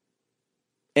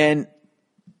 And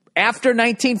after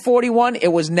 1941, it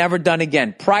was never done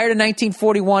again. Prior to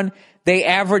 1941, they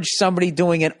averaged somebody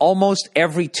doing it almost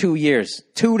every 2 years,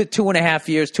 2 to 2.5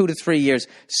 years, 2 to 3 years.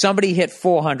 Somebody hit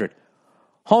 400.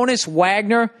 Honus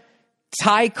Wagner,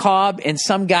 Ty Cobb, and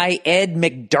some guy, Ed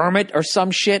McDermott or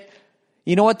some shit.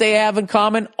 You know what they have in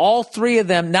common? All 3 of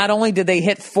them, not only did they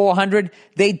hit 400,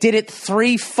 they did it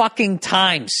 3 fucking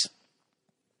times.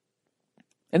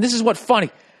 And this is what's funny.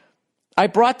 I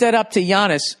brought that up to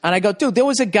Giannis, and I go, dude, there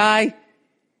was a guy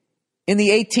in the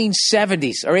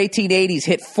 1870s or 1880s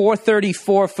hit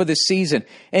 434 for the season.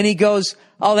 And he goes,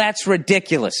 oh, that's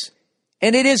ridiculous.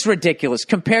 And it is ridiculous.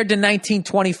 Compared to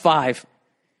 1925,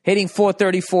 hitting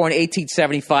 434 in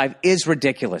 1875 is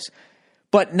ridiculous.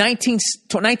 But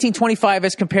 1925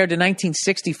 as compared to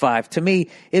 1965, to me,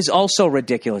 is also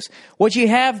ridiculous. What you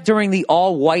have during the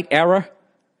all-white era,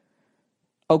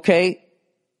 okay,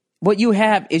 what you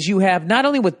have is not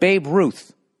only with Babe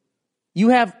Ruth, you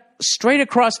have straight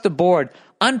across the board,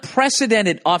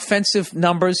 unprecedented offensive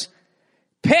numbers.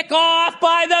 Pick off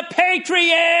by the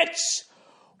Patriots!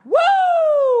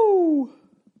 Woo!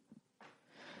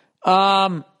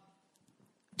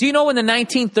 Do you know in the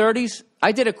 1930s,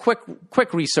 I did a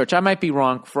quick research. I might be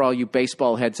wrong for all you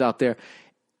baseball heads out there.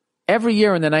 Every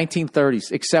year in the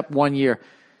 1930s, except one year,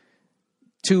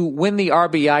 to win the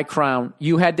RBI crown,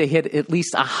 you had to hit at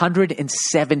least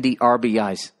 170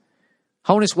 RBIs.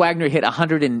 Honus Wagner hit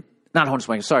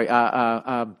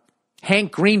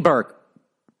Hank Greenberg.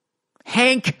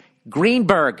 Hank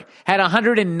Greenberg had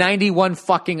 191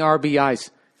 fucking RBIs.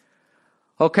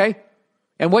 Okay?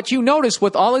 And what you notice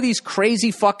with all of these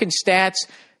crazy fucking stats,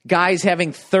 guys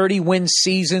having 30-win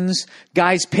seasons,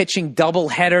 guys pitching double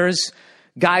headers,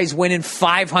 guys winning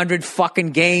 500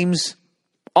 fucking games,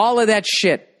 all of that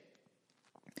shit.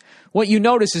 What you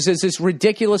notice is there's this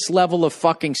ridiculous level of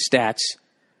fucking stats.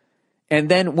 And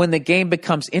then when the game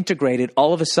becomes integrated,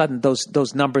 all of a sudden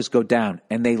those numbers go down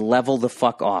and they level the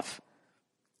fuck off.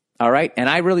 All right? And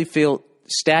I really feel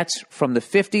stats from the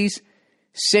 50s,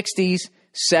 60s,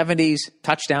 70s,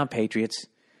 touchdown Patriots,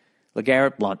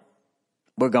 LeGarrette Blount,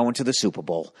 we're going to the Super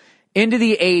Bowl. Into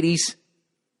the 80s,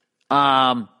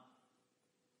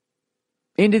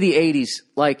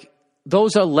 like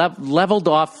those are leveled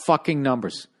off fucking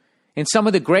numbers. And some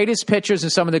of the greatest pitchers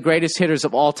and some of the greatest hitters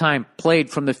of all time played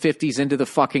from the 50s into the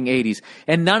fucking 80s.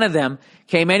 And none of them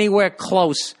came anywhere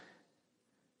close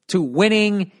to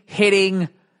winning, hitting,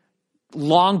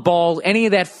 long ball, any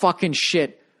of that fucking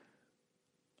shit.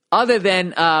 Other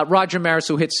than Roger Maris,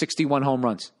 who hit 61 home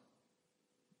runs.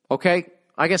 Okay?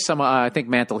 I guess I think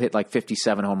Mantle hit like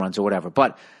 57 home runs or whatever.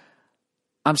 But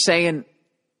I'm saying,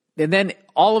 and then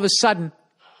all of a sudden,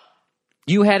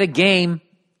 you had a game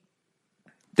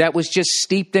that was just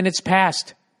steeped in its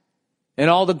past. And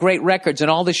all the great records and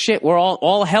all the shit were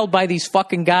all held by these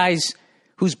fucking guys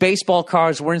whose baseball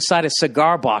cards were inside of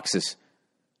cigar boxes.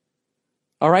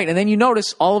 All right? And then you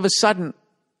notice all of a sudden,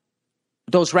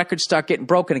 those records start getting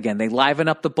broken again. They liven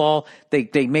up the ball.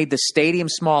 They made the stadium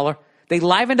smaller. They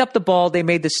livened up the ball. They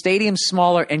made the stadium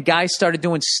smaller, and guys started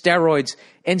doing steroids.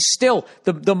 And still,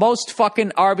 the most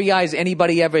fucking RBIs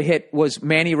anybody ever hit was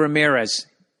Manny Ramirez,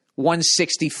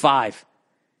 165.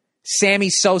 Sammy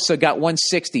Sosa got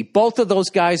 160. Both of those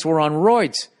guys were on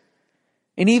roids.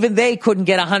 And even they couldn't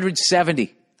get 170,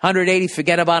 180,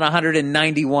 forget about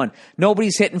 191.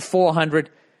 Nobody's hitting 400.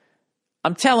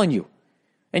 I'm telling you.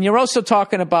 And you're also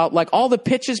talking about like all the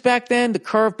pitches back then, the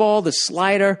curveball, the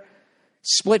slider,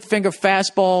 split finger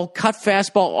fastball, cut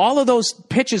fastball, all of those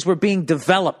pitches were being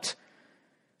developed.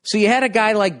 So you had a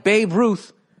guy like Babe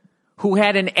Ruth who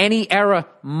had an any era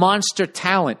monster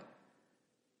talent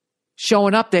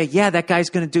showing up there. Yeah, that guy's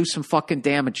going to do some fucking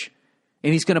damage.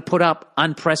 And he's going to put up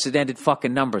unprecedented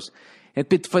fucking numbers. And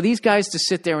for these guys to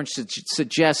sit there and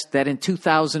suggest that in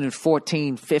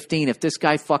 2014, 15, if this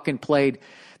guy fucking played,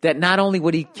 that not only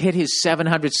would he hit his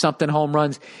 700-something home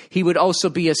runs, he would also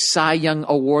be a Cy Young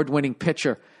award-winning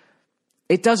pitcher.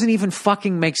 It doesn't even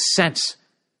fucking make sense.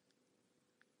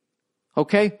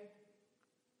 Okay?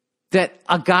 That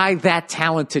a guy that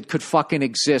talented could fucking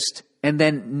exist, and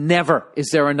then never is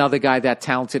there another guy that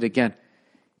talented again.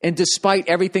 And despite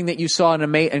everything that you saw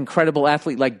an incredible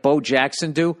athlete like Bo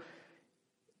Jackson do,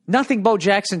 nothing Bo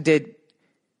Jackson did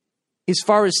as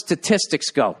far as statistics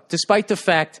go, despite the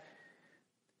fact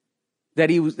that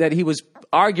he was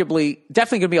arguably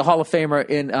definitely going to be a Hall of Famer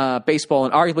in baseball,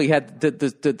 and arguably had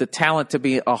the talent to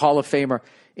be a Hall of Famer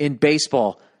in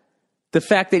baseball. The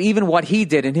fact that even what he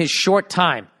did in his short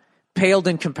time paled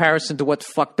in comparison to what the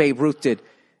fuck Babe Ruth did.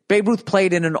 Babe Ruth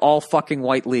played in an all fucking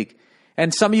white league.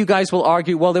 And some of you guys will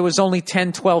argue, well, there was only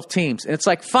 10, 12 teams. And it's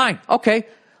like, fine, okay,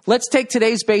 let's take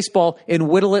today's baseball and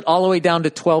whittle it all the way down to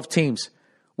 12 teams.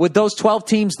 Would those 12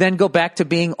 teams then go back to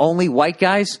being only white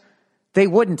guys? They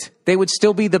wouldn't. They would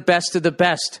still be the best of the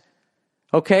best.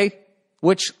 Okay?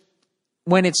 Which,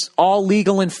 when it's all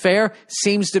legal and fair,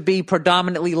 seems to be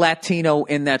predominantly Latino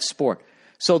in that sport.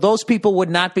 So those people would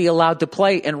not be allowed to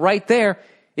play. And right there,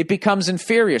 it becomes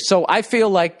inferior. So I feel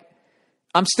like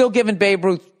I'm still giving Babe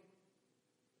Ruth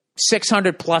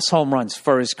 600 plus home runs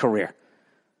for his career.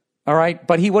 All right?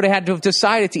 But he would have had to have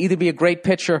decided to either be a great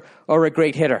pitcher or a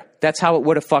great hitter. That's how it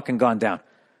would have fucking gone down.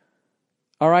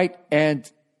 All right? And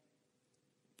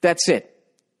that's it.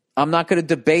 I'm not going to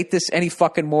debate this any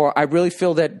fucking more. I really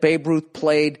feel that Babe Ruth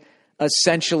played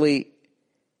essentially,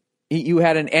 you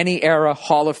had an any era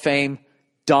Hall of Fame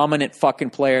dominant fucking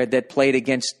player that played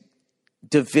against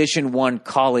Division I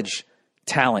college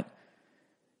talent.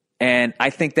 And I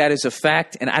think that is a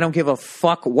fact, and I don't give a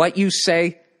fuck what you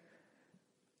say.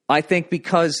 I think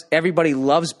because everybody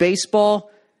loves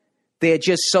baseball, they are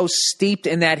just so steeped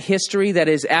in that history that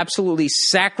is absolutely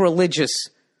sacrilegious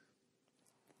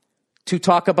to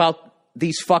talk about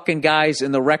these fucking guys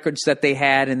and the records that they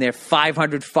had and their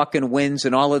 500 fucking wins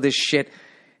and all of this shit.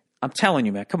 I'm telling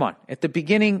you, man, come on. At the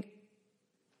beginning,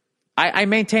 I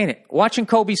maintain it. Watching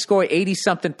Kobe score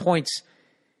 80-something points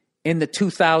in the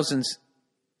 2000s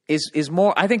is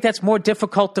more, I think that's more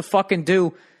difficult to fucking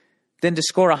do than to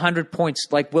score 100 points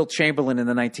like Wilt Chamberlain in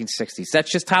the 1960s.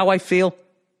 That's just how I feel.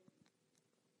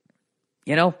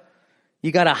 You know,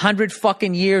 you got 100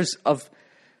 fucking years of,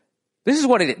 this is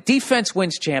what it is. Defense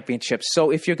wins championships.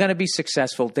 So if you're going to be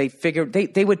successful, they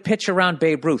would pitch around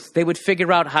Babe Ruth. They would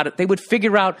figure out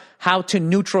how to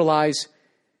neutralize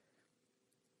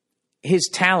his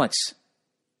talents.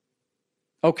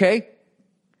 Okay?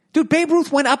 Dude, Babe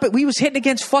Ruth went up, he was hitting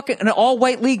against fucking an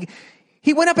all-white league.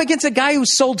 He went up against a guy who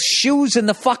sold shoes in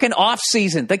the fucking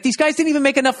off-season. Like, these guys didn't even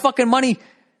make enough fucking money.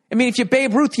 I mean, if you're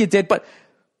Babe Ruth, you did. But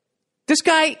this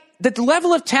guy, the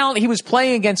level of talent he was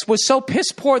playing against was so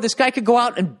piss poor, this guy could go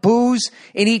out and booze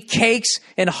and eat cakes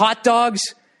and hot dogs,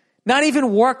 not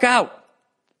even work out.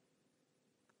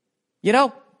 You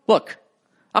know, look,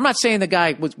 I'm not saying the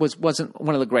guy wasn't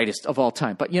one of the greatest of all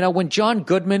time. But, you know, when John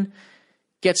Goodman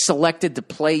gets selected to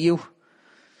play you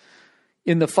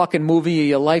in the fucking movie of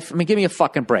your life, I mean, give me a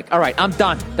fucking break. All right, I'm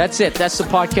done. That's it. That's the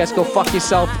podcast. Go fuck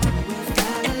yourself.